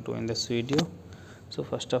are going to do in this video. So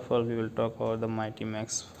first of all we will talk about the Mighty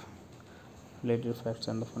Max related facts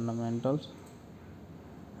and the fundamentals,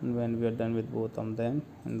 and when we are done with both of them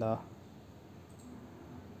in the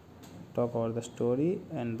talk about the story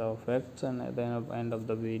and the facts, and at the end of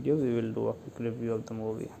the video we will do a quick review of the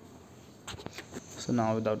movie. So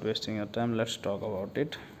now without wasting your time, let's talk about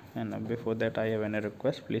it. And before that I have any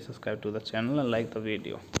request, please subscribe to the channel and like the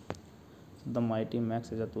video. So The Mighty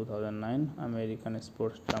Max is a 2009 American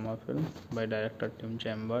sports drama film by director Tim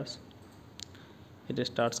Chambers. It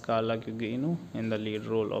stars Carla Gugino in the lead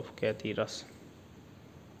role of Kathy Russ,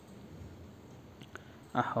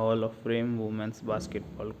 a Hall of Fame women's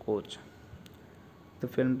basketball coach. The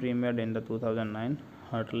film premiered in the 2009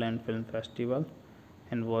 Heartland Film Festival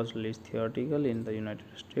and was released theatrically in the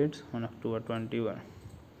United States on October 21,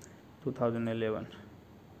 2011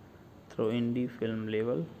 through indie film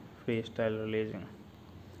label Freestyle Releasing.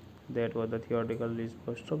 That was the theatrical release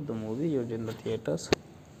poster of the movie used in the theaters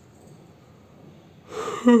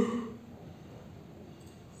on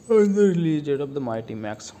the release date of The Mighty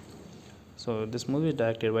Max. So this movie is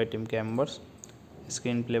directed by Tim Chambers,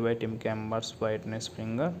 screenplay by Tim Chambers, Whitney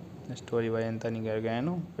Springer, story by Anthony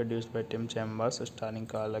Gargano, produced by Tim Chambers, starring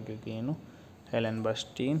Carla Gugino, Helen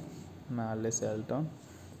Burstyn, Marley Shelton,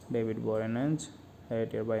 David Boreanaz,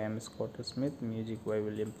 edited by M. Scott Smith, music by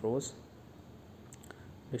William Prose,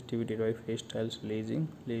 distributed by Freestyle Releasing,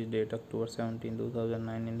 release date October 17,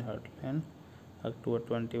 2009 in Heartland, October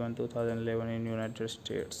 21, 2011 in United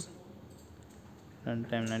States.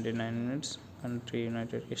 Runtime 99 minutes, country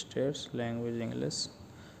United States, language English,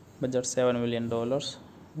 budget $7 million,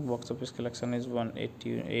 box office collection is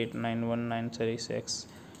 $188,919.36.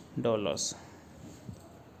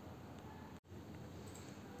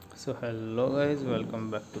 So hello guys,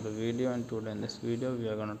 welcome back to the video, and today in this video we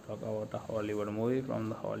are going to talk about a Hollywood movie from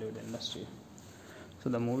the Hollywood industry. So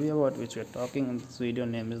the movie about which we are talking in this video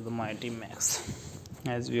name is The Mighty Max.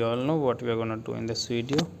 As we all know what we are going to do in this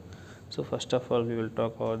video. So first of all we will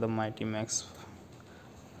talk about the Mighty Max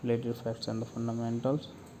related facts and the fundamentals,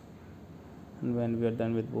 and when we are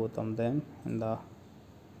done with both of them in the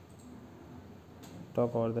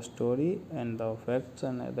talk about the story and the facts,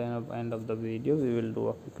 and at the end of the video we will do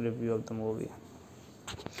a quick review of the movie.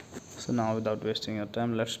 So now without wasting your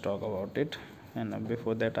time, let's talk about it. And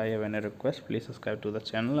before that I have any request, please subscribe to the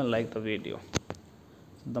channel and like the video.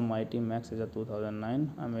 The Mighty Max is a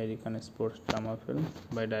 2009 American sports drama film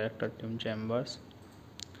by director Tim Chambers.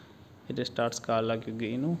 It stars Carla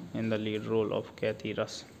Gugino in the lead role of Kathy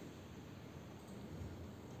Russ,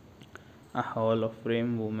 a Hall of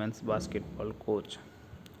Fame women's basketball coach.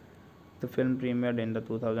 The film premiered in the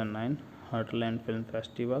 2009 Heartland Film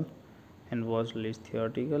Festival and was released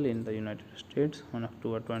theatrically in the United States on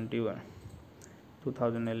October 21,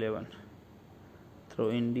 2011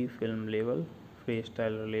 through indie film label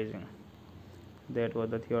Freestyle Releasing. That was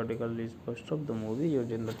the theatrical release poster of the movie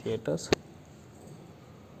used in the theaters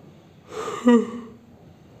on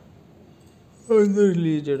the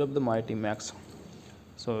release date of The Mighty Max.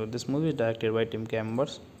 So this movie is directed by Tim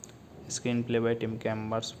Chambers, screenplay by Tim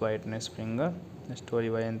Chambers, Whitney Springer, story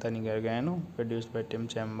by Anthony Gargano, produced by Tim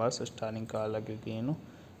Chambers, starring Carla Gugino,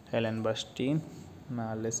 Helen Burstyn,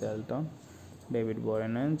 Marley Shelton, David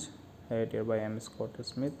Boreanaz, edited by M. Scott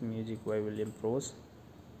Smith, music by William Prose,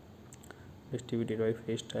 distributed by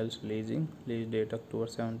Freestyle Releasing, release date October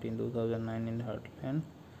 17, 2009 in Heartland,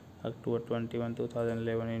 October 21,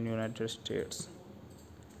 2011 in United States.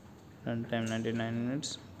 Runtime 99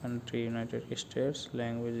 minutes, country United States,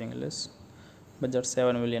 language English, budget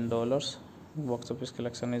 $7 million, box office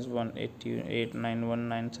collection is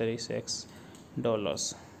 $188,919.36.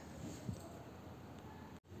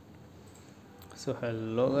 So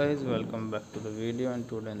hello guys, welcome back to the video, and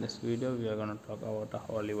today in this video we are going to talk about a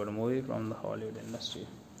Hollywood movie from the Hollywood industry.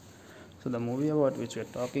 So the movie about which we are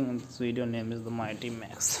talking in this video name is The Mighty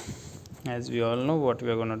Max. As we all know what we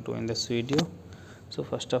are going to do in this video. So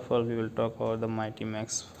first of all we will talk about the Mighty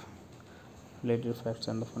Max related facts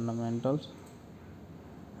and the fundamentals,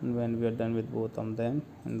 and when we are done with both of them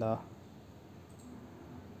in the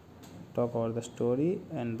talk about the story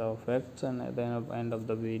and the facts, and at the end of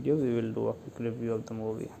the video we will do a quick review of the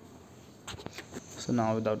movie. So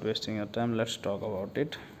now without wasting your time, let's talk about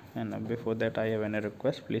it. And before that I have any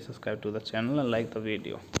request, please subscribe to the channel and like the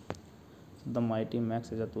video. The Mighty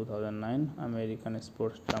Max is a 2009 American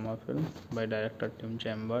sports drama film by director Tim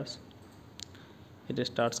Chambers. It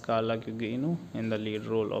stars Carla Gugino in the lead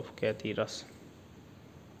role of Kathy Russ,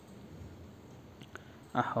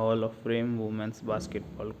 a Hall of Fame women's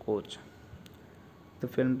basketball coach. The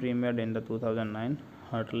film premiered in the 2009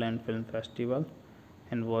 Heartland Film Festival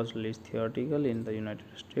and was released theatrically in the United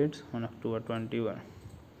States on October 21,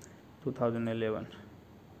 2011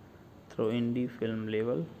 through indie film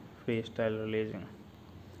label Freestyle Releasing.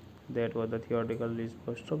 That was the theatrical release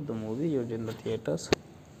poster of the movie used in the theaters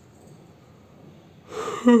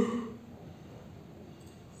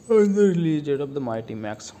on the release date of the Mighty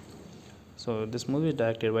Max. So this movie is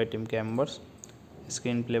directed by Tim Chambers,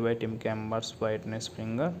 screenplay by Tim Chambers, Whitney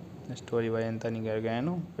Springer, story by Anthony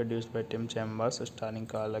Gargano, produced by Tim Chambers, starring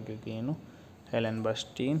Carla Gugino, Helen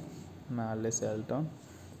Burstyn, Marley Shelton,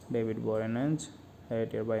 David Boreanaz,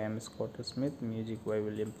 edited by M. Scott Smith, music by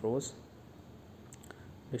William Prose,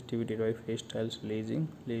 distributed by Freestyle Releasing,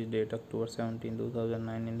 release date October 17,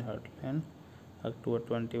 2009 in Heartland, October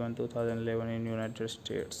 21, 2011 in United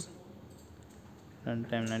States.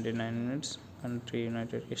 Runtime 99 minutes, country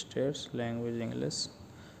United States, language English,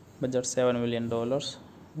 budget $7 million,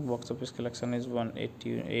 box office collection is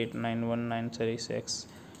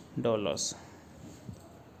 $188,919.36.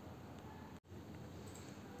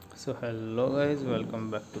 So hello guys,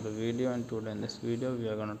 welcome back to the video, and today in this video we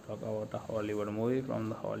are going to talk about a Hollywood movie from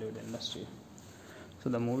the Hollywood industry.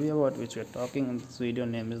 So the movie about which we are talking in this video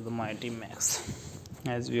name is The Mighty Max.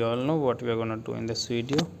 As we all know what we are going to do in this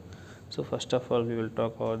video. So first of all we will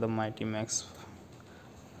talk about the Mighty Max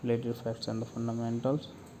related facts and the fundamentals,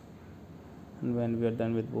 and when we are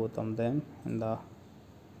done with both of them, in the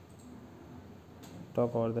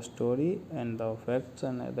talk about the story and the facts,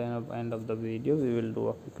 and at the end of the video we will do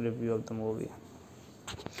a quick review of the movie.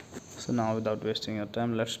 So now without wasting your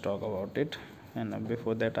time, let's talk about it. And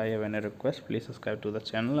before that I have any request, please subscribe to the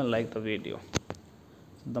channel and like the video.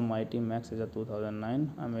 So The Mighty Max is a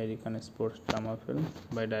 2009 American sports drama film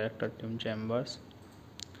by director Tim Chambers.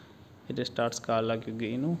 It stars Carla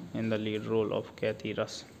Gugino in the lead role of Kathy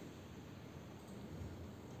Russ,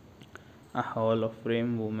 a Hall of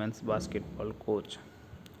Fame women's basketball coach.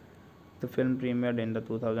 The film premiered in the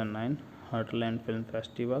 2009 Heartland Film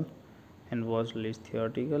Festival and was released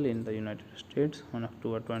theatrically in the United States on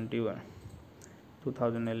October 21,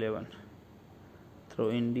 2011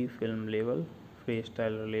 through indie film label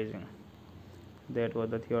Freestyle Releasing. That was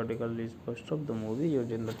the theatrical release poster of the movie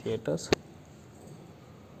used in the theaters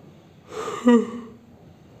on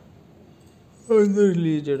the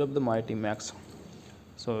release date of the Mighty Max.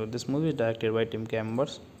 So this movie is directed by Tim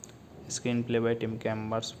Chambers, screenplay by Tim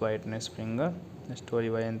Chambers, Whitney Springer, story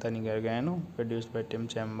by Anthony Gargano, produced by Tim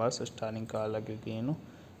Chambers, starring Carla Gugino,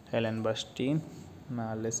 Helen Burstyn,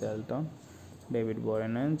 Marley Shelton, David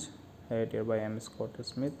Boreanaz, edited by M. Scott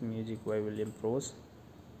Smith, music by William Prose,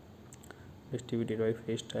 distributed by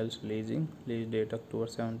Freestyle Releasing, release date October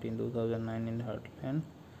 17, 2009 in Heartland,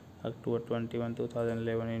 October 21,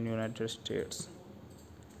 2011 in United States.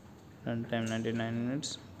 Runtime 99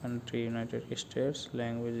 minutes, country United States,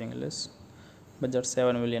 language English, budget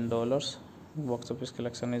 $7 million, box office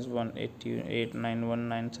collection is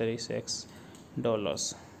 $188,919.36.